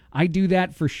 I do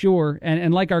that for sure.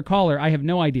 And like our caller, I have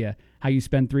no idea how you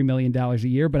spend $3 million a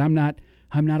year, but I'm not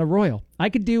a royal. I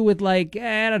could do with I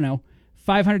don't know,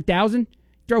 500,000.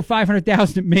 Throw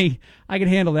 500,000 at me. I could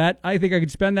handle that. I think I could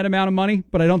spend that amount of money,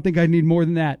 but I don't think I need more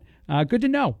than that. Good to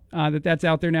know that's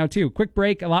out there now, too. Quick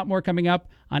break. A lot more coming up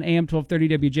on AM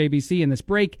 1230 WJBC. In this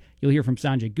break, you'll hear from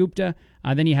Sanjay Gupta.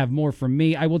 Then you have more from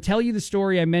me. I will tell you the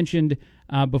story I mentioned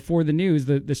before the news,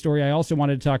 the story I also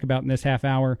wanted to talk about in this half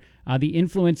hour. The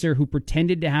influencer who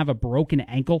pretended to have a broken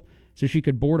ankle so she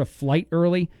could board a flight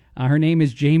early. Her name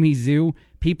is Jamie Zhu.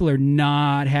 People are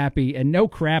not happy, and no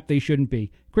crap, they shouldn't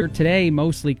be. Today,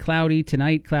 mostly cloudy.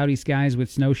 Tonight, cloudy skies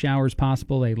with snow showers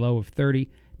possible, a low of 30.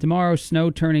 Tomorrow, snow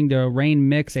turning to rain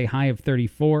mix, a high of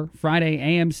 34. Friday,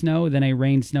 AM snow, then a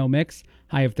rain-snow mix,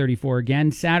 high of 34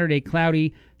 again. Saturday,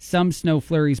 cloudy, some snow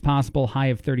flurries possible, high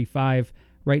of 35.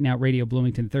 Right now, Radio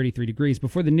Bloomington, 33 degrees.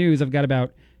 Before the news, I've got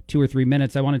about 2 or 3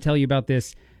 minutes. I want to tell you about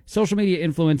this social media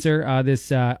influencer,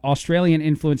 this Australian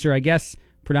influencer, I guess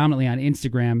predominantly on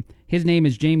Instagram. His name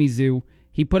is Jamie Zhu.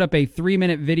 He put up a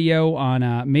 3-minute video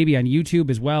on maybe on YouTube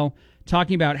as well,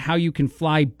 talking about how you can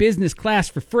fly business class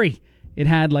for free. It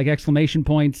had like exclamation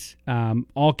points,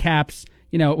 all caps.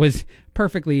 You know, it was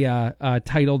perfectly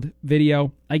titled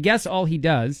video. I guess all he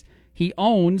does, he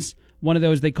owns one of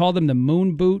those, they call them the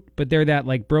moon boot, but they're that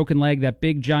like broken leg, that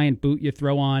big giant boot you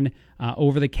throw on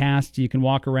over the cast so you can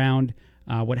walk around,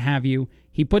 what have you.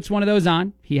 He puts one of those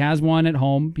on. He has one at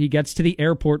home. He gets to the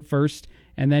airport first,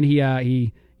 and then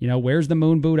he wears the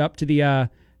moon boot up to the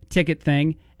ticket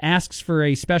thing, asks for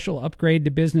a special upgrade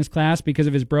to business class because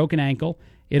of his broken ankle.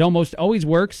 It almost always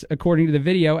works, according to the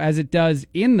video, as it does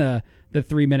in the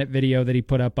 3-minute video that he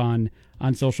put up on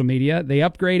social media. They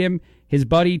upgrade him. His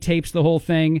buddy tapes the whole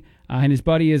thing, and his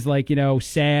buddy is like,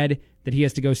 sad that he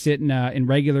has to go sit in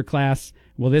regular class.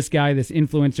 Well, this guy, this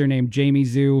influencer named Jamie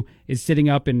Zhu, is sitting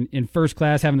up in first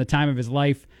class, having the time of his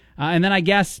life. And then I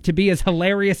guess to be as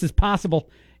hilarious as possible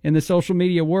in the social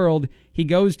media world, he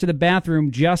goes to the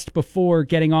bathroom just before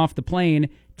getting off the plane,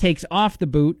 takes off the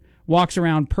boot, walks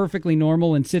around perfectly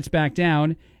normal and sits back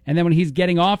down. And then when he's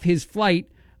getting off his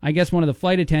flight, I guess one of the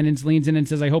flight attendants leans in and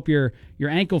says, "I hope your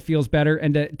ankle feels better."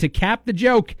 And to cap the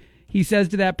joke, he says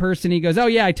to that person, he goes, "Oh,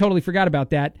 yeah, I totally forgot about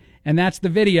that." And that's the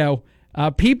video.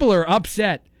 People are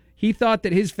upset. He thought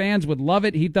that his fans would love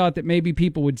it. He thought that maybe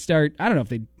people would start, I don't know if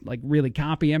they'd like really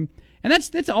copy him. And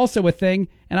that's also a thing,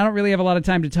 and I don't really have a lot of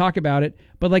time to talk about it,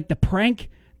 but like the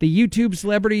prank, the YouTube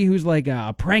celebrity who's like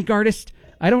a prank artist,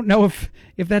 I don't know if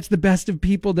that's the best of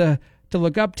people to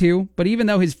look up to, but even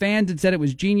though his fans had said it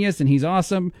was genius and he's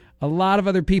awesome, a lot of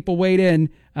other people weighed in,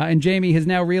 and Jamie has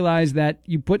now realized that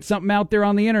you put something out there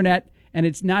on the internet, and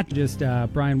it's not just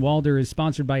Brian Walder is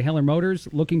sponsored by Heller Motors.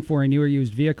 Looking for a newer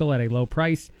used vehicle at a low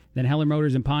price? Then Heller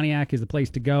Motors in Pontiac is the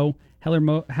place to go.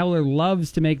 Heller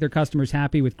loves to make their customers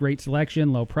happy with great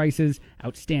selection, low prices,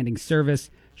 outstanding service.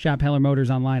 Shop Heller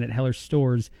Motors online at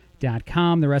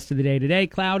hellerstores.com. The rest of the day today,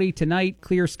 cloudy. Tonight,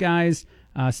 clear skies.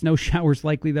 Snow showers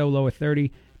likely, though, low of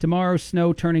 30. Tomorrow,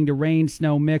 snow turning to rain,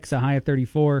 snow mix, a high of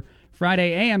 34.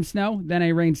 Friday, AM snow, then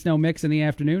a rain-snow mix in the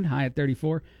afternoon, high at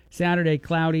 34. Saturday,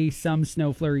 cloudy, some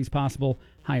snow flurries possible,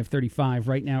 high of 35.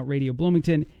 Right now at Radio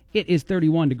Bloomington, it is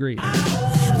 31 degrees.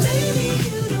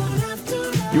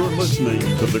 You're listening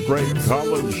to The Greg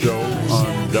Collins Show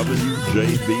on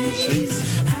WJBC.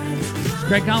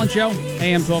 Greg Collins Show,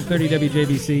 AM 1230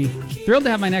 WJBC. Thrilled to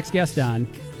have my next guest on.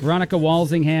 Veronica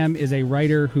Walsingham is a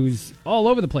writer who's all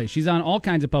over the place. She's on all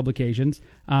kinds of publications.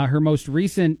 Her most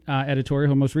recent editorial,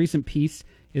 her most recent piece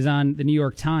is on the New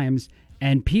York Times,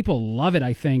 and people love it,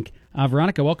 I think.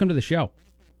 Veronica, welcome to the show.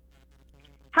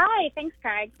 Hi, thanks,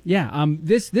 Craig. Yeah,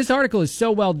 this article is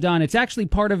so well done. It's actually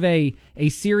part of a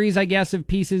series, I guess, of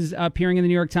pieces appearing in the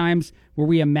New York Times where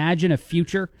we imagine a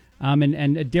future,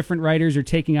 and different writers are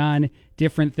taking on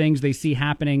different things they see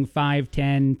happening 5,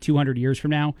 10, 200 years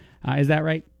from now. Is that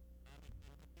right?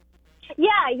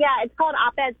 Yeah, it's called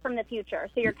Op-Eds from the Future.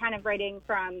 So you're kind of writing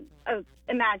from an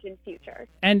imagined future.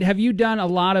 And have you done a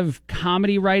lot of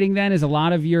comedy writing then? Is a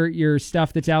lot of your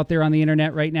stuff that's out there on the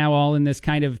internet right now all in this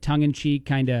kind of tongue-in-cheek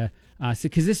kind of,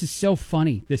 because this is so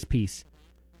funny, this piece.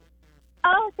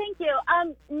 Oh, thank you.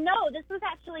 No, this was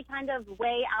actually kind of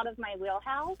way out of my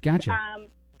wheelhouse. Gotcha.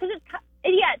 Because it's kind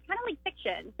of like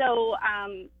fiction. So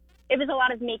it was a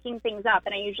lot of making things up,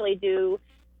 and I usually do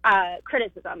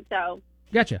criticism, so...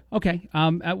 Gotcha. Okay.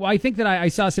 Well, I think that I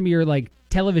saw some of your like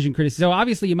television criticism. So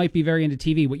obviously you might be very into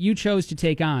TV. What you chose to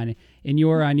take on in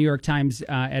your New York Times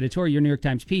editorial, your New York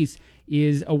Times piece,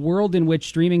 is a world in which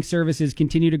streaming services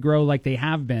continue to grow like they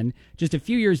have been just a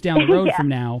few years down the road from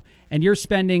now. And you're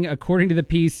spending, according to the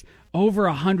piece, over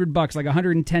 $100, like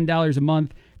 $110 a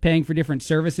month, paying for different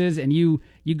services, and you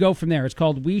go from there. It's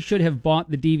called We Should Have Bought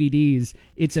the DVDs.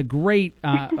 It's a great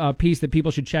piece that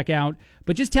people should check out.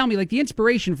 But just tell me, like, the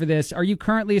inspiration for this, are you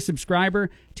currently a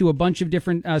subscriber to a bunch of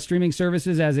different streaming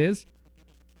services as is?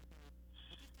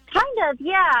 Kind of,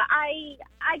 yeah. I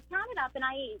counted up, and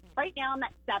right now I'm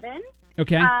at 7.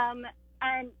 Okay.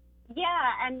 And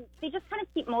they just kind of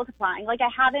keep multiplying. Like, I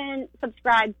haven't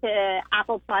subscribed to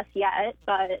Apple Plus yet,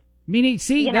 but... Meaning,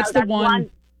 see, that's the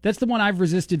one... That's the one I've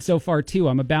resisted so far, too.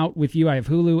 I'm about with you. I have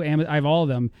Hulu, I have all of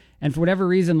them. And for whatever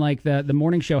reason, like the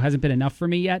morning show hasn't been enough for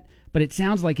me yet. But it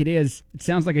sounds like it is. It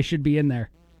sounds like I should be in there.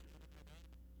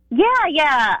 Yeah.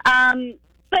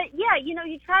 But, yeah,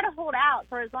 you try to hold out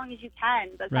for as long as you can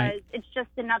because It's just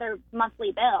another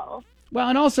monthly bill. Well,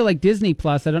 and also like Disney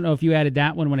Plus, I don't know if you added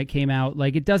that one when it came out.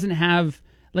 Like it doesn't have...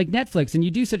 like Netflix, and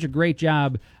you do such a great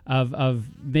job of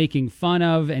making fun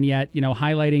of and yet,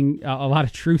 highlighting a lot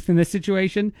of truth in this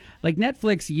situation. Like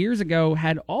Netflix years ago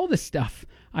had all the stuff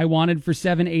I wanted for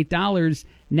 $7, $8.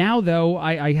 Now, though,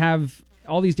 I have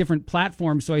all these different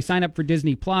platforms. So I sign up for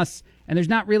Disney Plus, and there's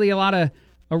not really a lot of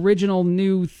original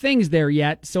new things there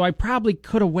yet. So I probably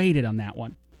could have waited on that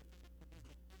one.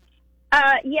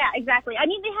 Yeah, exactly. I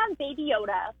mean, they have Baby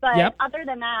Yoda, but other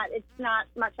than that, it's not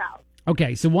much else.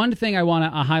 Okay, so one thing I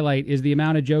want to highlight is the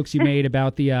amount of jokes you made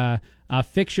about the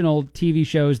fictional TV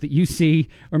shows that you see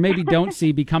or maybe don't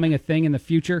see becoming a thing in the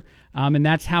future. And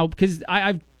that's how, because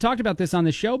I've talked about this on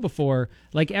the show before,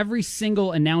 like every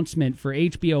single announcement for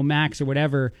HBO Max or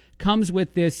whatever comes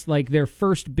with this, like their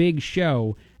first big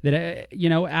show that,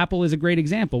 Apple is a great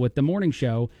example with the morning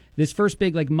show, this first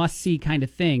big like must-see kind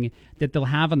of thing that they'll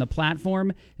have on the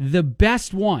platform. The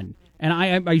best one, and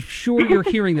I'm sure you're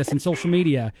hearing this in social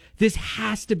media, this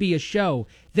has to be a show.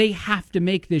 They have to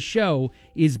make this show,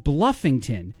 is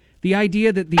Bluffington. The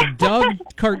idea that the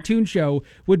dubbed cartoon show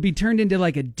would be turned into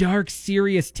like a dark,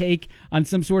 serious take on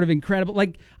some sort of incredible,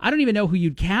 like, I don't even know who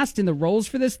you'd cast in the roles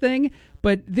for this thing,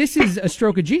 but this is a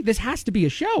stroke of genius. This has to be a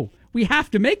show. We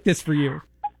have to make this for you.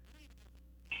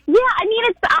 Yeah, I mean,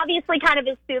 it's obviously kind of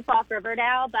a spoof off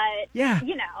Riverdale, but,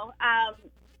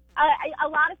 a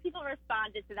lot of people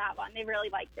responded to that one. They really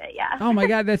liked it, yeah. Oh, my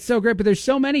God, that's so great. But there's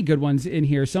so many good ones in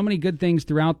here, so many good things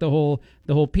throughout the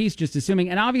whole piece, just assuming.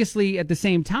 And obviously, at the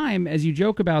same time, as you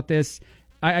joke about this,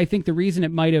 I think the reason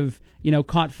it might have,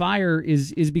 caught fire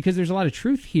is because there's a lot of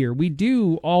truth here. We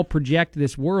do all project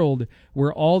this world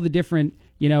where all the different,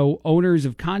 owners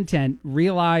of content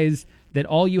realize that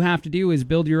all you have to do is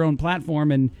build your own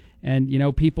platform and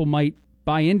people might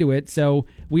buy into it. So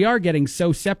we are getting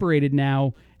so separated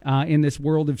now in this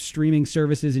world of streaming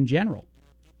services in general.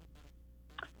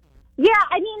 Yeah,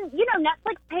 I mean,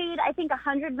 Netflix paid, I think,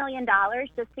 $100 million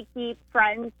just to keep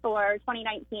Friends for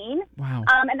 2019. Wow.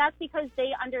 And that's because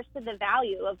they understood the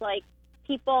value of, like,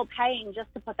 people paying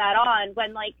just to put that on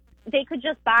when, like, they could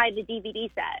just buy the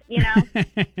DVD set,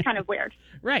 Kind of weird.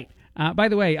 Right. By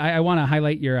the way, I want to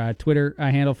highlight your Twitter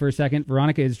handle for a second.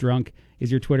 Veronica is Drunk is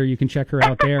your Twitter. You can check her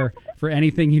out there for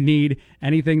anything you need,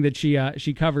 anything that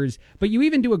she covers. But you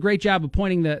even do a great job of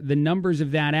pointing the numbers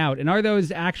of that out. And are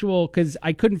those actual, because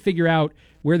I couldn't figure out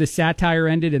where the satire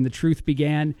ended and the truth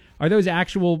began. Are those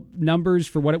actual numbers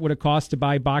for what it would have cost to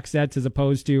buy box sets as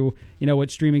opposed to,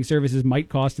 what streaming services might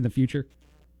cost in the future?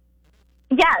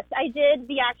 Yes, I did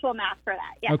the actual math for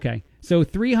that. Yeah. Okay. So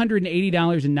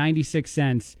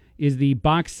 $380.96 is the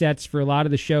box sets for a lot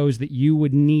of the shows that you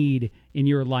would need in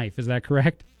your life. Is that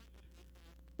correct?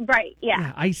 Right,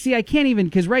 yeah. I see. I can't even,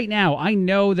 because right now I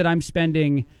know that I'm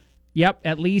spending,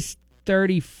 at least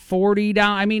 $30, $40.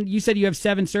 I mean, you said you have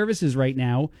 7 services right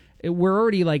now. We're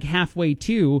already like halfway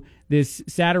to this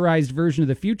satirized version of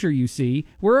the future you see.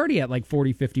 We're already at like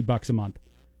 $40, $50 a month.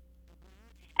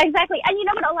 Exactly. And you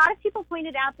know what? A lot of people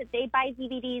pointed out that they buy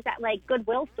DVDs at like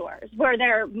Goodwill stores where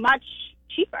they're much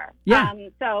cheaper. Yeah.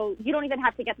 So you don't even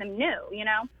have to get them new,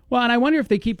 Well, and I wonder if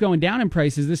they keep going down in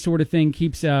prices, this sort of thing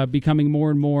keeps becoming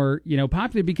more and more,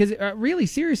 popular because really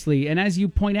seriously, and as you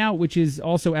point out, which is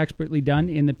also expertly done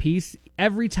in the piece,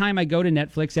 every time I go to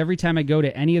Netflix, every time I go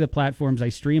to any of the platforms I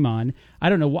stream on, I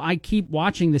don't know, I keep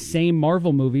watching the same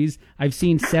Marvel movies I've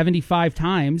seen 75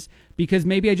 times because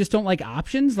maybe I just don't like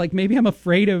options. Like maybe I'm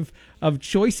afraid of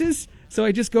choices. So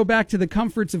I just go back to the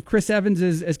comforts of Chris Evans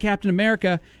as Captain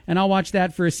America, and I'll watch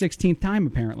that for a 16th time,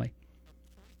 apparently.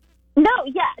 No,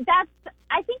 yeah,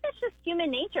 I think that's just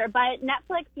human nature. But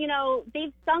Netflix,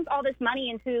 they've sunk all this money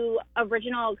into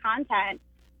original content,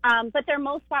 but their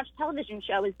most watched television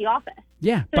show is The Office.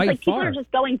 Yeah, so by it's like far. People are just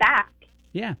going back.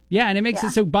 Yeah, and it makes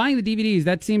it so buying the DVDs,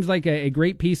 that seems like a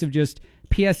great piece of just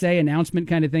PSA announcement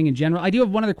kind of thing in general. I do have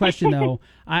one other question, though.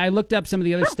 I looked up some of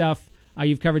the other stuff.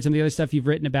 You've covered some of the other stuff you've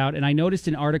written about, and I noticed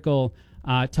an article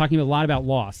talking a lot about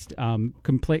Lost,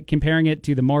 comparing it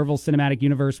to the Marvel Cinematic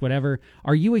Universe, whatever.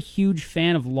 Are you a huge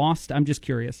fan of Lost? I'm just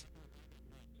curious.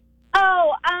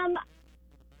 Oh,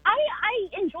 I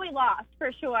enjoy Lost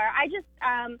for sure. I just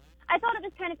I thought it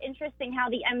was kind of interesting how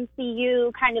the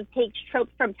MCU kind of takes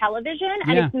tropes from television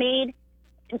and it's made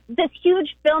this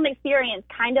huge film experience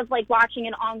kind of like watching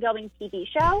an ongoing TV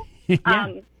show.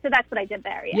 So that's what I did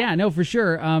there. Yeah, no, for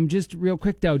sure. Just real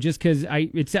quick though, just because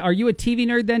are you a TV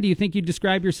nerd then? Do you think you'd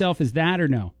describe yourself as that or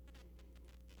no?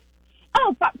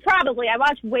 Oh, probably. I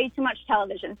watch way too much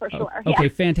television for sure. Okay,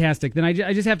 fantastic. Then I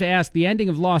just have to ask, the ending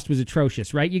of Lost was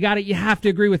atrocious, right? You have to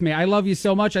agree with me. I love you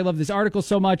so much. I love this article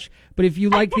so much. But if you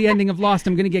like the ending of Lost,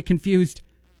 I'm going to get confused.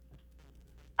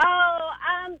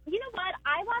 You know what?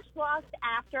 I watched Lost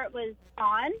after it was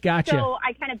on. Gotcha. So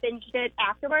I kind of binged it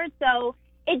afterwards. So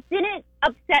it didn't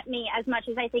upset me as much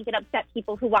as I think it upset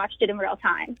people who watched it in real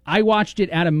time. I watched it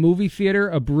at a movie theater,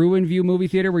 a Bruin View movie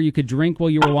theater, where you could drink while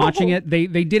you were watching it. They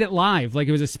did it live. Like,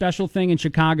 it was a special thing in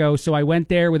Chicago, so I went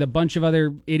there with a bunch of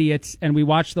other idiots, and we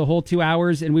watched the whole 2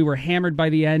 hours, and we were hammered by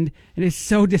the end. And it's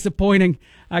so disappointing,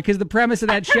 because the premise of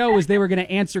that show was they were going to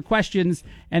answer questions,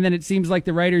 and then it seems like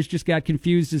the writers just got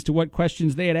confused as to what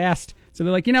questions they had asked. So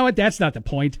they're like, you know what, that's not the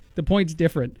point. The point's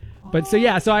different. But so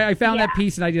I found that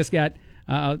piece, and I just got...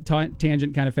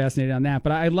 tangent, kind of fascinated on that.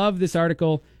 But I love this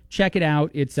article. Check it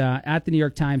out. It's at the New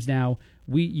York Times now.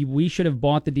 We should have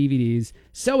bought the DVDs.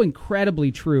 So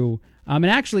incredibly true. And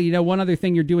actually, one other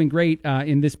thing you're doing great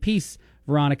in this piece,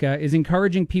 Veronica, is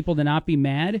encouraging people to not be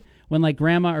mad when, like,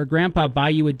 grandma or grandpa buy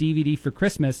you a DVD for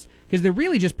Christmas, because they're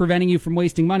really just preventing you from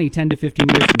wasting money 10 to 15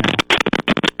 years from now.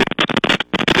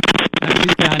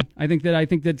 I think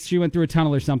that she went through a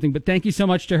tunnel or something. But thank you so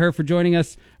much to her for joining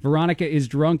us. Veronica is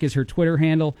Drunk is her Twitter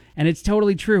handle, and it's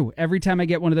totally true. Every time I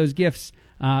get one of those gifts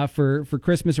for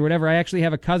Christmas or whatever, I actually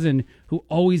have a cousin who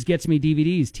always gets me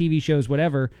DVDs, TV shows,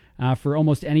 whatever, for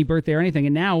almost any birthday or anything.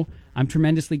 And now I'm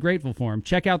tremendously grateful for him.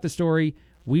 Check out the story.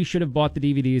 We should have bought the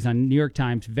DVDs on New York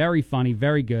Times. Very funny,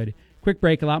 very good. Quick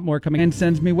break, a lot more coming. And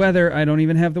sends me weather. I don't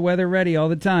even have the weather ready all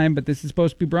the time, but this is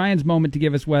supposed to be Brian's moment to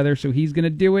give us weather, so he's going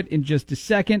to do it in just a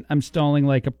second. I'm stalling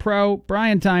like a pro.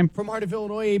 Brian time. From Heart of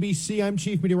Illinois, ABC, I'm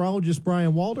Chief Meteorologist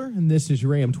Brian Walder, and this is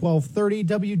your AM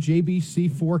 1230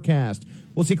 WJBC forecast.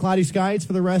 We'll see cloudy skies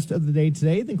for the rest of the day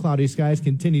today, then cloudy skies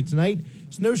continue tonight.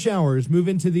 Snow showers move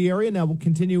into the area, now will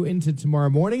continue into tomorrow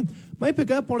morning. Might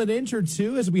pick up on an inch or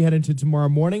two as we head into tomorrow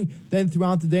morning. Then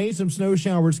throughout the day, some snow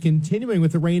showers continuing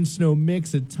with the rain-snow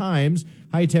mix at times.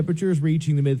 High temperatures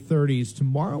reaching the mid-30s.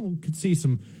 Tomorrow, we could see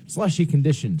some slushy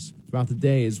conditions throughout the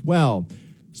day as well.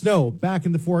 Snow back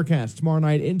in the forecast tomorrow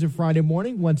night into Friday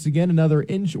morning. Once again, another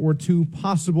inch or two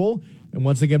possible. And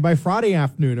once again, by Friday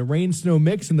afternoon, a rain-snow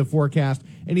mix in the forecast.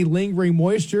 Any lingering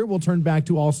moisture will turn back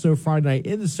to also Friday night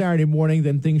into Saturday morning.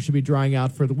 Then things should be drying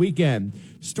out for the weekend.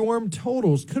 Storm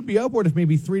totals could be upward of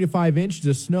maybe 3 to 5 inches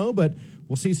of snow, but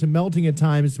we'll see some melting at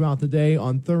times throughout the day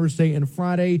on Thursday and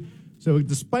Friday. So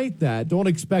despite that, don't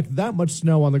expect that much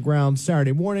snow on the ground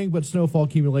Saturday morning, but snowfall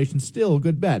accumulation still a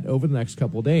good bet over the next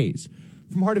couple of days.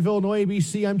 From Heart of Illinois,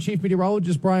 ABC, I'm Chief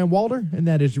Meteorologist Brian Walder, and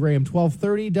that is your AM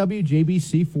 1230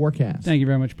 WJBC forecast. Thank you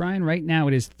very much, Brian. Right now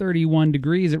it is 31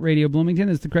 degrees at Radio Bloomington.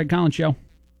 It's the Craig Collins Show.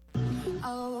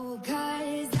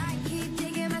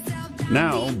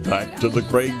 Now, back to the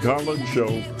Craig Collins Show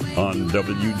on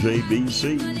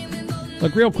WJBC.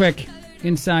 Look, real quick,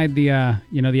 inside the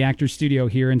the actor's studio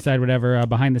here, inside whatever,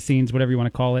 behind the scenes, whatever you want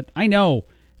to call it, I know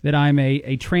that I'm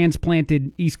a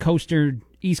transplanted East Coast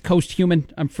human.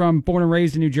 I'm born and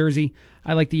raised in New Jersey.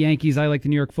 I like the Yankees. I like the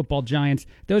New York Football Giants.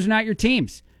 Those are not your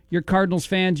teams. You're Cardinals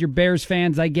fans. You're Bears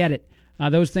fans. I get it.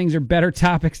 Those things are better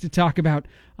topics to talk about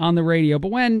on the radio.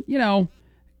 But when,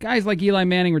 guys like Eli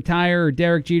Manning retire or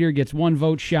Derek Jeter gets one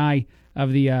vote shy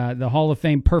of the Hall of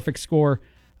Fame perfect score,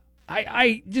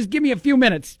 I just give me a few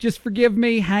minutes. Just forgive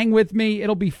me. Hang with me.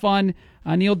 It'll be fun.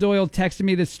 Neil Doyle texted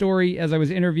me this story as I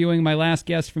was interviewing my last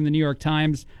guest from the New York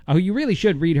Times, who you really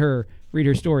should read her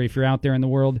story if you're out there in the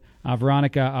world,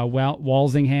 Veronica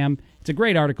Walsingham. It's a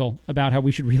great article about how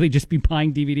we should really just be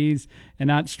buying DVDs and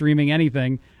not streaming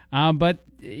anything. But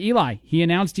Eli, he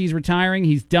announced he's retiring.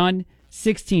 He's done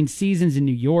 16 seasons in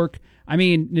New York. I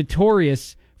mean,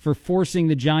 notorious for forcing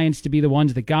the Giants to be the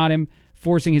ones that got him,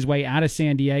 forcing his way out of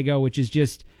San Diego, which is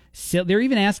just they're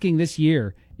even asking this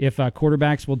year if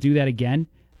quarterbacks will do that again,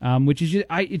 which is just,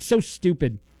 it's so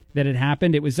stupid that it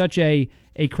happened. It was such a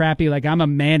crappy, like, I'm a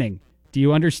Manning. Do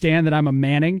you understand that I'm a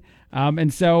Manning?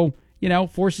 And so,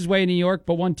 forced his way in New York,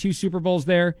 but won 2 Super Bowls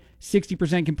there,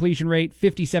 60% completion rate,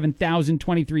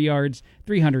 57,023 yards,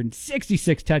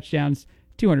 366 touchdowns,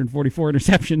 244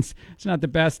 interceptions. It's not the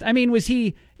best. I mean, was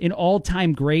he an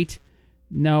all-time great?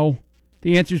 No.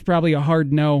 The answer is probably a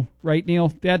hard no, right,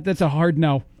 Neil? That's a hard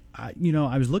no.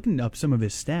 I was looking up some of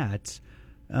his stats.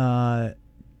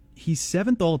 He's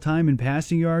 7th all-time in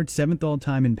passing yards, 7th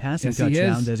all-time in passing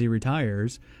touchdowns as he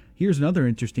retires. Here's another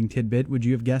interesting tidbit. Would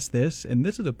you have guessed this? And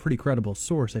this is a pretty credible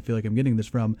source I feel like I'm getting this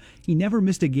from. He never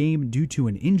missed a game due to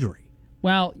an injury.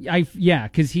 Well,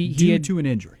 because he had to an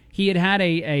injury. He had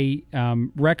a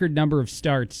record number of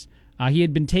starts. He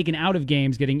had been taken out of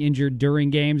games, getting injured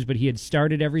during games, but he had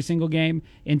started every single game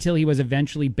until he was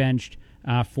eventually benched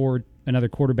for another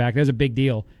quarterback. That was a big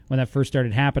deal when that first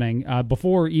started happening.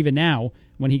 Before, even now,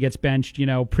 when he gets benched,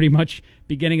 pretty much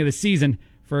beginning of the season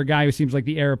for a guy who seems like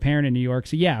the heir apparent in New York.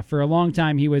 So yeah, for a long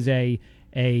time he was a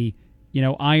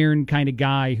iron kind of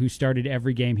guy who started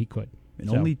every game he could. And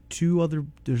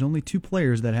there's only 2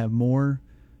 players that have more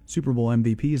Super Bowl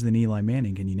MVPs than Eli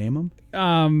Manning. Can you name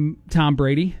them? Tom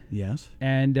Brady. Yes.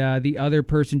 And the other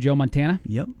person, Joe Montana.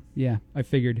 Yep. Yeah, I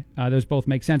figured those both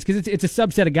make sense because it's a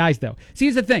subset of guys, though. See,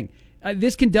 here's the thing.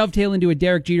 This can dovetail into a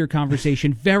Derek Jeter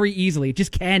conversation very easily. It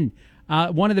just can.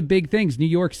 One of the big things, New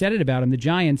York said it about him, the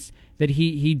Giants, that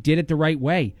he did it the right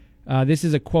way. This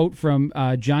is a quote from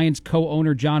Giants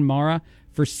co-owner John Mara.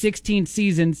 For 16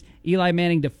 seasons, Eli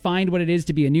Manning defined what it is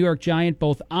to be a New York Giant,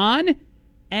 both on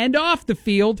and off the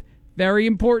field. Very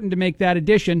important to make that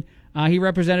addition. He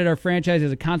represented our franchise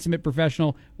as a consummate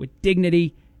professional with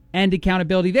dignity and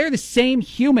accountability. They're the same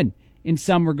human in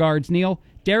some regards, Neil.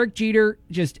 Derek Jeter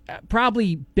just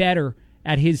probably better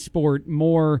at his sport,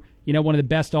 more, one of the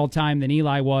best all time than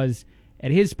Eli was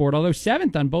at his sport, although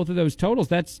 7th on both of those totals.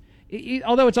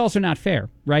 Although it's also not fair,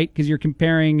 right? Because you're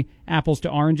comparing apples to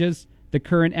oranges. The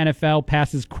current NFL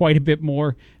passes quite a bit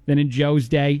more than in Joe's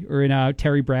day or in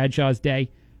Terry Bradshaw's day.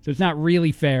 So it's not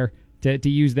really fair to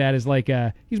use that as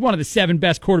he's one of the 7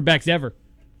 best quarterbacks ever.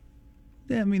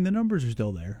 Yeah, I mean, the numbers are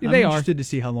still there. They I'm are. interested to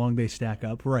see how long they stack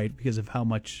up, right, because of how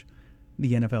much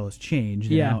the NFL has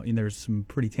changed. Yeah. And there's some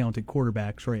pretty talented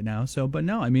quarterbacks right now. So, but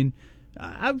no, I mean,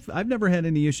 I've never had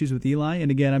any issues with Eli.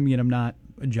 And again, I'm not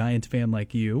a Giants fan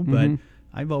like you, but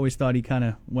I've always thought he kind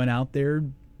of went out there,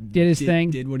 did his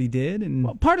thing, did what he did, and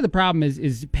well, part of the problem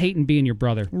is Peyton being your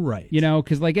brother, right?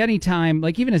 Because any time,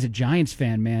 even as a Giants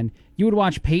fan, man, you would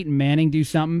watch Peyton Manning do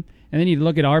something, and then you'd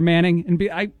look at our Manning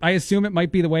and I assume it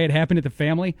might be the way it happened at the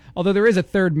family. Although there is a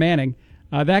third Manning,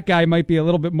 that guy might be a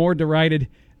little bit more derided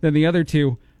than the other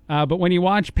two. But when you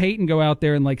watch Peyton go out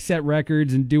there and set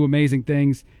records and do amazing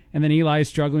things, and then Eli is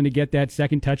struggling to get that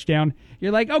second touchdown,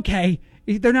 you're like, okay,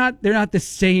 they're not the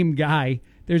same guy.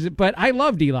 But I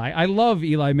loved Eli. I love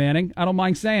Eli Manning. I don't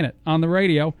mind saying it on the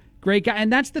radio. Great guy.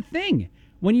 And that's the thing.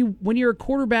 When you're a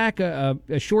quarterback, a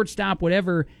shortstop,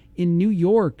 whatever, in New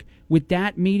York with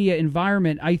that media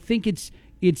environment, I think it's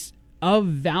of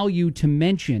value to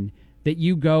mention that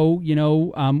you go,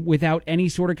 without any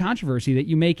sort of controversy, that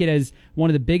you make it as one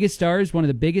of the biggest stars, one of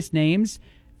the biggest names,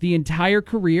 the entire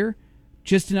career,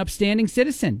 just an upstanding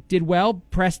citizen. Did well.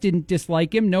 Press didn't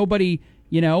dislike him. Nobody,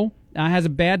 has a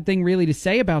bad thing really to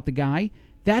say about the guy.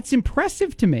 That's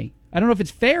impressive to me. I don't know if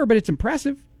it's fair, but it's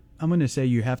impressive. I'm going to say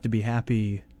you have to be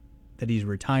happy that he's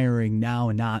retiring now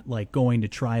and not going to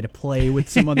try to play with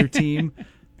some other team,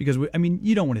 because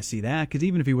you don't want to see that, because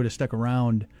even if he would have stuck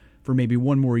around for maybe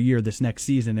one more year this next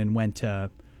season and went to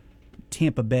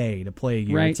Tampa Bay to play a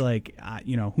year, right.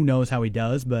 It's who knows how he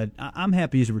does, but I'm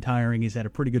happy he's retiring. He's had a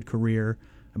pretty good career.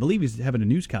 I believe he's having a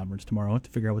news conference tomorrow. I have to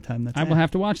figure out what time that's I at. will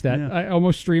have to watch that. Yeah. I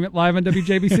almost stream it live on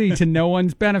WJBC to no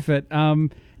one's benefit. Now,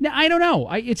 I don't know.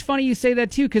 It's funny you say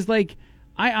that, too, because,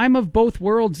 I'm of both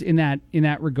worlds in that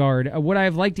regard. Would I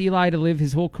have liked Eli to live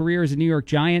his whole career as a New York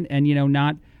Giant and,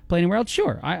 not play anywhere else?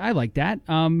 Sure, I like that.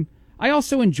 I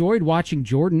also enjoyed watching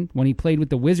Jordan when he played with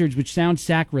the Wizards, which sounds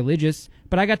sacrilegious,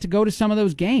 but I got to go to some of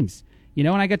those games, and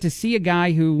I got to see a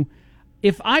guy who,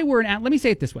 if I were let me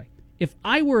say it this way, if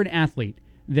I were an athlete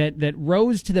that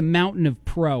rose to the mountain of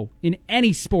pro in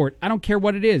any sport, I don't care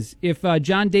what it is, if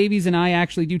John Davies and I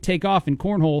actually do take off in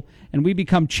cornhole and we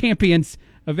become champions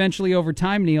eventually over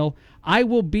time, Neil, I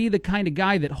will be the kind of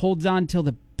guy that holds on till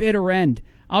the bitter end.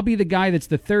 I'll be the guy that's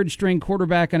the third-string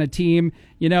quarterback on a team,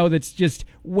 that's just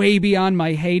way beyond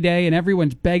my heyday, and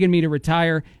everyone's begging me to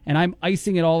retire, and I'm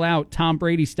icing it all out Tom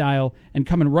Brady style and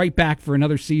coming right back for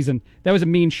another season. That was a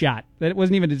mean shot. That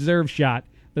wasn't even a deserved shot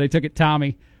that I took at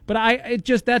Tommy. But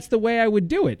that's the way I would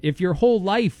do it. If your whole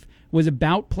life was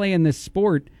about playing this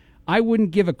sport, I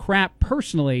wouldn't give a crap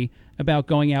personally about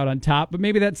going out on top. But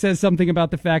maybe that says something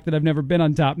about the fact that I've never been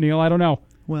on top, Neil. I don't know.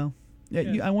 Well,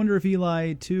 I wonder if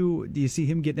Eli, too, do you see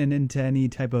him getting into any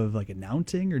type of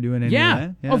announcing or doing any of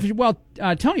that? Yeah. Oh,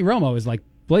 well, Tony Romo is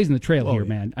blazing the trail here,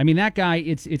 man. I mean, that guy,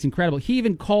 it's incredible. He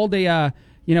even called a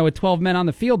 12 men on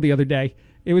the field the other day.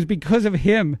 It was because of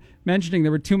him mentioning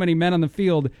there were too many men on the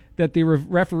field that the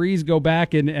referees go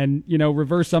back and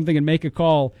reverse something and make a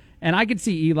call. And I could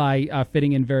see Eli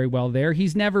fitting in very well there.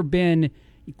 He's never been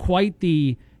quite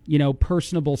the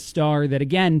personable star that,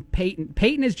 again,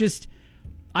 Peyton is just,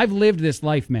 I've lived this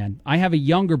life, man. I have a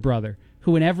younger brother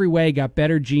who in every way got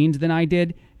better genes than I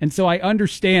did. And so I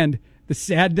understand the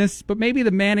sadness, but maybe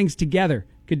the Mannings together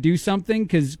could do something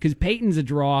because Peyton's a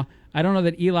draw. I don't know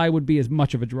that Eli would be as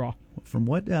much of a draw. From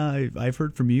what I've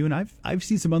heard from you, and I've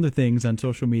seen some other things on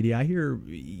social media, I hear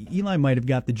Eli might have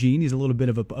got the gene. He's a little bit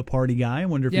of a party guy. I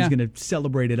wonder if he's going to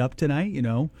celebrate it up tonight,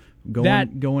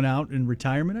 going out in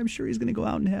retirement. I'm sure he's going to go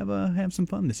out and have some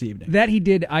fun this evening. That he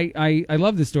did. I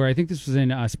love this story. I think this was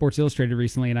in Sports Illustrated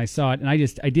recently, and I saw it, and I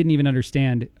didn't even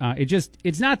understand.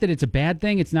 It's not that it's a bad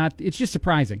thing. It's just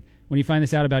surprising when you find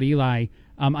this out about Eli.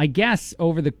 I guess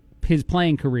over his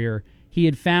playing career, he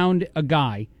had found a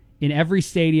guy in every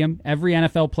stadium, every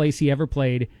NFL place he ever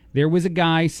played. There was a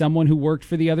guy, someone who worked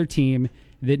for the other team,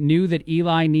 that knew that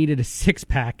Eli needed a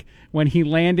six-pack when he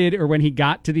landed or when he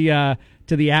got to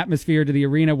the atmosphere, to the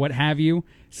arena, what have you.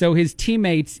 So his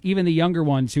teammates, even the younger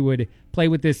ones who would play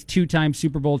with this two-time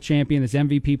Super Bowl champion, this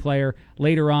MVP player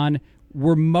later on,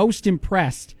 were most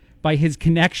impressed by his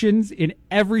connections in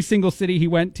every single city he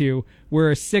went to, where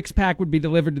a six-pack would be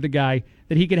delivered to the guy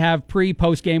that he could have pre,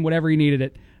 post-game, whatever he needed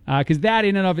it. Because that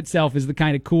in and of itself is the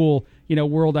kind of cool,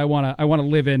 world I want to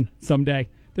live in someday.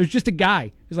 There's just a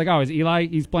guy who's like, oh, is Eli?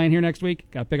 He's playing here next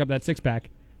week. Got to pick up that six-pack.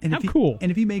 And how cool!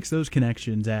 And if he makes those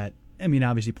connections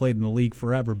obviously played in the league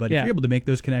forever, but if you're able to make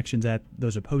those connections at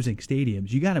those opposing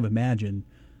stadiums, you got to imagine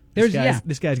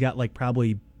this guy's got like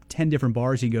probably 10 different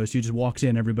bars he goes to. Just walks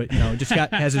in, everybody,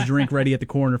 has his drink ready at the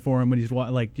corner for him when he's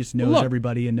just knows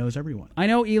everybody and knows everyone. I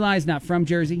know Eli's not from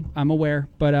Jersey, I'm aware,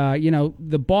 but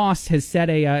the boss has set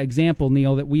a example,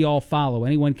 Neil, that we all follow.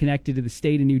 Anyone connected to the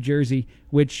state of New Jersey,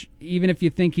 which even if you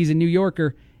think he's a New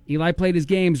Yorker, Eli played his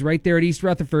games right there at East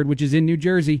Rutherford, which is in New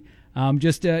Jersey.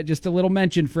 Just a little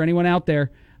mention for anyone out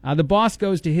there. The boss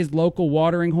goes to his local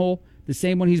watering hole, the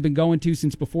same one he's been going to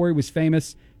since before he was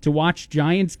famous, to watch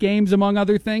Giants games, among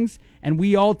other things, and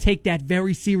we all take that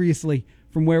very seriously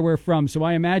from where we're from. So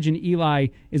I imagine Eli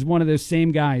is one of those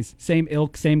same guys, same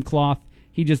ilk, same cloth.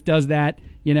 He just does that,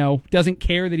 doesn't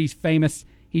care that he's famous.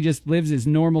 He just lives his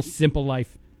normal, simple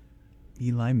life.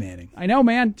 Eli Manning. I know,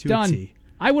 man. To Done. a T.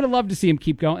 I would have loved to see him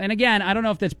keep going. And again, I don't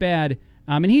know if that's bad.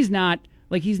 And he's not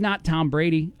Tom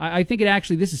Brady. I think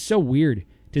this is so weird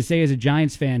to say as a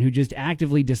Giants fan who just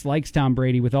actively dislikes Tom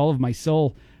Brady with all of my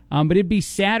soul. But it'd be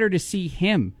sadder to see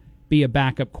him be a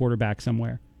backup quarterback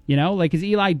somewhere. Because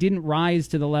Eli didn't rise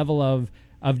to the level of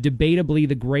debatably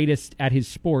the greatest at his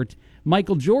sport.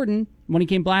 Michael Jordan, when he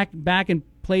came back and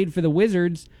played for the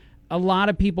Wizards, a lot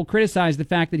of people criticized the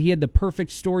fact that he had the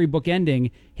perfect storybook ending,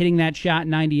 hitting that shot in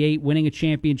 98, winning a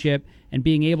championship, and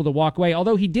being able to walk away.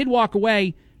 Although he did walk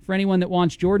away, for anyone that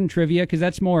wants Jordan trivia, because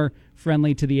that's more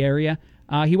friendly to the area,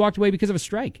 he walked away because of a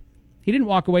strike. He didn't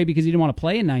walk away because he didn't want to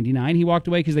play in 99. He walked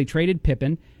away because they traded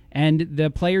Pippen, and the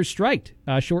players striked,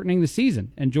 shortening the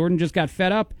season. And Jordan just got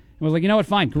fed up and was like, you know what,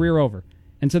 fine, career over.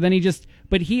 And so then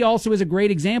but he also is a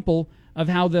great example of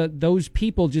how those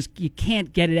people you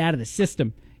can't get it out of the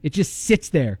system. It just sits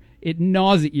there. It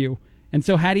gnaws at you. And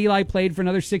so had Eli played for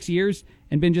another 6 years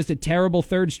and been just a terrible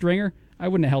third stringer, I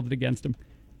wouldn't have held it against him.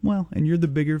 Well, and you're the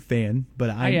bigger fan, but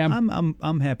I am.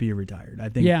 I'm happy you're retired. I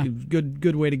think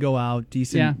good way to go out.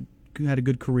 Decent, had a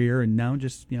good career, and now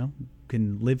just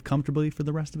can live comfortably for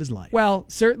the rest of his life. Well,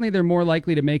 certainly they're more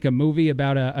likely to make a movie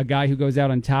about a guy who goes out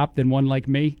on top than one like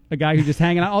me, a guy who's just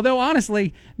hanging out. Although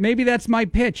honestly, maybe that's my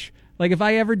pitch. Like if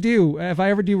I ever do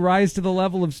rise to the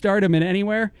level of stardom in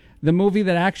anywhere, the movie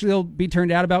that actually will be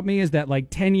turned out about me is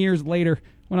that 10 years later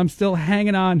when I'm still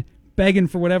hanging on, begging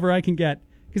for whatever I can get.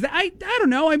 Because I don't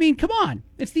know. I mean, come on.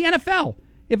 It's the NFL.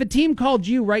 If a team called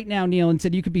you right now, Neil, and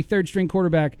said you could be third-string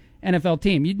quarterback NFL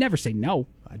team, you'd never say no.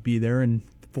 I'd be there in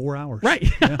 4 hours. Right.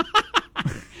 Yeah.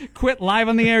 Quit live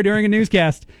on the air during a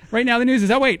newscast. Right now the news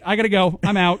is, oh, wait, I got to go.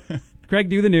 I'm out. Craig,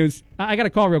 do the news. I got a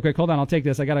call real quick. Hold on. I'll take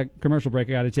this. I got a commercial break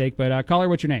I got to take. But caller,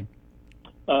 what's your name?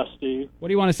 Steve. What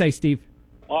do you want to say, Steve?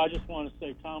 Well, I just want to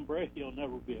say Tom Brady will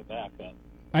never be a backup.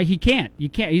 He can't. You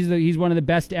can't. He's one of the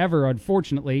best ever,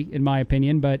 unfortunately, in my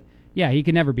opinion. But, yeah, he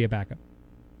can never be a backup.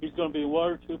 He's going to be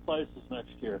one or two places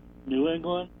next year, New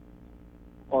England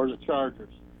or the Chargers.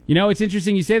 It's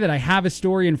interesting you say that. I have a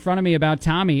story in front of me about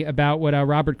Tommy, about what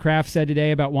Robert Kraft said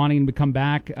today about wanting him to come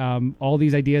back. All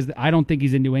these ideas. I don't think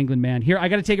he's a New England man. Here, I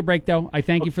got to take a break, though. I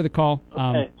thank you for the call.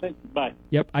 Okay, thank you. Bye.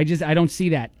 Yep, I don't see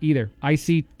that either. I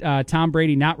see Tom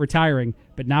Brady not retiring,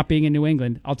 but not being in New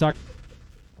England. I'll talk.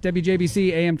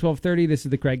 WJBC AM 1230. This is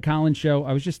the Craig Collins Show.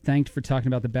 I was just thanked for talking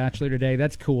about The Bachelor today.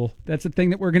 That's cool. That's a thing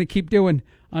that we're going to keep doing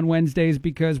on Wednesdays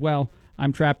because, well,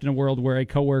 I'm trapped in a world where a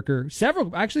coworker,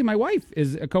 actually my wife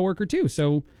is a coworker too,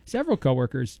 so several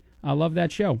coworkers love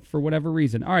that show for whatever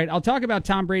reason. All right, I'll talk about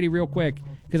Tom Brady real quick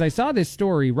because I saw this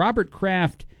story. Robert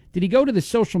Kraft, did he go to the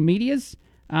social medias?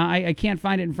 I can't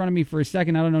find it in front of me for a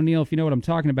second. I don't know, Neil, if you know what I'm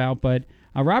talking about, but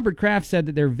Robert Kraft said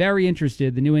that they're very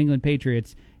interested, the New England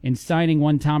Patriots, in signing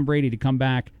one Tom Brady to come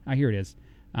back. Here it is,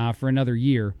 for another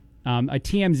year. A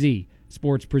TMZ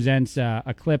Sports presents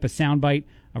a clip, a soundbite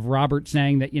of Robert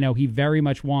saying that, he very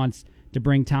much wants to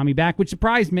bring Tommy back, which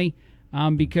surprised me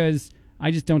because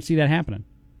I just don't see that happening.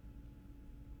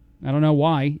 I don't know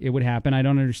why it would happen. I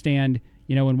don't understand,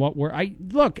 in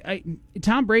what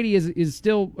Tom Brady is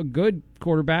still a good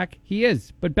quarterback. He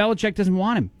is, but Belichick doesn't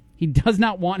want him. He does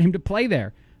not want him to play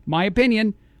there. My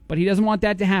opinion, but he doesn't want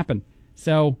that to happen.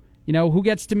 So, who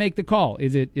gets to make the call?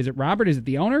 Is it Robert? Is it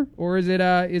the owner? Or is it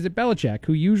Belichick,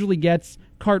 who usually gets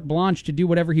carte blanche to do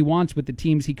whatever he wants with the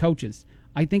teams he coaches?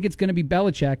 I think it's going to be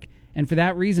Belichick, and for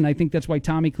that reason, I think that's why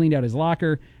Tommy cleaned out his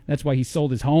locker. That's why he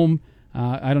sold his home.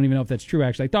 I don't even know if that's true,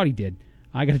 actually. I thought he did.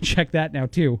 I got to check that now,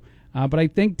 too. But I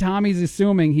think Tommy's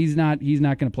assuming he's not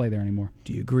going to play there anymore.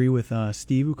 Do you agree with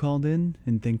Steve, who called in,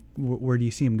 and think where do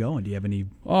you see him going? Do you have any?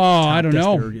 I don't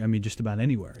know. Just about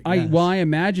anywhere. I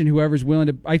imagine whoever's willing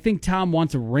to. I think Tom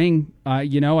wants a ring.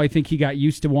 I think he got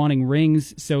used to wanting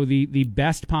rings. So the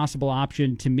best possible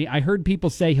option to me, I heard people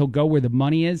say he'll go where the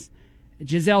money is.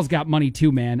 Gisele's got money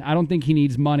too, man. I don't think he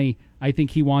needs money. I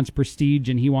think he wants prestige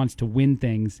and he wants to win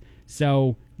things.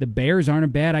 So the Bears aren't a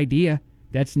bad idea.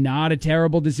 That's not a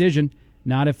terrible decision.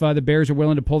 Not if the Bears are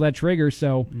willing to pull that trigger.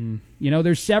 So,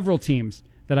 there's several teams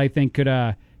that I think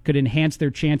could enhance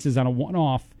their chances on a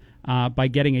one-off by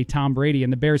getting a Tom Brady,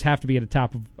 and the Bears have to be at the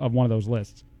top of one of those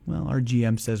lists. Well, our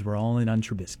GM says we're all in on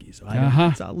Trubisky, so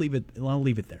I'll leave it. I'll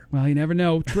leave it there. Well, you never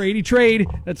know. Trade.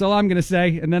 That's all I'm going to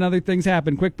say. And then other things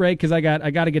happen. Quick break because I got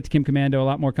to get to Kim Commando a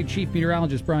lot more. Chief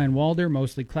Meteorologist Brian Walder.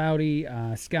 Mostly cloudy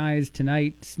skies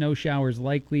tonight. Snow showers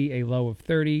likely. A low of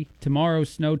 30. Tomorrow,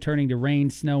 snow turning to rain.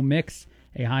 Snow mix.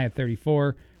 A high of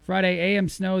 34. Friday, AM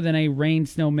snow, then a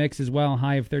rain-snow mix as well.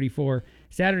 High of 34.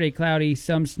 Saturday, cloudy.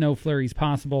 Some snow flurries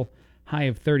possible. High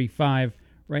of 35.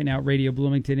 Right now at Radio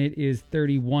Bloomington, it is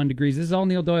 31 degrees. This is all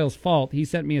Neil Doyle's fault. He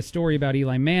sent me a story about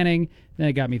Eli Manning. Then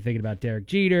it got me thinking about Derek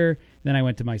Jeter. Then I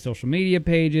went to my social media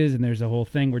pages, and there's a whole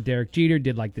thing where Derek Jeter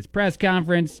did like this press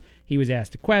conference. He was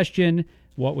asked a question.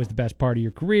 What was the best part of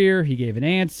your career? He gave an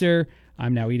answer.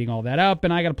 I'm now eating all that up,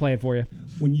 and I got to play it for you.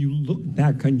 When you look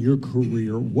back on your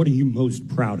career, what are you most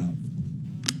proud of?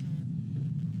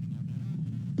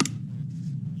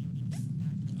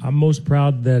 I'm most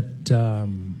proud that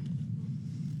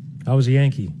I was a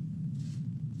Yankee.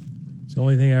 It's the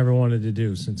only thing I ever wanted to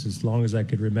do since as long as I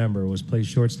could remember was play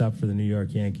shortstop for the New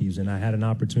York Yankees, and I had an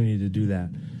opportunity to do that.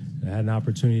 I had an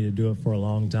opportunity to do it for a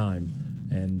long time,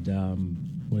 and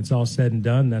when it's all said and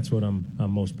done, that's what I'm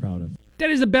most proud of.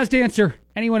 That is the best answer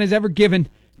anyone has ever given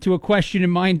to a question in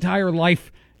my entire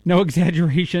life. No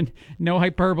exaggeration, no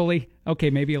hyperbole. Okay,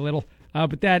 maybe a little.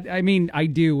 But that, I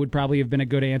do would probably have been a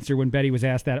good answer when Betty was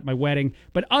asked that at my wedding.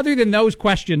 But other than those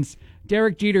questions,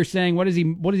 Derek Jeter saying what is he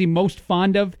most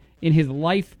fond of in his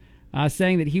life,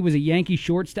 saying that he was a Yankee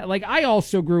shortstop. Like, I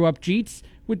also grew up, Jeets,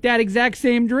 with that exact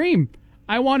same dream.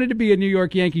 I wanted to be a New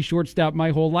York Yankee shortstop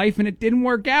my whole life, and it didn't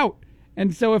work out.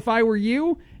 And so if I were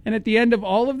you, and at the end of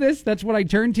all of this, that's what I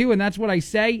turn to, and that's what I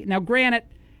say. Now, granted,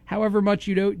 however much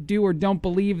you do or don't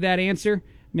believe that answer,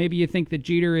 maybe you think that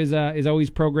Jeter is always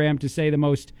programmed to say the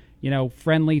most,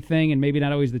 friendly thing and maybe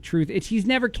not always the truth. He's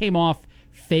never came off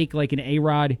fake like an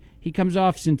A-Rod. He comes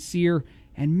off sincere,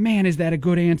 and man, is that a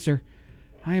good answer.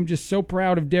 I am just so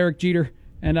proud of Derek Jeter,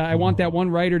 and I want that one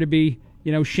writer to be,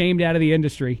 shamed out of the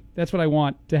industry. That's what I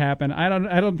want to happen.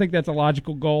 I don't think that's a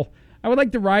logical goal. I would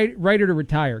like the writer to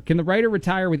retire. Can the writer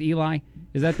retire with Eli?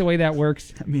 Is that the way that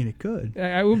works? It could.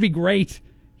 It would be great.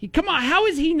 Come on, how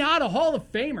is he not a Hall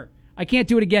of Famer? I can't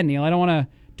do it again, Neil. I don't want to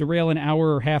derail an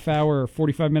hour or half hour or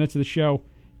 45 minutes of the show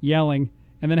yelling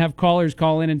and then have callers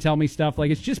call in and tell me stuff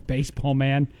like it's just baseball,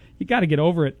 man. You got to get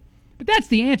over it. But that's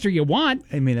the answer you want.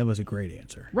 That was a great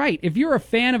answer. Right. If you're a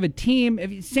fan of a team,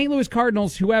 if St. Louis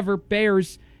Cardinals, whoever,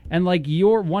 Bears, and like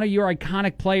one of your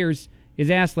iconic players is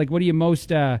asked, like, what do you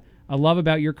most love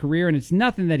about your career? And it's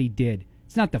nothing that he did.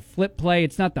 It's not the flip play.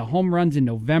 It's not the home runs in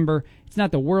November. It's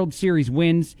not the World Series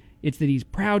wins. It's that he's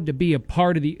proud to be a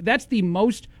part of that's the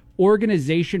most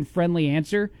organization-friendly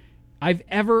answer I've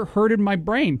ever heard in my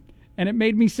brain, and it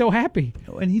made me so happy.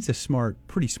 And he's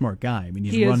pretty smart guy.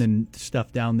 He's running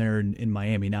stuff down there in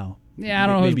Miami now. Yeah, I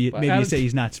don't know. Maybe you say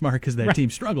he's not smart because that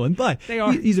team's struggling, but they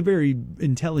are. He's a very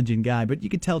intelligent guy. But you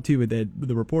could tell, too, that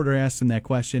the reporter asked him that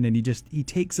question, and he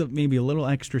takes maybe a little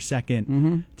extra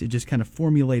second to just kind of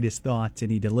formulate his thoughts,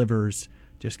 and he delivers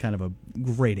just kind of a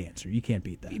great answer. You can't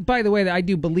beat that. By the way, I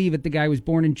do believe that the guy was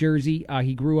born in Jersey.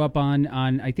 He grew up on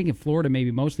I think in Florida maybe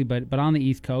mostly, but on the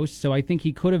East Coast. So I think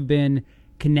he could have been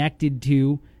connected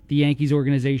to the Yankees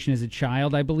organization as a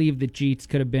child. I believe that Jeets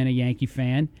could have been a Yankee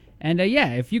fan. And,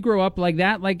 if you grow up like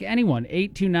that, like anyone,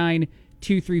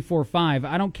 829-2345,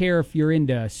 I don't care if you're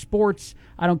into sports.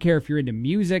 I don't care if you're into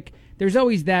music. There's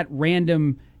always that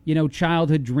random,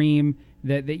 childhood dream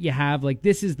that you have. Like,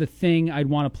 this is the thing I'd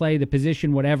want to play, the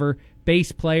position, whatever,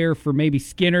 bass player for maybe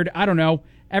Skinnerd. I don't know.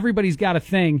 Everybody's got a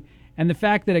thing. And the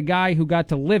fact that a guy who got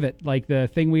to live it, like the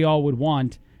thing we all would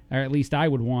want, or at least I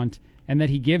would want, and that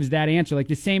he gives that answer, like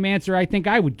the same answer I think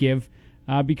I would give,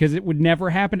 because it would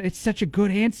never happen. It's such a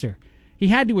good answer. He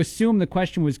had to assume the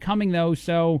question was coming, though,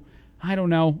 so I don't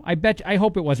know. I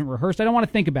hope it wasn't rehearsed. I don't want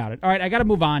to think about it. All right, I got to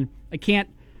move on. I can't.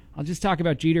 I'll just talk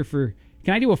about Jeter for...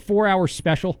 Can I do a 4-hour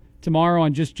special tomorrow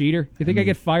on just Jeter? You think I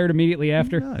get fired immediately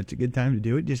after? No, it's a good time to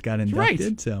do it. Just got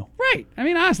inducted, so... Right. I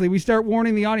mean, honestly, we start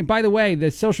warning the audience. By the way, the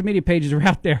social media pages are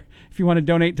out there. If you want to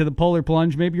donate to the Polar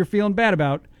Plunge, maybe you're feeling bad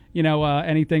about,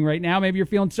 anything right now. Maybe you're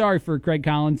feeling sorry for Craig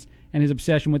Collins and his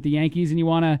obsession with the Yankees, and you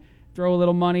want to throw a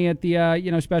little money at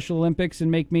the, Special Olympics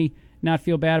and make me not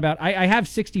feel bad about it. I have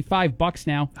 $65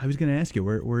 now. I was going to ask you,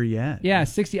 where are you at? Yeah,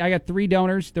 60. I got 3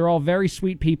 donors. They're all very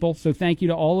sweet people, so thank you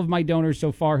to all of my donors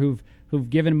so far who've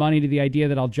given money to the idea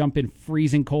that I'll jump in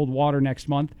freezing cold water next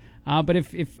month. But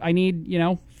if I need,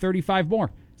 35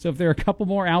 more. So if there are a couple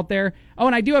more out there. Oh,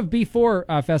 and I do have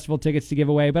B4 festival tickets to give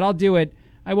away, but I'll do it.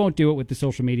 I won't do it with the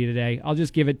social media today. I'll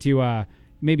just give it to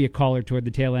maybe a caller toward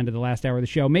the tail end of the last hour of the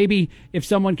show. Maybe if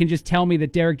someone can just tell me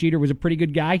that Derek Jeter was a pretty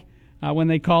good guy when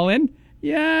they call in,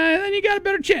 then you got a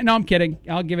better chance. No, I'm kidding.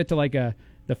 I'll give it to like the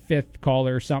 5th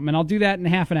caller or something, and I'll do that in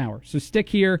half an hour. So stick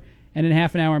here, and in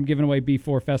half an hour I'm giving away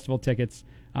B4 festival tickets.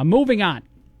 Moving on.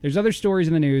 There's other stories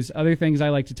in the news, other things I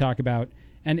like to talk about,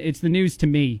 and it's the news to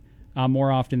me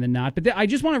more often than not. But I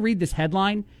just want to read this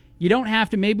headline. You don't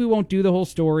have to. Maybe we won't do the whole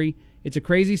story. It's a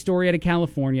crazy story out of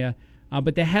California,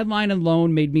 but the headline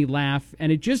alone made me laugh,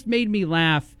 and it just made me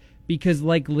laugh because,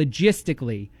 like,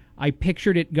 logistically, I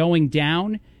pictured it going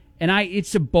down, and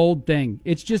it's a bold thing.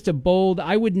 It's just a bold.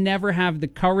 I would never have the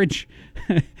courage,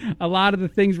 a lot of the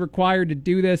things required to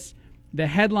do this. The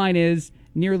headline is,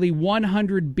 nearly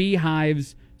 100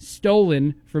 beehives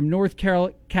stolen from North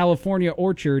California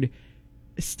orchard.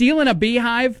 Stealing a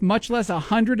beehive, much less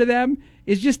 100 of them,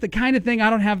 is just the kind of thing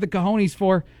I don't have the cojones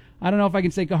for. I don't know if I can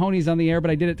say cojones on the air,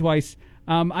 but I did it twice.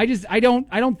 I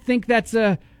don't think that's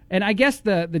a... And I guess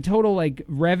the total like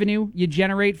revenue you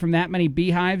generate from that many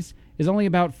beehives is only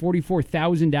about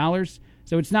 $44,000.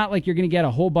 So it's not like you're going to get a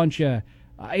whole bunch of...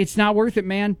 it's not worth it,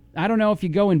 man. I don't know if you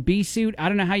go in bee suit. I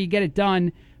don't know how you get it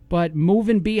done. But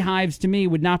moving beehives to me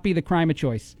would not be the crime of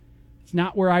choice. It's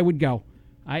not where I would go.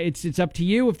 It's up to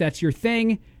you if that's your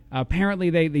thing.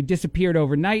 Apparently they disappeared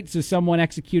overnight, so someone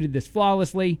executed this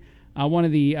flawlessly. One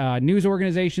of the news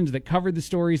organizations that covered the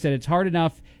story said it's hard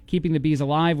enough keeping the bees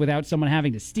alive without someone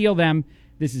having to steal them.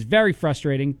 This is very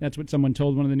frustrating. That's what someone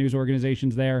told one of the news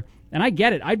organizations there. And I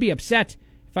get it. I'd be upset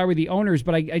if I were the owners,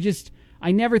 but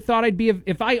I never thought I'd be...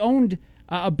 If I owned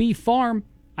a bee farm,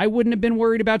 I wouldn't have been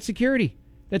worried about security.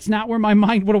 That's not where my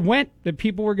mind would have went, that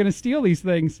people were going to steal these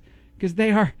things, because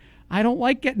they are... I don't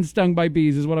like getting stung by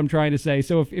bees is what I'm trying to say.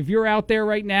 So if you're out there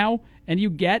right now and you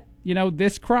get,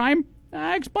 this crime,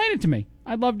 explain it to me.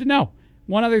 I'd love to know.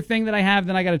 One other thing that I have,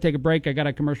 then I got to take a break. I got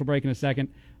a commercial break in a second.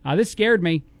 This scared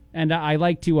me, and I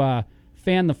like to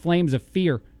fan the flames of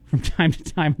fear from time to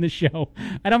time in the show.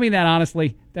 I don't mean that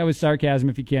honestly. That was sarcasm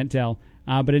if you can't tell.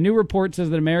 But a new report says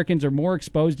that Americans are more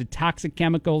exposed to toxic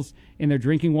chemicals in their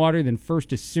drinking water than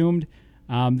first assumed.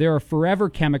 There are forever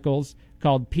chemicals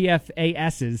called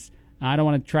PFASs. I don't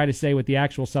want to try to say what the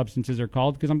actual substances are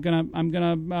called because I'm gonna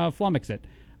flummox it.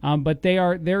 But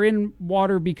they're in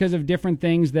water because of different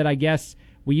things that I guess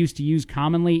we used to use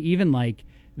commonly, even like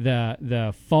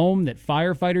the foam that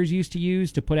firefighters used to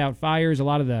use to put out fires. A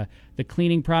lot of the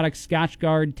cleaning products,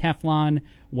 Scotchgard, Teflon,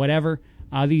 whatever.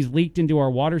 These leaked into our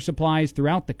water supplies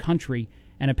throughout the country,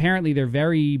 and apparently they're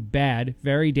very bad,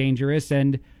 very dangerous,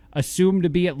 and assumed to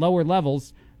be at lower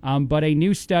levels. But a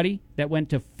new study that went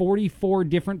to 44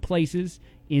 different places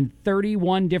in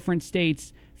 31 different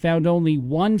states found only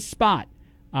one spot,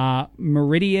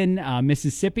 Meridian,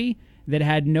 Mississippi, that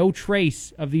had no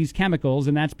trace of these chemicals,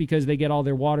 and that's because they get all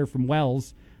their water from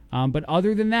wells. But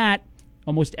other than that,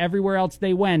 almost everywhere else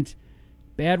they went,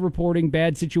 bad reporting,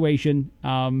 bad situation.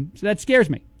 So that scares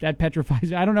me. That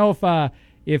petrifies me. I don't know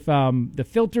if the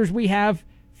filters we have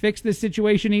fix this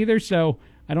situation either, so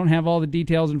I don't have all the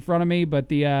details in front of me,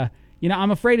 but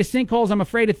I'm afraid of sinkholes. I'm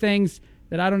afraid of things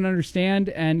that I don't understand,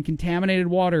 and contaminated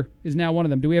water is now one of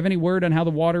them. Do we have any word on how the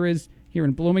water is here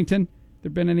in Bloomington?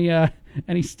 There been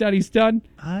any studies done?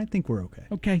 I think we're okay.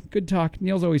 Okay, good talk.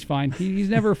 Neil's always fine. He's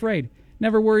never afraid.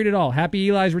 Never worried at all. Happy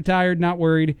Eli's retired, not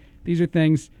worried. These are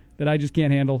things that I just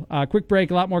can't handle. Quick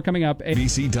break, a lot more coming up.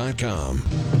 BC.com.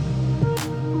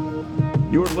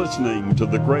 You're listening to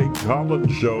The Craig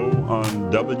Collins Show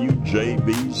on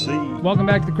WJBC. Welcome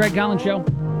back to The Craig Collins Show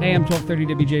AM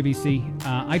 1230 WJBC.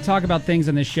 I talk about things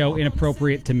on this show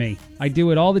inappropriate to me. I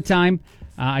do it all the time.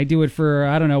 I do it for,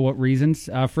 I don't know what reasons.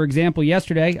 For example,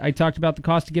 yesterday, I talked about the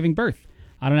cost of giving birth.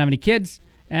 I don't have any kids,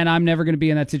 and I'm never going to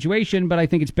be in that situation, but I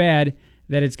think it's bad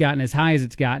that it's gotten as high as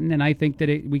it's gotten, and I think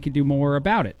that we could do more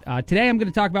about it. Today, I'm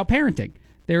going to talk about parenting.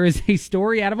 There is a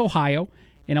story out of Ohio.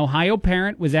 An Ohio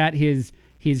parent was at his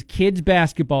kid's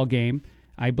basketball game.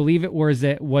 I believe it was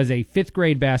a fifth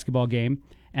grade basketball game,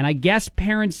 and I guess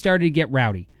parents started to get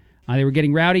rowdy. They were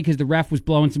getting rowdy because the ref was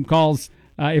blowing some calls,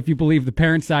 if you believe the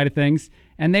parent side of things,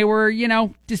 and they were,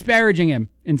 disparaging him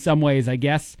in some ways, I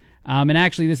guess. And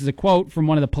actually, this is a quote from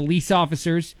one of the police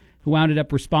officers who ended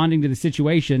up responding to the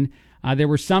situation. There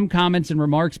were some comments and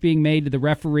remarks being made to the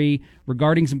referee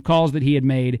regarding some calls that he had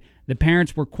made. The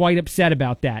parents were quite upset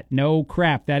about that. No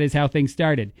crap, that is how things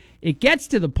started. It gets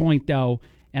to the point, though,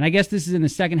 and I guess this is in the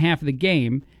second half of the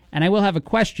game, and I will have a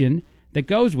question that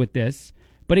goes with this,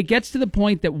 but it gets to the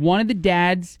point that one of the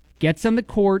dads gets on the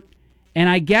court, and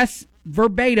I guess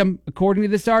verbatim, according to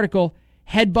this article,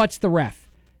 headbutts the ref.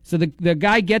 So the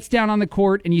guy gets down on the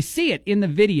court, and you see it in the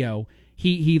video.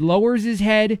 He lowers his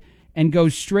head and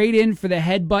goes straight in for the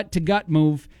headbutt to gut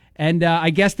move, and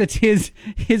I guess that's his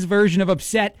version of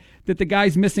upset that the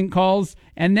guy's missing calls.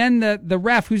 And then the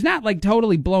ref, who's not like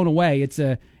totally blown away, it's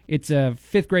a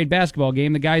fifth grade basketball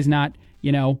game. The guy's not,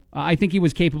 I think he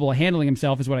was capable of handling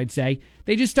himself, is what I'd say.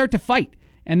 They just start to fight.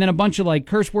 And then a bunch of like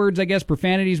curse words, I guess,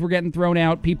 profanities were getting thrown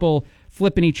out, people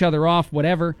flipping each other off,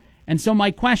 whatever. And so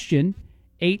my question,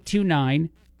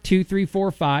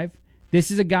 829-2345,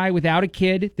 this is a guy without a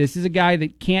kid. This is a guy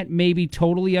that can't maybe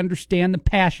totally understand the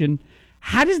passion.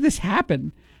 How does this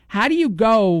happen? How do you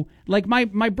go, like my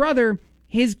brother,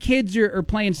 his kids are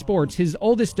playing sports. His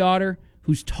oldest daughter,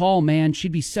 who's tall, man,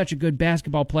 she'd be such a good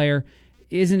basketball player,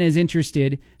 isn't as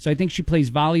interested. So I think she plays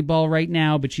volleyball right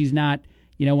now, but she's not,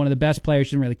 one of the best players.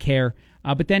 She doesn't really care.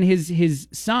 But then his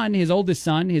son, his oldest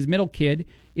son, his middle kid,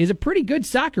 is a pretty good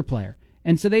soccer player.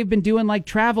 And so they've been doing like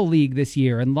travel league this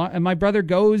year. And my brother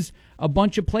goes a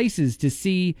bunch of places to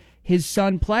see his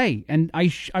son play. And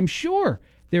I'm sure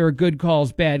there are good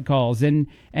calls, bad calls. And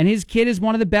his kid is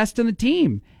one of the best on the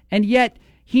team. And yet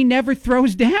he never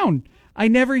throws down. I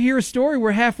never hear a story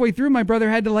where halfway through my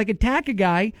brother had to like attack a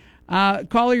guy.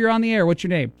 Caller, you're on the air. What's your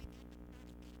name?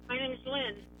 My name is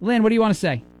Lynn. Lynn, what do you want to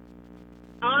say?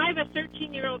 I have a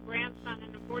 13-year-old grandson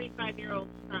and a 45-year-old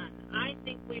son. I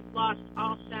think we've lost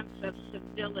all sense of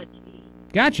civility.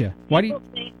 Gotcha. Why do you?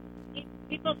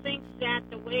 People think that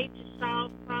the way to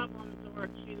solve problems or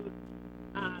to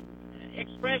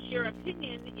express your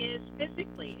opinion is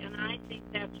physically, and I think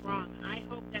that's wrong. I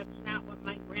hope that's not what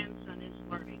my grandson is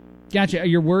learning. Gotcha.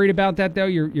 You're worried about that, though?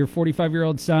 Your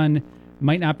 45-year-old son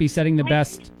might not be setting the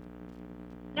best.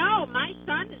 No, my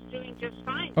son is doing just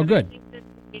fine. Oh, good. I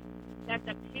think that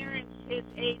the parents his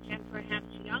age and perhaps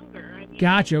younger. I mean,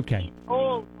 gotcha. Okay. He's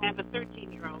old to have a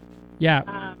 13-year-old.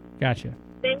 Yeah. Gotcha.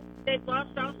 They've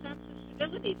lost all sense of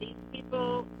civility. These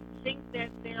people think that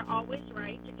they're always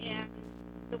right, and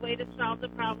the way to solve the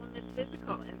problem is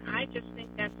physical. And I just think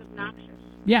that's obnoxious.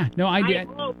 Yeah. No, I do.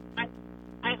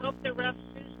 I hope the ref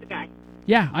sues the guy.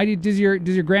 Yeah, I do. Does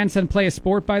your grandson play a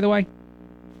sport, by the way?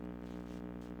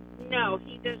 No,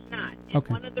 he does not. And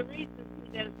okay. One of the reasons he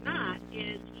does not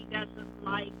is he doesn't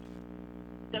like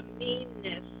the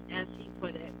meanness, as he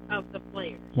put it, of the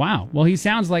players. Wow. Well, he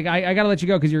sounds like I got to let you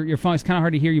go because your phone is kind of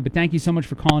hard to hear you. But thank you so much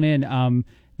for calling in.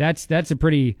 That's a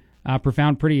pretty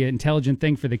profound, pretty intelligent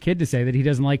thing for the kid to say, that he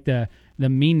doesn't like the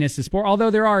meanness of sport. Although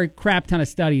there are a crap ton of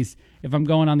studies, if I'm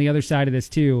going on the other side of this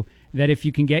too, that if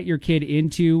you can get your kid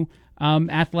into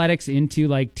athletics, into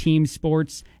like team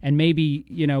sports, and maybe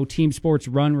team sports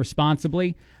run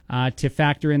responsibly, to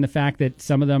factor in the fact that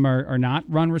some of them are not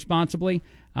run responsibly,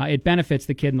 it benefits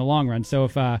the kid in the long run. So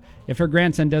if her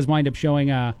grandson does wind up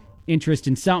showing interest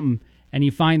in something, and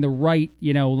you find the right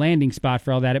landing spot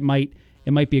for all that, it might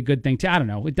be a good thing too. I don't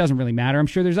know. It doesn't really matter. I'm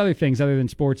sure there's other things other than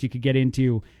sports you could get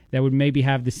into that would maybe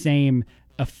have the same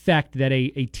effect that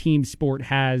a team sport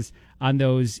has on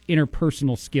those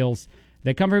interpersonal skills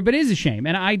that come from it. But it is a shame.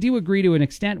 And I do agree to an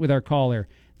extent with our caller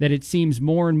that it seems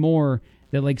more and more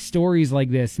that like stories like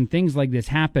this and things like this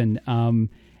happen. And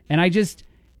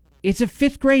it's a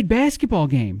fifth grade basketball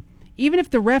game. Even if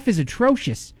the ref is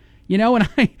atrocious, and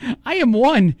I am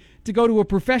one to go to a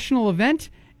professional event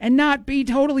and not be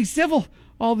totally civil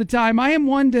all the time. I am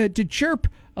one to chirp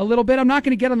a little bit. I'm not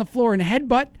going to get on the floor and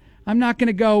headbutt. I'm not going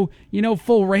to go,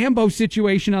 full Rambo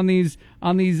situation on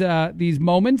these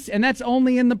moments. And that's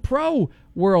only in the pro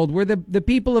world, where the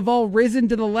people have all risen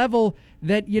to the level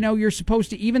that, you're supposed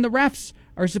to, even the refs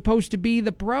are supposed to be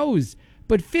the pros.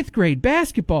 But fifth grade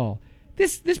basketball,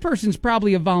 this person's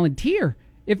probably a volunteer.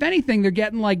 If anything, they're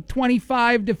getting like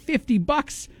 $25 to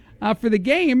 $50 for the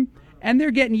game, and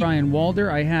they're getting Brian Walder.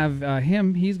 I have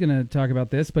him. He's going to talk about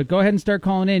this, but go ahead and start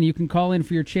calling in. You can call in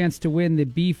for your chance to win the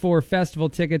B4 Festival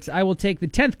tickets. I will take the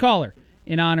 10th caller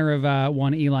in honor of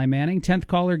one Eli Manning. 10th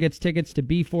caller gets tickets to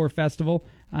B4 Festival.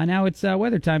 Now it's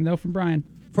weather time, though, from Brian.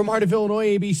 From Heart of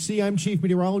Illinois, ABC, I'm Chief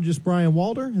Meteorologist Brian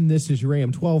Walder, and this is your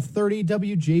AM 1230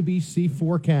 WJBC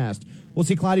forecast. We'll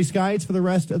see cloudy skies for the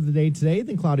rest of the day today,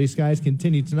 then cloudy skies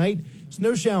continue tonight.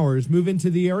 Snow showers move into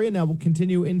the area, now will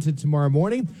continue into tomorrow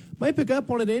morning. Might pick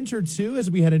up on an inch or two as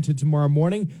we head into tomorrow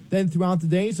morning. Then throughout the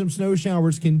day, some snow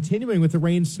showers continuing with the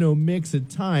rain-snow mix at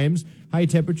times. High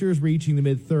temperatures reaching the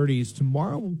mid-30s.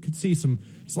 Tomorrow, we could see some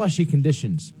slushy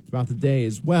conditions throughout the day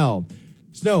as well.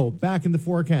 Snow back in the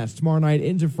forecast tomorrow night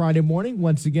into Friday morning.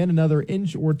 Once again, another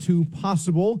inch or two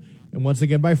possible. And once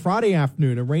again, by Friday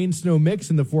afternoon, a rain-snow mix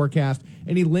in the forecast.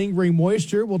 Any lingering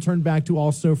moisture will turn back to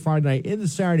also Friday night into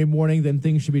Saturday morning. Then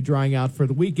things should be drying out for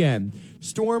the weekend.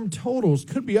 Storm totals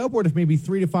could be upward of maybe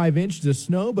 3 to 5 inches of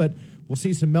snow, but we'll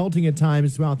see some melting at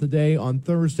times throughout the day on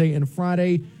Thursday and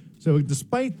Friday. So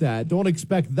despite that, don't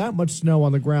expect that much snow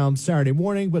on the ground Saturday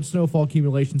morning, but snowfall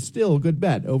accumulation still a good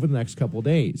bet over the next couple of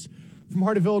days. From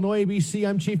Heart of Illinois, ABC,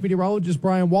 I'm Chief Meteorologist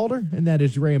Brian Walder, and that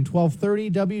is your AM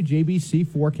 1230 WJBC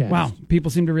forecast. Wow, people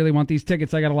seem to really want these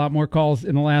tickets. I got a lot more calls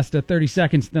in the last 30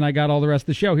 seconds than I got all the rest of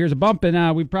the show. Here's a bump,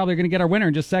 and we're probably going to get our winner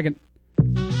in just a second.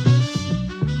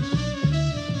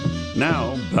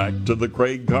 Now, back to the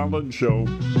Craig Collins Show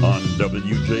on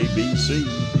WJBC.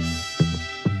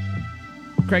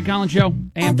 Craig Collins Show,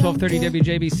 AM 1230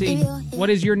 WJBC. What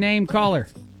is your name, caller?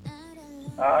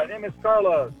 My name is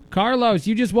Carlos. Carlos,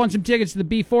 you just won some tickets to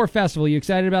the B4 Festival. You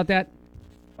excited about that?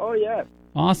 Oh, yeah.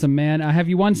 Awesome, man. Have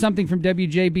you won something from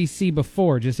WJBC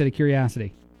before, just out of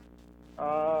curiosity?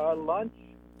 Lunch.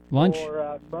 Lunch?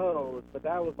 Or Moe's, but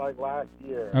that was like last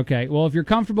year. Okay, well, if you're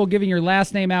comfortable giving your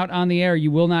last name out on the air,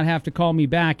 you will not have to call me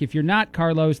back. If you're not,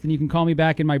 Carlos, then you can call me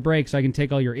back in my break so I can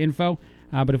take all your info.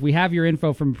 But if we have your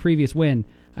info from a previous win,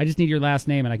 I just need your last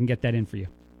name and I can get that in for you.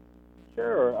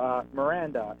 Sure.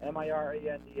 Miranda,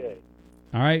 Miranda.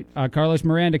 All right, Carlos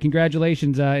Miranda,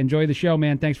 congratulations. Enjoy the show,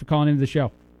 man. Thanks for calling into the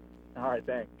show. All right,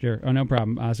 thanks. Sure. Oh, no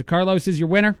problem. So Carlos is your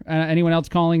winner. Anyone else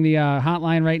calling the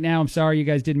hotline right now? I'm sorry you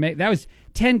guys didn't make. That was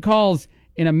 10 calls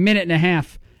in a minute and a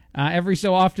half. Every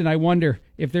so often, I wonder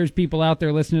if there's people out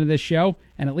there listening to this show,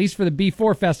 and at least for the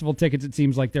B4 Festival tickets, it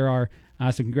seems like there are.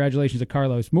 So congratulations to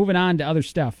Carlos. Moving on to other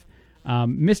stuff.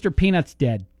 Mr. Peanut's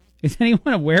dead. Is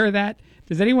anyone aware of that?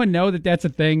 Does anyone know that that's a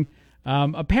thing?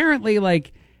 Apparently,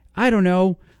 I don't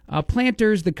know,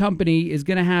 Planters, the company, is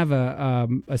going to have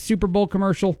a Super Bowl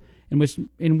commercial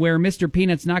in where Mr.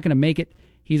 Peanut's not going to make it.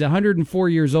 He's 104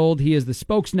 years old. He is the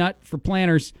spokesnut for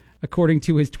Planters, according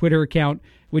to his Twitter account,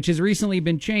 which has recently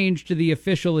been changed to the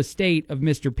official estate of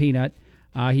Mr. Peanut.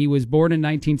 He was born in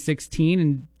 1916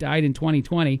 and died in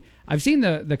 2020. I've seen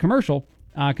the commercial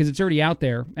because it's already out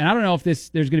there, and I don't know if there's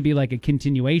going to be like a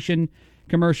continuation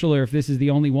commercial or if this is the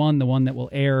only one, the one that will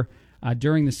air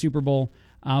during the Super Bowl.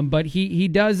 But he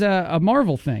does a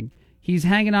Marvel thing. He's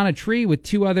hanging on a tree with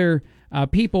two other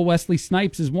people. Wesley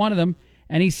Snipes is one of them,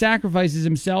 and he sacrifices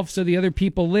himself so the other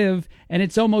people live, and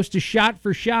it's almost a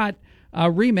shot-for-shot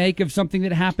remake of something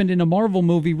that happened in a Marvel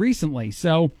movie recently.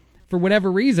 So for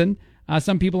whatever reason,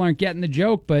 some people aren't getting the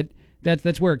joke, but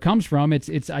that's where it comes from.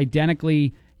 It's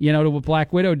identically, to what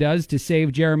Black Widow does to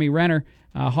save Jeremy Renner,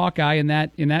 Hawkeye in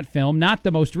that film. Not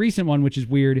the most recent one, which is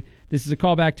weird. This is a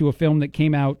callback to a film that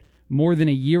came out more than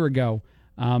a year ago.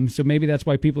 So maybe that's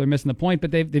why people are missing the point.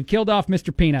 But they've killed off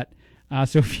Mr. Peanut.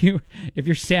 So if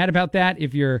you're sad about that,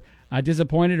 if you're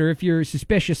disappointed, or if you're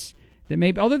suspicious that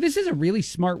maybe, although this is a really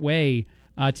smart way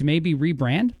to maybe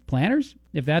rebrand Planters,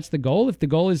 if that's the goal. If the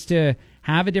goal is to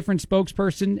have a different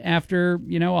spokesperson after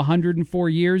 104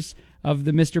 years of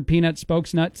the Mr. Peanut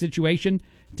spokesnut situation,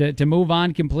 to move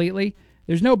on completely.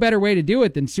 There's no better way to do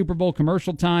it than Super Bowl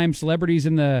commercial time, celebrities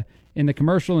in the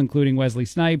commercial, including Wesley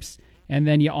Snipes, and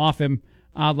then you off him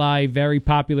a la very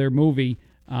popular movie.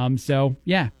 So,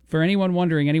 yeah, for anyone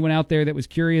wondering, anyone out there that was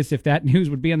curious if that news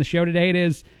would be on the show today, it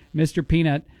is. Mr.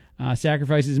 Peanut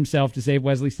sacrifices himself to save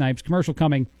Wesley Snipes. Commercial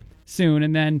coming soon.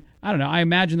 And then, I don't know, I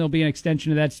imagine there'll be an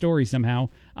extension of that story somehow.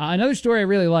 Another story I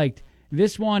really liked,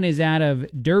 this one is out of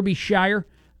Derbyshire,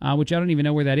 which I don't even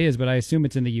know where that is, but I assume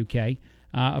it's in the UK.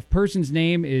 A person's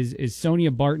name is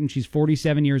Sonia Barton. She's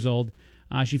 47 years old.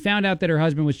 She found out that her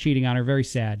husband was cheating on her. Very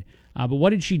sad. But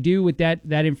what did she do with that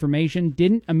information?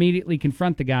 Didn't immediately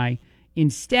confront the guy.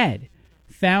 Instead,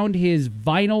 found his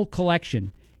vinyl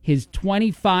collection, his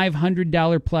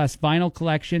 $2,500 plus vinyl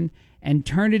collection, and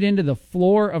turned it into the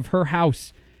floor of her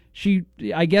house.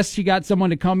 I guess she got someone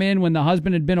to come in when the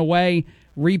husband had been away,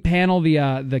 repanel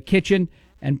the kitchen,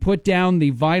 and put down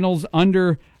the vinyls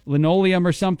under linoleum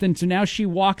or something. So now she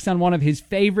walks on one of his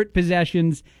favorite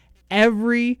possessions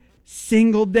every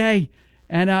single day.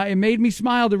 And it made me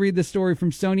smile to read the story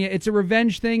from Sonia. It's a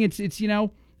revenge thing. It's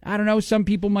I don't know. Some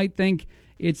people might think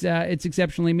it's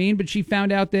exceptionally mean, but she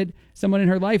found out that someone in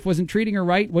her life wasn't treating her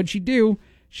right. What'd she do?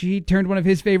 She turned one of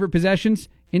his favorite possessions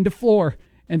into floor.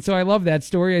 And so I love that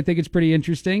story. I think it's pretty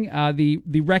interesting.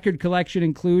 The record collection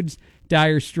includes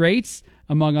Dire Straits,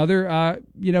 among other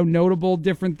notable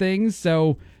different things.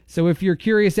 So if you're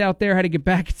curious out there how to get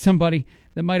back at somebody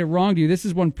that might have wronged you, this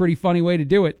is one pretty funny way to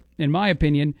do it, in my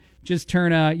opinion. Just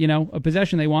turn a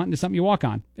possession they want into something you walk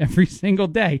on every single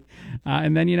day,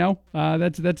 and then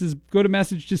that's as good a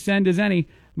message to send as any.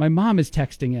 My mom is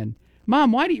texting in.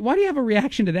 Mom, why do you have a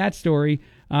reaction to that story?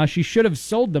 She should have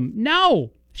sold them.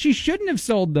 No, she shouldn't have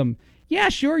sold them. Yeah,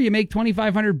 sure, you make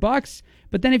 $2,500,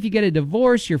 but then if you get a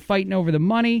divorce, you're fighting over the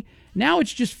money. Now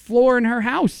it's just floor in her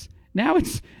house. Now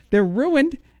they're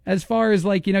ruined as far as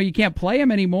you can't play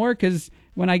them anymore, because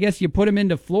when I guess you put them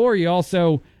into floor, you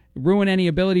also ruin any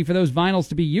ability for those vinyls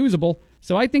to be usable.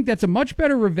 So I think that's a much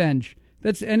better revenge.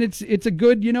 It's a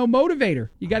good motivator.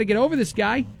 You got to get over this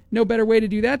guy. No better way to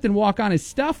do that than walk on his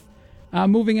stuff.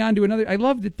 Moving on to another. I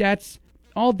love that. That's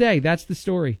all day. That's the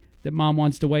story that Mom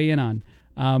wants to weigh in on.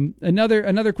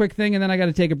 Another quick thing, and then I got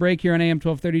to take a break here on AM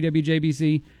 1230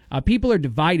 WJBC. People are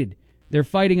divided. They're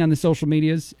fighting on the social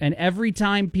medias, and every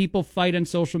time people fight on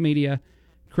social media,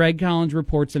 Craig Collins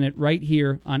reports on it right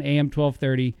here on AM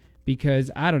 1230. Because,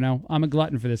 I don't know, I'm a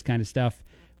glutton for this kind of stuff.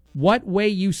 What way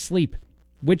you sleep,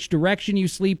 which direction you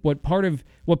sleep, what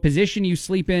position you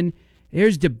sleep in,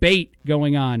 there's debate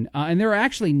going on. And there are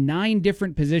actually 9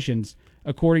 different positions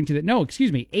according to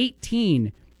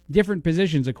 18 different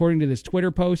positions according to this Twitter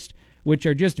post, which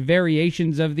are just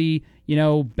variations of the,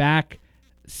 back,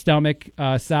 stomach,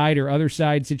 side or other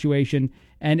side situation.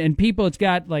 And people, it's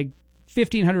got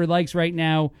 1,500 likes right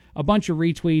now, a bunch of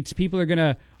retweets. People are going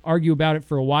to argue about it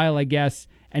for a while, I guess,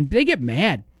 and they get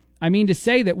mad. I mean, to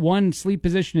say that one sleep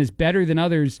position is better than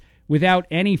others without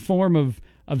any form of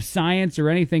science or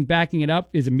anything backing it up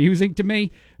is amusing to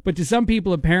me, but to some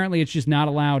people, apparently, it's just not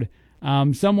allowed.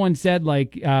 Someone said,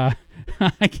 I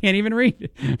can't even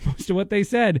read most of what they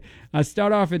said.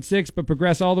 Start off at 6, but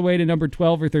progress all the way to number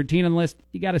 12 or 13 on the list.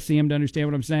 You got to see them to understand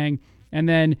what I'm saying. And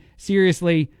then,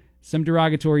 seriously, some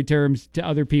derogatory terms to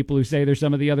other people who say they're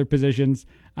some of the other positions.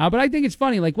 But I think it's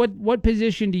funny. What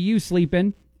position do you sleep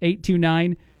in?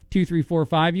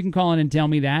 829-2345. You can call in and tell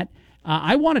me that.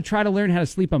 I want to try to learn how to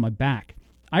sleep on my back.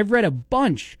 I've read a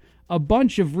bunch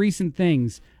of recent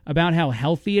things about how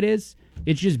healthy it is.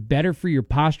 It's just better for your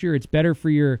posture. It's better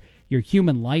for your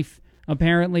human life,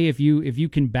 apparently, if you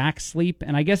can back sleep.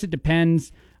 And I guess it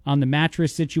depends on the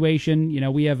mattress situation.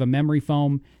 We have a memory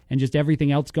foam and just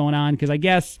everything else going on, because I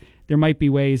guess there might be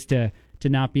ways to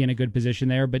not be in a good position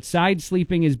there. But side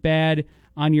sleeping is bad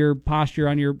on your posture,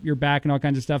 on your back, and all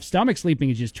kinds of stuff. Stomach sleeping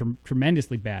is just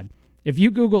tremendously bad. If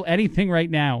you Google anything right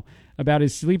now about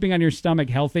is sleeping on your stomach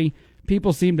healthy,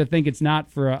 people seem to think it's not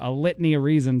for a litany of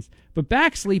reasons. But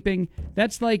back sleeping,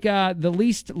 that's the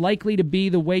least likely to be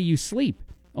the way you sleep.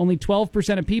 Only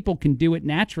 12% of people can do it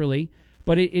naturally,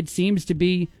 but it seems to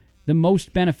be the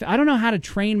most benefit. I don't know how to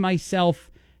train myself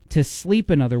to sleep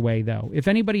another way, though. If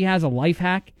anybody has a life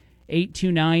hack,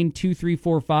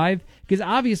 829-2345, because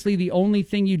obviously the only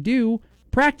thing you do,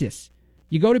 practice.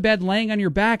 You go to bed laying on your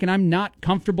back, and I'm not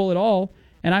comfortable at all,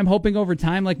 and I'm hoping over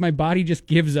time, my body just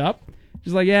gives up.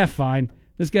 Just yeah, fine.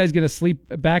 This guy's going to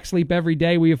back sleep every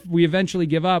day. We eventually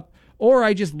give up. Or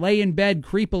I just lay in bed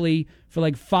creepily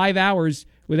for 5 hours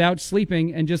without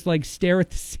sleeping and just stare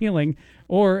at the ceiling.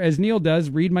 Or, as Neil does,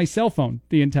 read my cell phone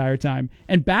the entire time.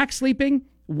 And back sleeping,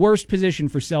 worst position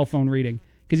for cell phone reading,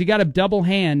 because you got to double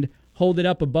hand hold it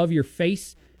up above your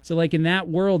face. So in that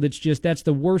world, that's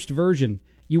the worst version.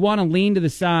 You want to lean to the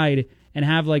side and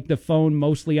have the phone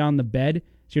mostly on the bed,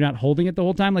 so you're not holding it the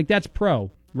whole time. That's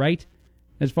pro, right?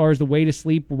 As far as the way to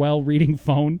sleep while reading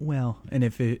phone. Well, and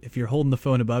if you're holding the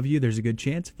phone above you, there's a good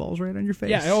chance it falls right on your face.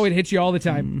 Yeah, it hits you all the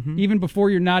time. Mm-hmm. Even before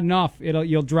you're nodding off,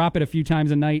 you'll drop it a few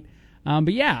times a night.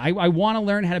 But yeah, I want to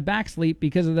learn how to back sleep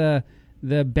because of the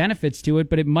benefits to it,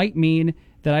 but it might mean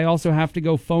that I also have to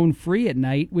go phone free at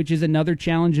night, which is another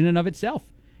challenge in and of itself.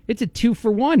 It's a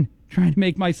 2-for-1 trying to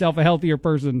make myself a healthier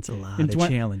person. It's a lot of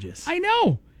challenges. I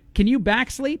know. Can you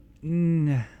back sleep?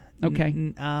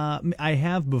 Okay. I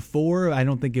have before. I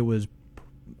don't think it was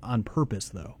on purpose,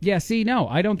 though. Yeah, see, no,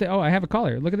 I don't think. Oh, I have a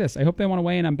caller. Look at this. I hope they want to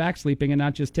weigh in on back sleeping and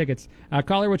not just tickets.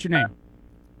 Caller, what's your name?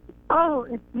 Oh,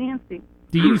 it's Nancy.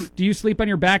 Do you sleep on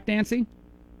your back, Nancy?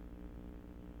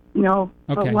 No,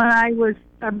 Okay.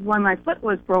 but when my foot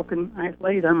was broken, I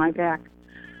laid on my back.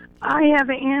 I have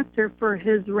an answer for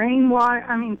his rainwater.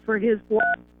 For his water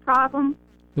problem.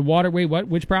 The water. Wait, what?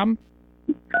 Which problem?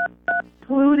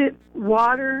 Polluted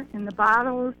water in the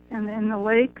bottles and in the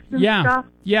lakes and stuff.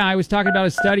 Yeah, I was talking about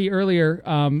a study earlier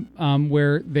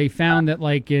where they found that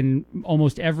like in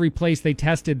almost every place they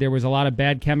tested, there was a lot of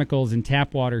bad chemicals in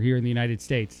tap water here in the United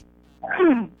States.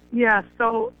 Yeah,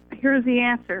 so here's the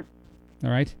answer. All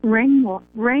right.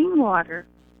 Rainwater.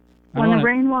 When the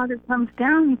rainwater comes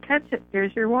down, you catch it.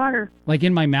 There's your water. Like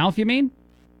in my mouth, you mean?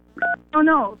 Oh,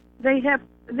 no. They have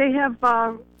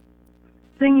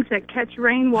things that catch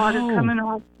rainwater coming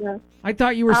off the... I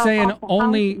thought you were saying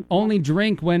only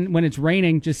drink when it's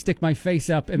raining. Just stick my face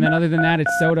up, and then other than that,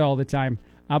 it's soda all the time.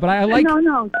 But I like.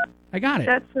 No. I got it.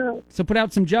 That's so put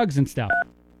out some jugs and stuff.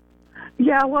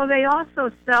 Yeah, well, they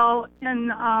also sell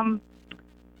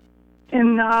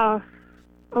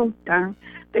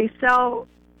they sell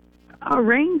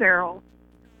rain barrels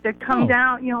that come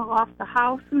down, off the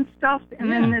house and stuff,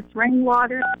 and then it's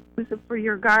rainwater. Use it for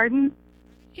your garden.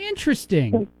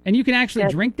 Interesting. And you can actually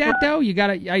drink that, though? You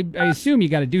gotta. I assume you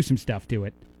got to do some stuff to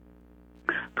it.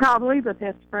 Probably, but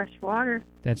that's fresh water.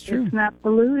 That's true. It's not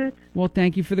polluted. Well,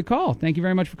 thank you for the call. Thank you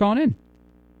very much for calling in.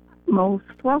 Most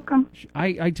welcome.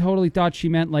 I totally thought she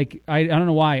meant like I don't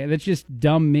know why. That's just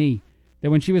dumb me. That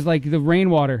when she was like the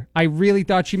rainwater, I really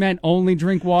thought she meant only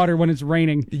drink water when it's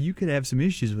raining. You could have some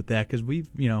issues with that because we've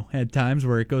had times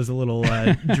where it goes a little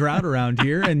drought around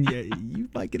here, and you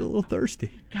might get a little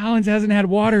thirsty. Collins hasn't had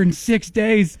water in 6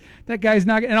 days. That guy's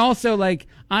not. And also, like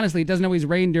honestly, it doesn't always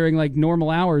rain during like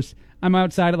normal hours. I'm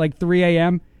outside at like 3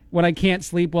 a.m. when I can't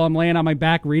sleep while I'm laying on my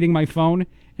back reading my phone,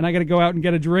 and I got to go out and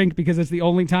get a drink because it's the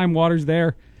only time water's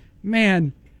there.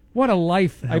 Man. What a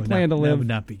life I plan to live. That would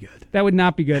not be good. That would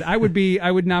not be good. I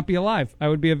would not be alive. I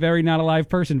would be a very not alive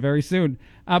person very soon.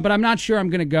 But I'm not sure I'm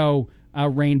going to go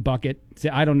rain bucket.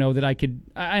 I don't know that I could.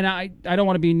 And I don't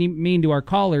want to be mean to our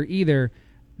caller either.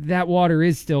 That water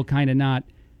is still kind of not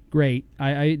great.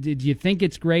 Do you think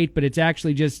it's great, but it's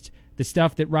actually just the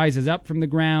stuff that rises up from the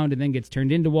ground and then gets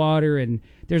turned into water. And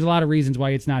there's a lot of reasons why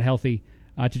it's not healthy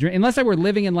to drink. Unless I were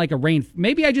living in like a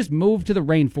maybe I just moved to the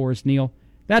rainforest, Neil.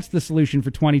 That's the solution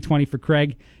for 2020 for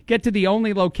Craig. Get to the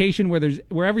only location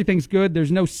where everything's good.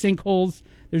 There's no sinkholes.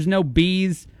 There's no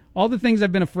bees. All the things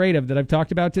I've been afraid of that I've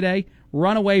talked about today.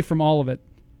 Run away from all of it.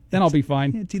 Then I'll be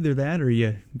fine. It's either that or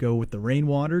you go with the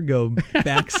rainwater, go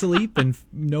back sleep, and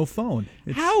no phone.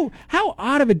 How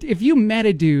odd of a... If you met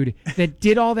a dude that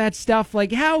did all that stuff,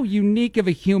 like how unique of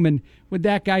a human would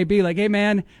that guy be? Like, hey,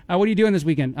 man, what are you doing this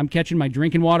weekend? I'm catching my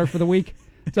drinking water for the week.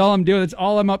 That's all I'm doing. That's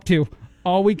all I'm up to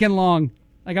all weekend long.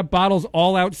 I got bottles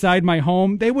all outside my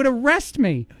home. They would arrest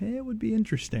me. It would be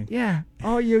interesting. Yeah.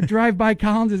 Oh, you drive by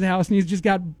Collins' house and he's just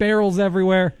got barrels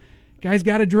everywhere. Guy's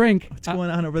got a drink. What's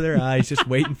going on over there? He's just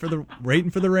waiting for the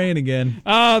rain again.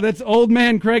 Oh, that's old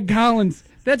man Craig Collins.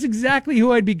 That's exactly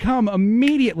who I'd become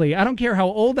immediately. I don't care how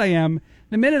old I am.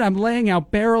 The minute I'm laying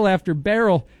out barrel after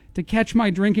barrel to catch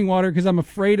my drinking water because I'm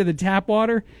afraid of the tap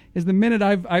water is the minute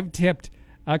I've tipped.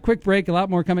 Quick break, a lot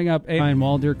more coming up. Ryan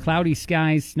Walder, cloudy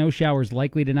skies, snow showers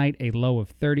likely tonight, a low of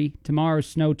 30. Tomorrow,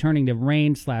 snow turning to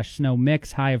rain/snow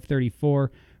mix, high of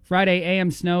 34. Friday, AM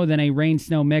snow, then a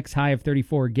rain-snow mix, high of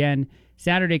 34 again.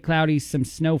 Saturday, cloudy, some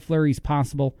snow flurries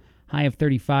possible, high of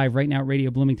 35. Right now at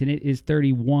Radio Bloomington, it is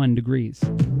 31 degrees.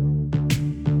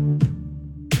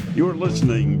 You're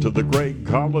listening to The Craig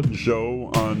Collins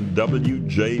Show on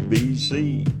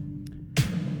WJBC.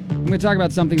 I'm going to talk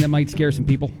about something that might scare some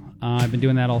people. I've been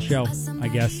doing that all show, I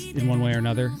guess, in one way or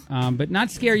another. But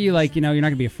not scare you like, you're not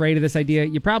going to be afraid of this idea.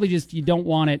 You probably you don't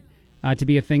want it to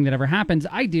be a thing that ever happens.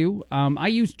 I do. I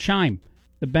use Chime,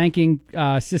 the banking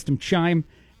system Chime.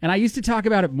 And I used to talk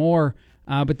about it more,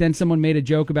 but then someone made a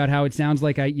joke about how it sounds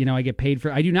like I get paid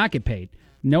for. I do not get paid.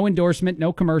 No endorsement,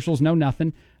 no commercials, no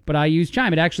nothing. But I use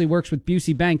Chime. It actually works with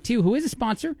Busey Bank, too, who is a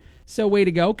sponsor. So way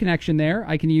to go, connection there.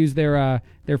 I can use their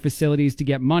facilities to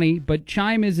get money. But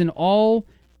Chime is an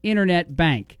all-internet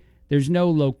bank. There's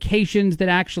no locations that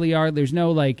actually are. There's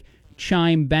no,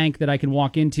 Chime Bank that I can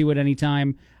walk into at any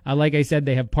time. Like I said,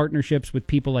 they have partnerships with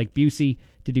people like Busey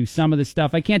to do some of the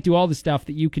stuff. I can't do all the stuff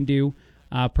that you can do,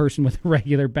 person with a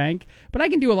regular bank. But I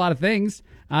can do a lot of things.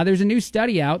 There's a new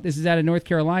study out. This is out of North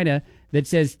Carolina that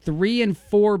says 3 in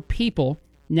 4 people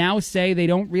now say they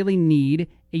don't really need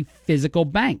a physical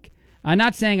bank. I'm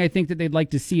not saying I think that they'd like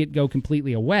to see it go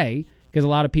completely away, because a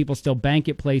lot of people still bank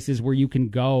at places where you can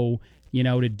go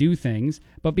to do things.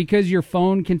 But because your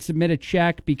phone can submit a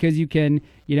check, because you can,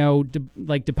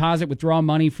 deposit, withdraw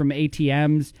money from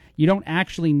ATMs, you don't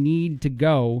actually need to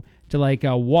go to like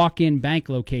a walk-in bank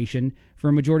location for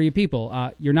a majority of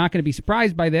people. You're not going to be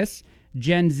surprised by this.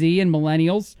 Gen Z and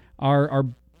millennials are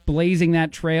blazing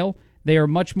that trail. They are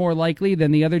much more likely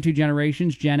than the other two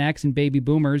generations, Gen X and baby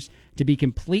boomers, to be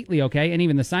completely okay, and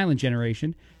even the silent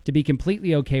generation, to be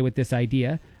completely okay with this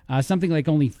idea. Something like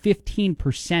only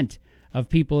 15% of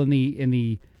people in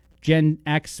the Gen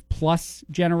X plus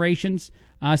generations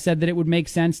said that it would make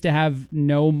sense to have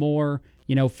no more,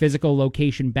 physical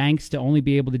location banks, to only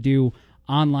be able to do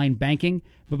online banking.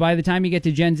 But by the time you get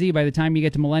to Gen Z, by the time you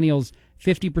get to millennials,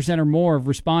 50% or more of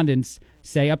respondents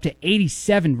say, up to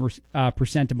 87%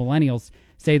 of millennials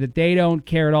say that they don't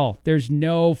care at all. There's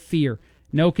no fear,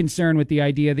 no concern with the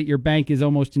idea that your bank is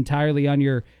almost entirely on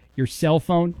your cell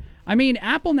phone. I mean,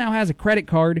 Apple now has a credit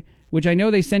card, which I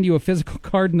know they send you a physical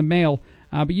card in the mail,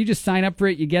 but you just sign up for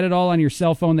it. You get it all on your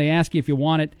cell phone. They ask you if you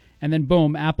want it, and then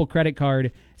boom, Apple credit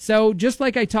card. So just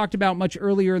like I talked about much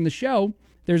earlier in the show,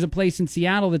 there's a place in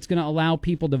Seattle that's going to allow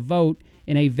people to vote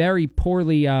in a very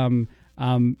poorly, election,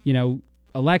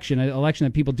 an election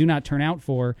that people do not turn out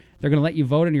for. They're going to let you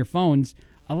vote on your phones.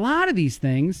 A lot of these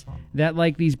things that,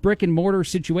 like these brick and mortar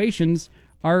situations,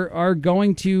 are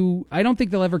going to, I don't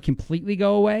think they'll ever completely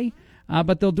go away,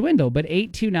 but they'll dwindle. But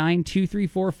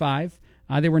 829-2345,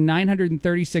 there were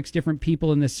 936 different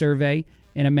people in this survey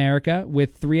in America,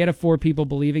 with 3 out of 4 people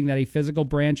believing that a physical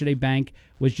branch at a bank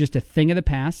was just a thing of the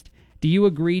past. Do you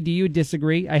agree? Do you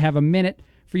disagree? I have a minute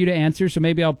for you to answer, so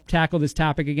maybe I'll tackle this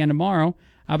topic again tomorrow.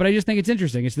 But I just think it's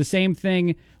interesting. It's the same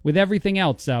thing with everything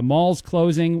else. Malls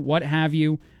closing, what have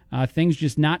you. Things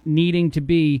just not needing to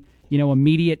be,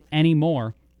 immediate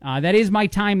anymore. That is my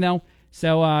time, though.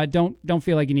 So don't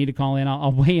feel like you need to call in.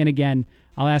 I'll weigh in again.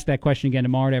 I'll ask that question again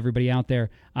tomorrow to everybody out there.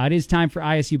 It is time for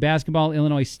ISU basketball,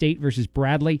 Illinois State versus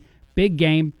Bradley. Big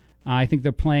game. I think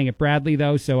they're playing at Bradley,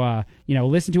 though. So,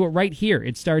 listen to it right here.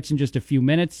 It starts in just a few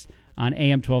minutes on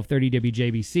AM 1230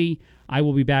 WJBC. I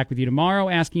will be back with you tomorrow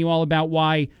asking you all about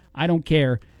why I don't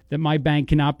care that my bank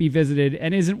cannot be visited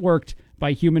and isn't worked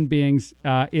by human beings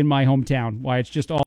in my hometown. Why it's just all